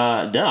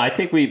 No, I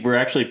think we're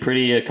actually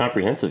pretty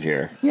comprehensive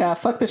here. Yeah,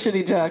 fuck the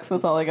shitty jokes.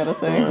 That's all I gotta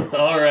say.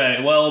 All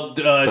right. Well,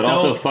 But don't.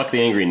 also, fuck the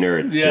angry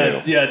nerds, yeah,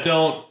 too. yeah.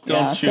 Don't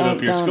shoot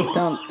up your school.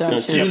 Don't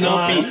Just shoot don't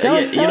up. be.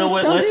 Don't- you know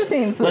what? don't do Let's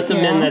things that, let's you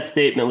amend know. that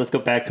statement. Let's go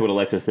back to what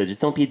Alexa said. Just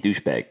don't be a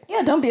douchebag.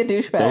 Yeah, don't be a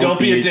douchebag. Don't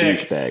be a dick.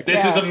 douchebag.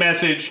 This Yeah. is a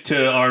message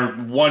to our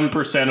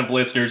 1% of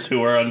listeners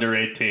who are under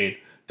 18.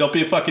 Don't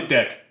be a fucking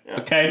dick.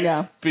 Okay?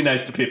 Yeah. Be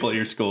nice to people at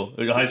your school.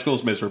 High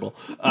school's miserable.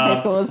 High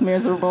school is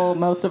miserable.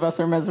 Most of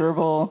us are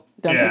miserable.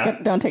 Yeah.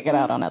 Don't take it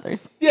out on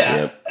others. Yeah.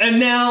 Yep. And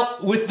now,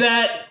 with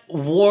that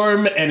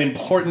warm and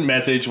important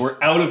message, we're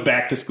out of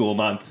back to school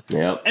month.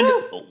 Yep. And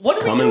what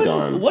are Come we and doing?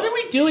 gone. What are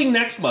we doing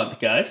next month,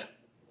 guys?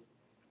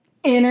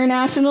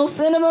 International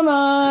Cinema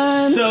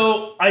Month.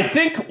 So I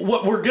think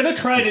what we're gonna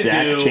try to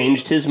Zach do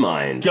changed his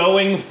mind.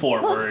 going Well,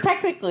 forward. it's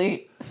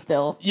technically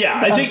still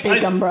Yeah, a I think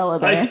big umbrella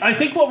there. I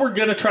think what we're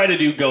gonna try to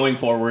do going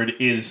forward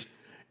is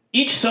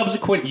each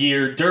subsequent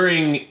year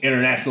during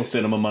International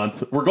Cinema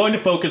Month, we're going to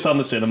focus on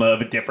the cinema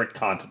of a different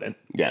continent.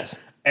 Yes.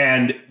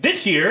 And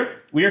this year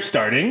we are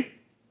starting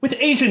with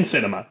Asian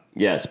cinema.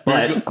 Yes,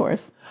 but of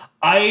course.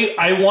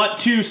 I want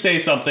to say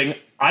something.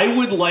 I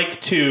would like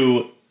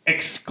to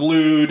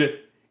exclude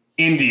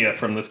India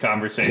from this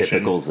conversation.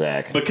 typical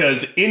Zach.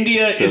 Because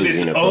India So is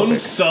its own xenophobic.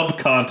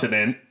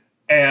 subcontinent,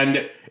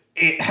 and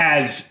it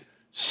has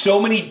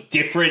so many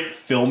different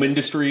film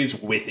industries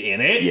within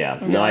it. Yeah,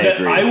 no, I that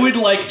agree. I would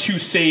like to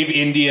save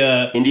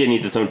India. India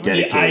needs its own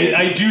dedicated.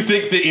 I do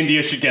think that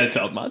India should get its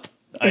own month.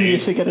 India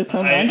should get its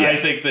own month. I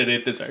think that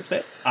it deserves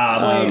it.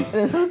 Wait,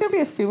 this is gonna be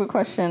a stupid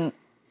question.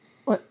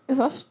 What is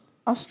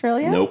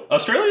Australia? Nope.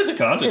 Australia is a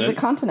continent. It's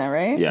a continent,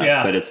 right? Yeah,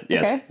 Yeah. but it's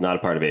Okay. not a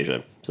part of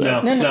Asia. So.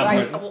 No, No, it's no,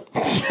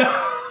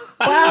 not.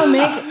 Wow,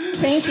 Mick,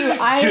 thank you.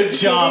 Good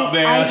job,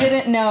 man. I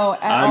didn't know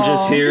at all. I'm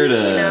just here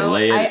to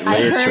lay I it, lay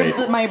it heard straight.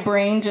 that my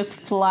brain just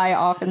fly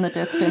off in the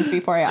distance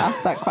before I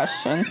asked that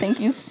question. Thank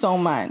you so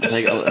much.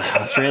 Like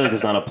Australia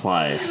does not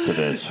apply to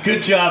this.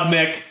 Good job,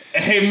 Mick.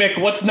 Hey, Mick,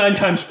 what's 9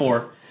 times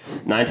 4?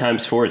 9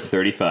 times 4 is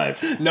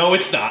 35. No,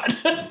 it's not.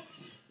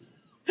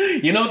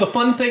 You know, the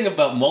fun thing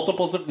about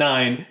multiples of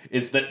 9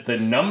 is that the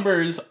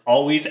numbers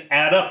always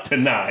add up to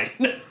 9.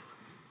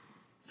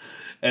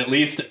 At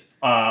least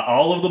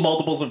all of the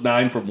multiples of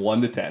 9 from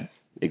 1 to 10.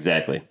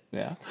 Exactly.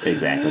 Yeah.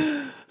 Exactly.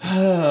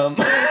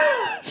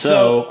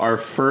 So our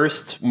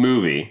first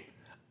movie.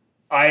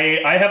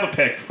 I have a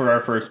pick for our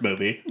first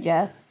movie.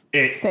 Yes.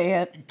 Say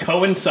it.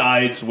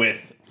 Coincides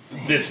with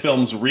this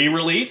film's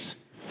re-release.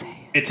 Say it.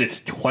 It's its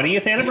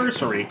 20th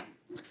anniversary.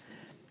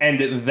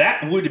 And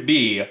that would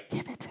be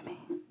Give it to me.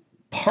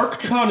 Park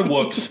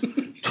Chan-wook's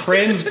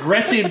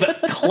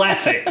transgressive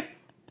classic,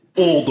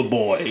 Old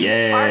Boy.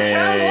 Yay! Park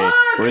Chan-wook!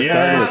 We're starting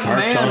Yes. with Park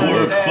Man. Chan-wook.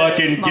 We're That's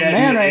fucking my getting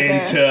man right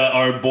there. into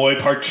our boy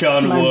Park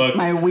Chan-wook.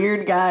 My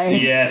weird guy.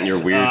 Yes. You're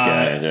a weird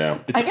guy. Yeah.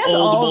 It's I guess Old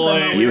all of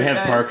them Boy. are You weird have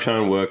guys. Park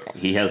Chan-wook.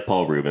 He has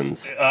Paul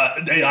Rubens.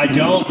 I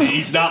don't.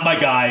 He's not my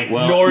guy.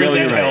 Well, nor no, is Ed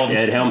you're right. Helms.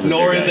 Ed Helms is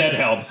nor your is guy. Ed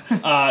Helms.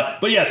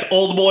 But yes,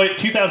 Old Boy,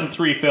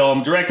 2003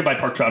 film, directed by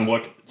Park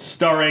Chan-wook,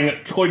 starring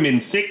Choi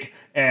Min-sik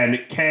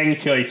and Kang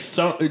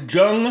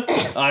Hyoi-jung.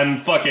 I'm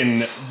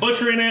fucking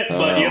butchering it,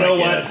 but Oh you know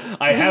my what? God.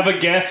 I have a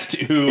guest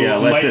who Yeah,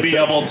 might Alexis- be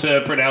able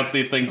to pronounce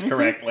these things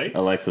correctly.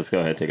 Alexis, go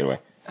ahead. Take it away.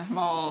 I'm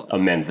all,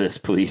 Amend this,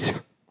 please.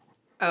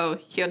 oh,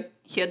 Hyejung?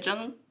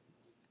 I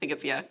think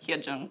it's,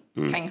 Hyejung.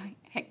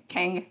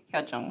 Kang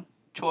Hyejung.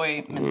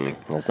 Choi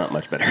Min-sik. That's not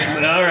much better.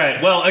 All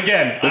right. Well,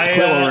 again, Let's quit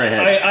while we're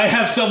ahead. I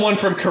have someone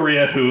from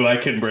Korea who I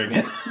can bring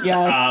in.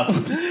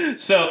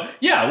 Yes. So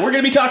yeah, we're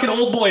gonna be talking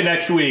Old Boy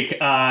next week,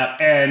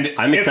 and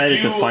I'm if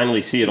excited to you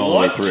finally see it all the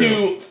way want through.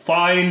 to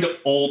find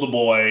Old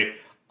Boy,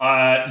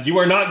 you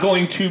are not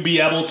going to be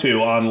able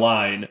to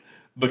online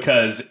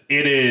because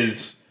it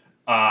is.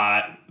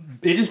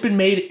 It has been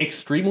made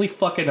extremely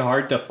fucking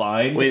hard to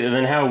find. Wait,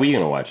 then how are we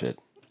going to watch it?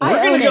 We're I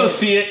gonna own go it.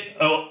 see it.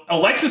 Oh,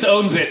 Alexis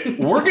owns it.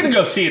 We're gonna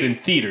go see it in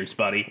theaters,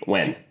 buddy.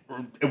 When?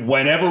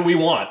 Whenever we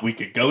want. We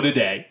could go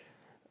today.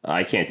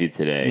 I can't do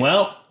today.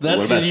 Well, that's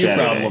what about your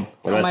Saturday? problem.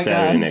 What about my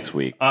Saturday God. next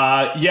week?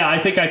 Yeah, I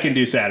think I can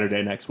do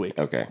Saturday next week.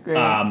 Okay. Great.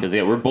 Because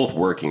we're both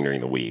working during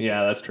the week.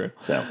 Yeah, that's true.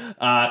 So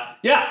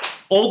Yeah.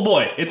 Old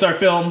Boy, it's our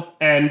film,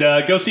 and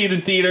go see it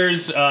in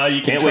theaters. You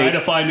can Can't try wait.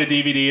 to find a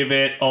DVD of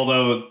it,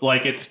 although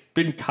like it's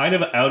been kind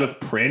of out of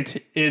print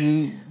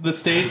in the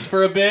States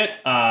for a bit.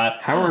 How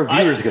are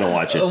viewers going to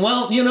watch it?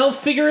 Well,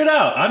 figure it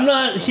out. I'm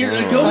not here.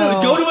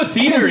 Go to a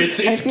theater. It's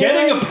feel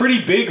getting like- a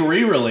pretty big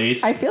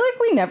re-release. I feel like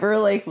we never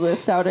like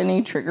list out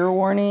any trigger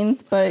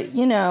warnings, but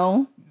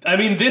I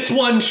mean, this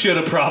one should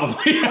have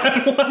probably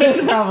had one.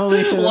 this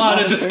probably should A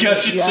lot of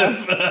discussions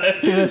of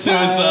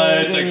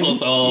suicide, sexual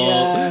assault,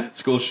 Yeah.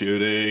 school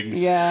shootings.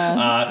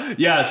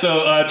 Yeah.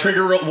 So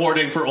trigger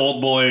warning for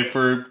Old Boy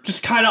for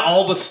just kind of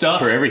all the stuff.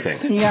 For everything.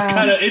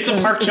 Yeah. It's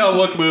a Park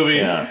Chan-wook movie.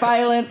 Yeah.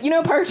 Violence.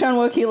 Park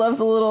Chan-wook, he loves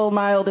a little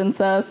mild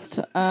incest.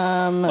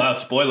 Wow,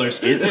 spoilers.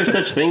 Is there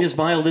such thing as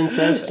mild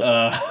incest?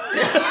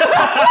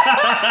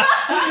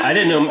 I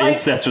didn't know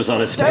incest was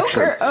on a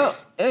spectrum. Stoker.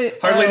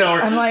 Hardly know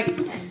her. I'm like,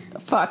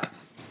 fuck.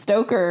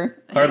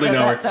 Stoker. Hardly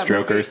know her.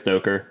 Stroker,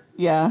 stoker,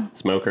 Yeah.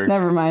 smoker.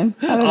 Never mind.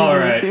 I don't All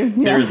even right. need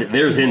to. Yeah.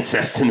 There's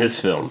incest in this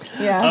film.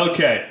 yeah.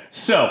 Okay,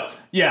 so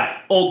yeah,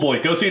 Old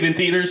Boy, go see it in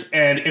theaters.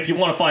 And if you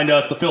want to find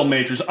us, the Film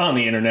Majors, on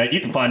the internet, you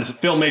can find us at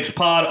Film Major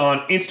Pod on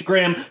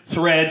Instagram,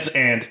 Threads,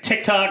 and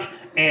TikTok.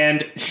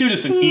 And shoot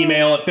us an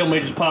email at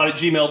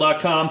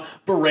filmmajorspod@gmail.com.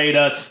 Berate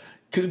us.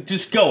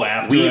 Just go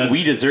after us.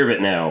 We deserve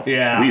it now.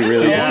 Yeah, We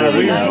really deserve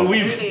it now.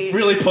 we've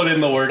really put in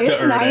the work It's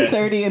to earn it.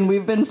 9:30 and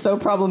we've been so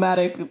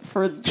problematic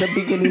for the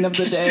beginning of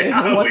the day.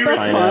 Yeah, What we the were-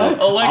 I fuck?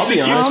 know. Alexis, I'll be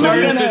you honest with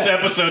started you. this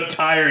episode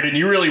tired, and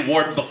you really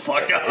warmed the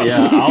fuck up.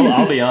 Yeah,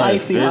 I'll be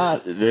honest. Spicy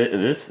hot.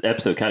 This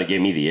episode kind of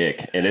gave me the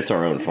ick, and it's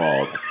our own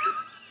fault.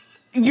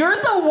 You're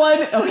the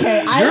one.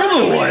 Okay, You're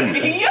the one.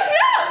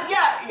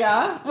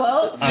 Yeah.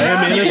 Well, I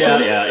am Yeah,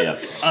 innocent. yeah.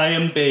 I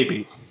am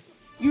baby.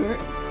 you're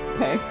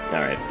okay. All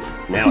right.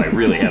 Now I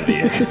really have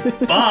the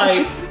ick.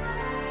 Bye.